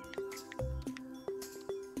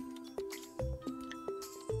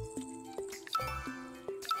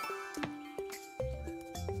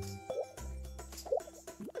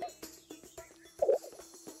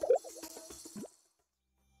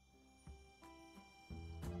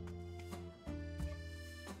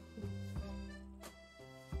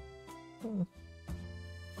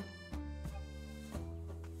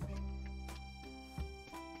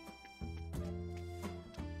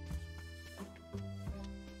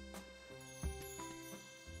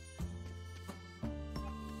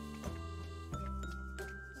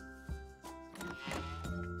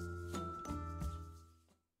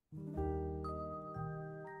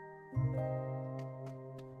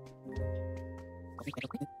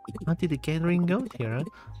 How did the gathering go, Tylra?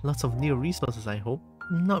 Lots of new resources, I hope.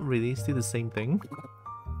 Not really, still the same thing.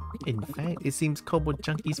 In fact, it seems KOBO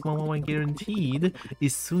Junkies 111 Guaranteed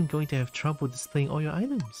is soon going to have trouble displaying all your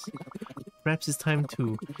items. Perhaps it's time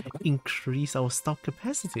to increase our stock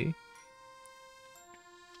capacity.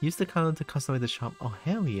 Use the counter to customize the shop. Oh,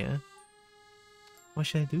 hell yeah. What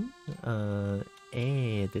should I do?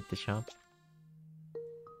 Edit the shop.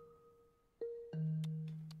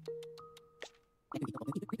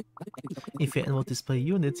 If you enable display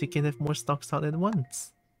units, you can have more stocks out at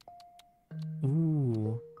once.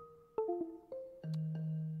 Ooh.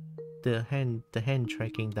 The hand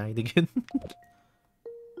tracking died again.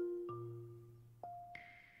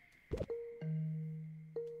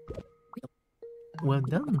 Well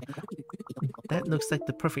done. That looks like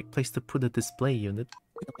the perfect place to put a display unit.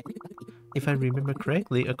 If I remember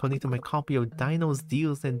correctly, according to my copy of Dino's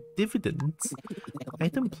Deals and Dividends,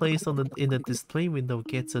 item placed in a display window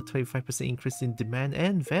gets a 25% increase in demand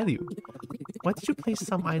and value. Why did you place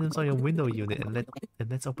some items on your window unit and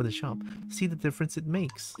let's open the shop? See the difference it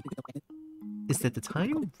makes. Is that the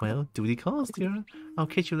time? Well, duty calls, Tylra. I'll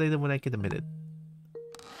catch you later when I get a minute.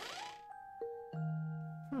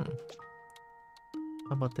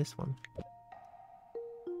 How about this one?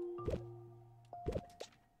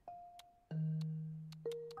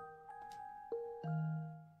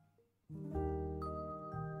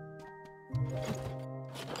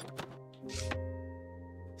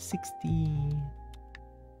 $60,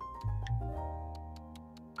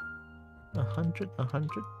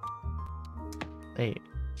 $100. Hey,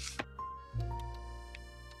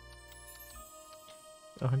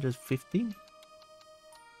 150.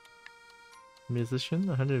 Musician,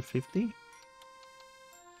 150.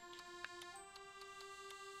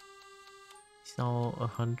 It's all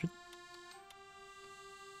 100.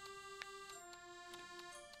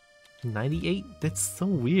 98? That's so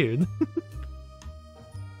weird.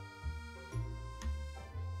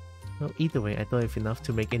 Well, either way, I don't have enough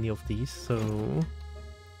to make any of these, so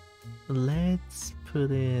let's put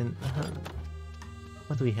in...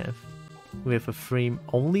 what do we have? We have a frame,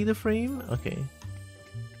 only the frame? Okay.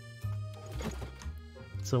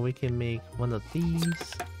 So we can make one of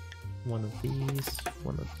these, one of these,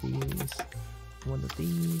 one of these, one of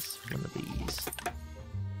these, one of these.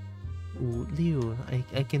 Ooh, Liu,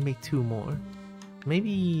 I can make 2 more.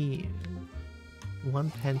 Maybe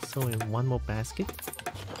 1 pencil and 1 more basket?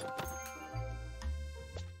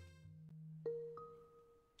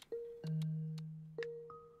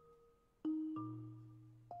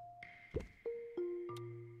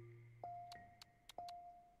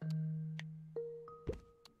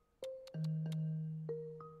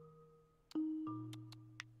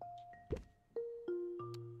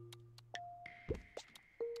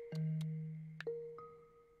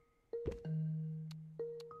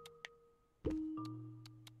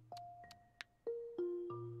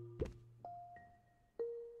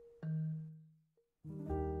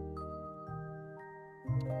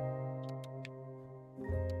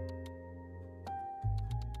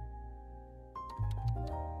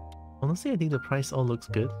 Honestly, I think the price all looks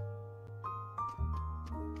good.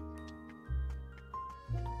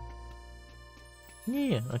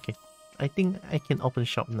 Yeah, okay. I think I can open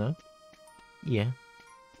shop now. Yeah.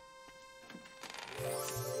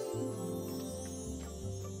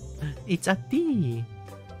 It's a tea!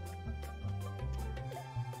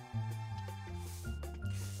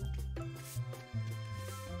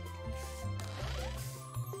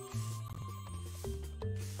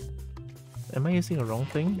 Am I using a wrong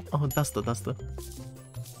thing? Oh, duster.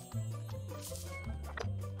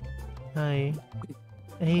 Hi.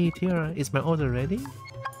 Hey, Tylra, is my order ready?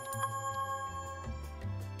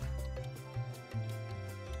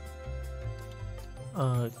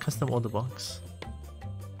 Custom order box.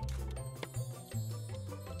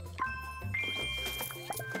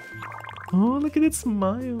 Oh, look at it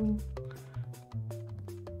smile.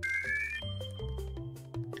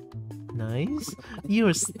 Nice. You're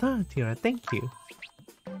a star, Tylra. Thank you.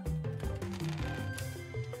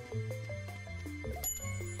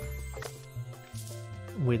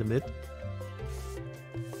 Wait a minute.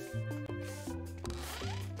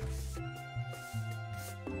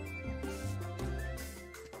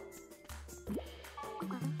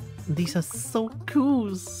 These are so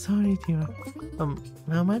cool. Sorry, Tylra.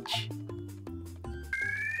 How much?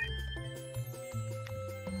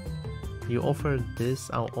 You offer this,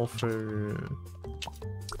 I'll offer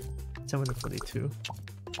 742.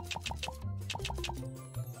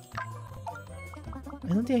 I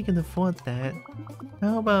don't think I can afford that.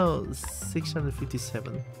 How about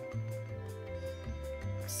 657?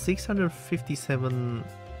 657,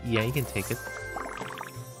 yeah, you can take it.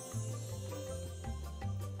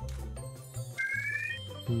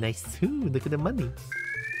 Nice too, look at the money.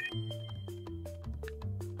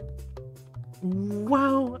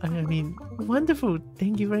 Wow, I mean, wonderful,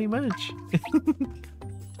 thank you very much.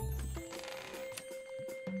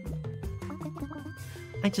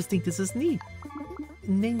 I just think this is neat.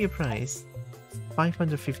 Name your price.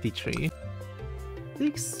 553.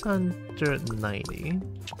 690.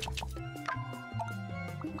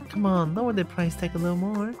 Come on, lower the price tag a little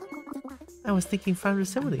more. I was thinking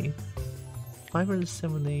 570.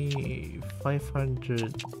 570,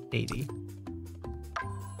 580.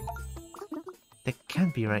 That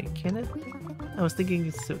can't be right, can it? I was thinking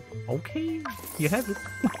it's okay. You have it.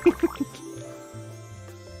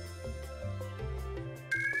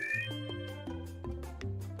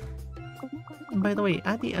 By the way,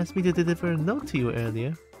 Adi asked me to deliver a note to you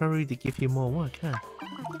earlier, probably to give you more work, huh?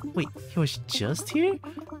 Wait, he was just here?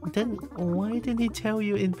 Then why didn't he tell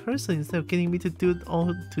you in person instead of getting me to do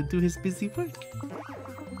his busy work?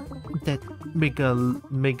 That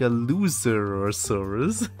mega loser or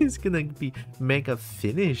Saurus is gonna be mega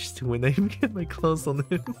finished when I get my claws on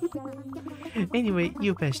him. Anyway,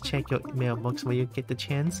 you best check your mailbox when you get the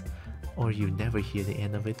chance, or you never hear the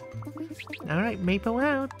end of it. Alright, Maple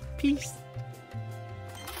out. Peace.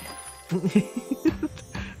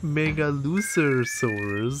 Mega loser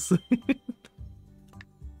Saurus.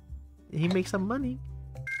 He makes some money.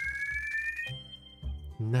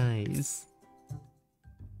 Nice.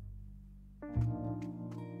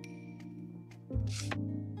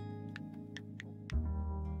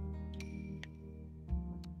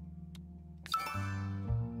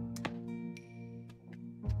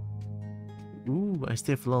 Ooh, I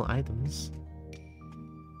still have a lot of items.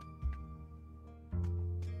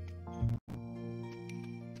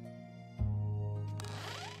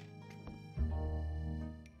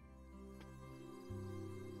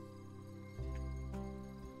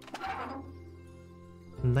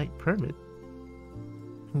 Night permit?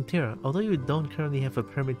 Tylra, although you don't currently have a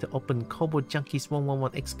permit to open KOBO Junkies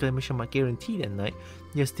 111 ! Guaranteed at night,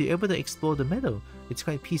 you're still able to explore the meadow. It's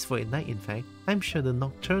quite peaceful at night, in fact. I'm sure the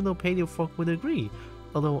nocturnal paleo folk would agree,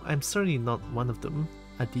 although I'm certainly not one of them.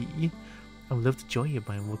 Adi, I would love to join you,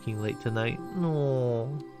 but I'm working late tonight.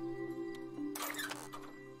 No.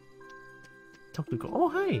 Talk to go. Oh,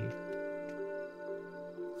 hi!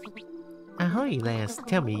 Ahoy, lass.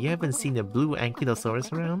 Tell me, you haven't seen a blue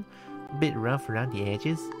Ankylosaurus around? Bit rough around the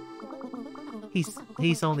edges.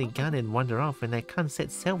 He's only gone and wander off, and I can't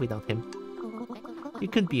set sail without him. You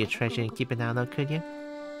couldn't be a treasure and keep an eye out, could you?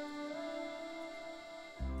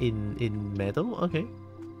 In metal? Okay.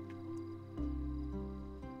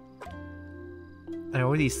 I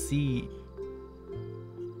already see...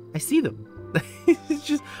 I see them. It's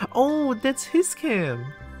just... Oh, that's his cam!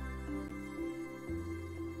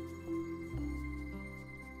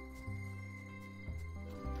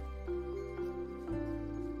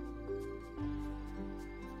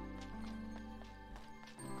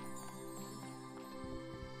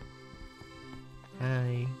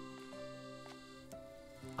 Hi.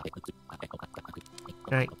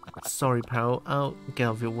 Right, sorry pal, I'll get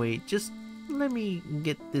out of your way. Just let me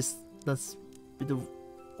get this last bit of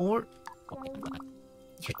ore.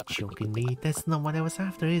 You're joking me, that's not what I was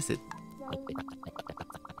after, is it?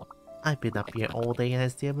 I've been up here all day and I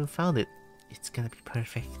still haven't found it. It's gonna be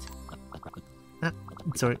perfect. Ah,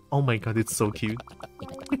 sorry, oh my god, it's so cute.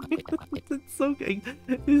 It's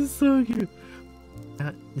so cute.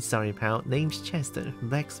 Sorry, pal. Name's Chester,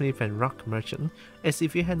 blacksmith and rock merchant. As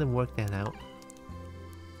if you hadn't worked that out.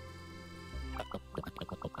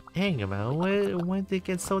 Hang about, why did it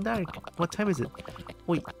get so dark? What time is it?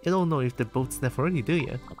 Wait, you don't know if the boat's left already, do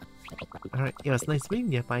you? Alright, it was nice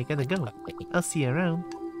meeting you, but I gotta go. I'll see you around.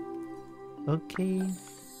 Okay.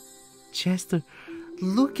 Chester.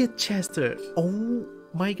 Look at Chester. Oh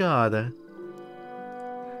my god.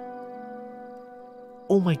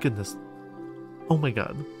 Oh my goodness. Oh my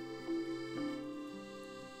god.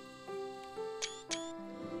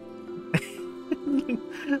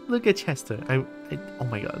 Look at Chester. Oh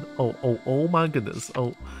my god. Oh my goodness.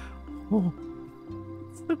 Oh.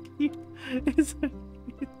 So cute. It's so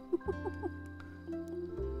cute.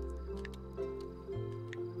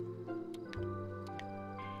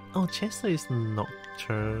 Oh, Chester is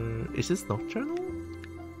nocturnal. Is this nocturnal?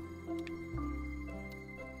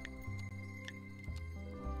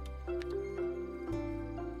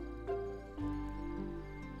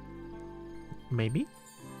 Maybe?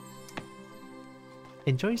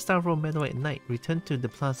 Enjoy Starfall Meadow at night. Return to the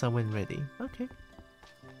plaza when ready. Okay.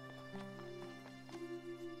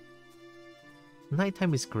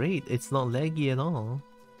 Nighttime is great. It's not laggy at all.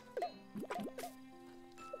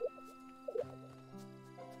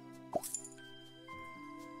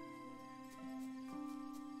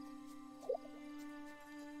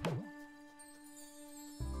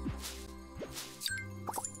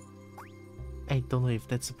 I don't know if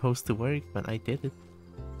that's supposed to work, but I did it.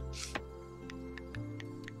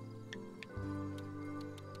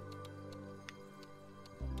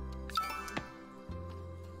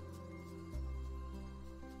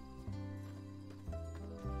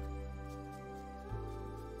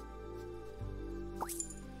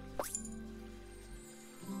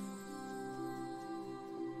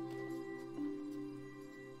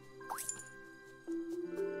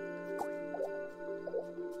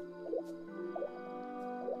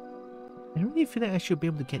 I really feel like I should be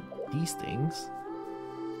able to get these things.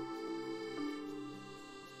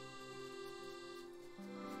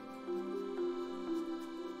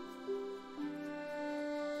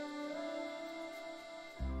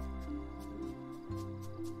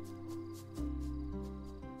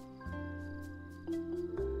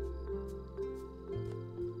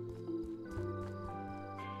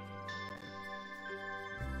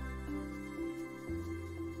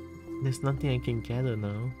 There's nothing I can gather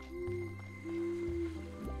now.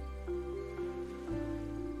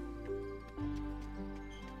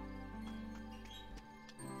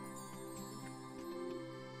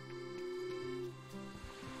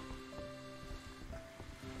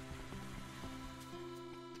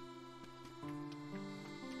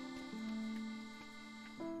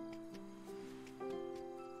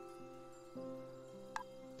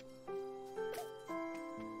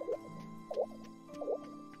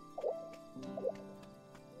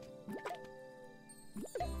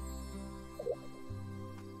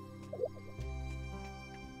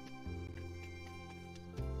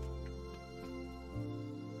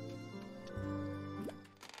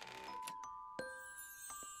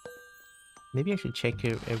 Maybe I should check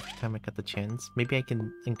it every time I get the chance. Maybe I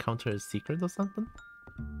can encounter a secret or something?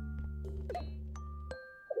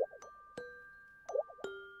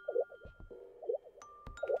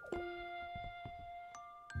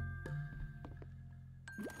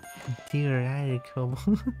 Right,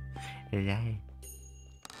 KOBO. Right.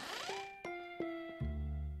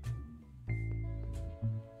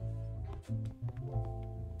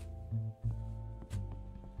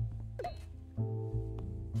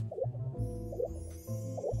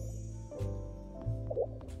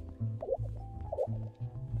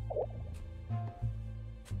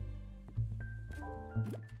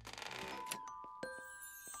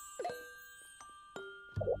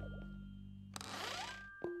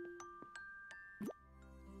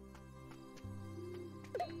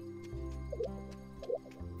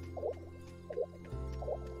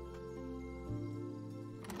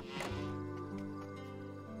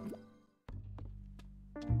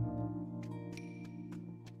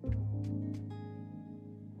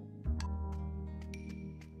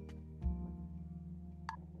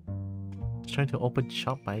 Trying to open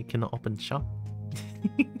shop, but I cannot open shop.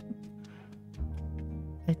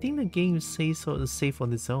 I think the game says so it's safe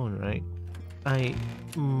on its own, right? I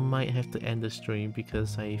might have to end the stream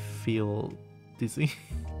because I feel dizzy.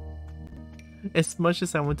 As much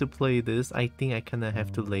as I want to play this, I think I kinda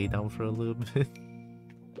have to lay down for a little bit.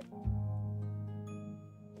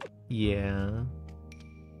 Yeah.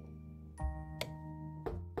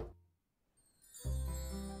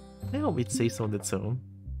 I hope it says on its own.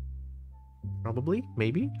 Probably,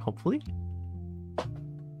 maybe, hopefully.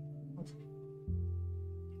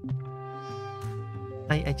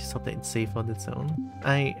 I just hope that it's safe on its own.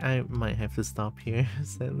 I might have to stop here,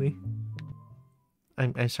 sadly.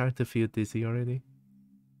 I'm starting to feel dizzy already.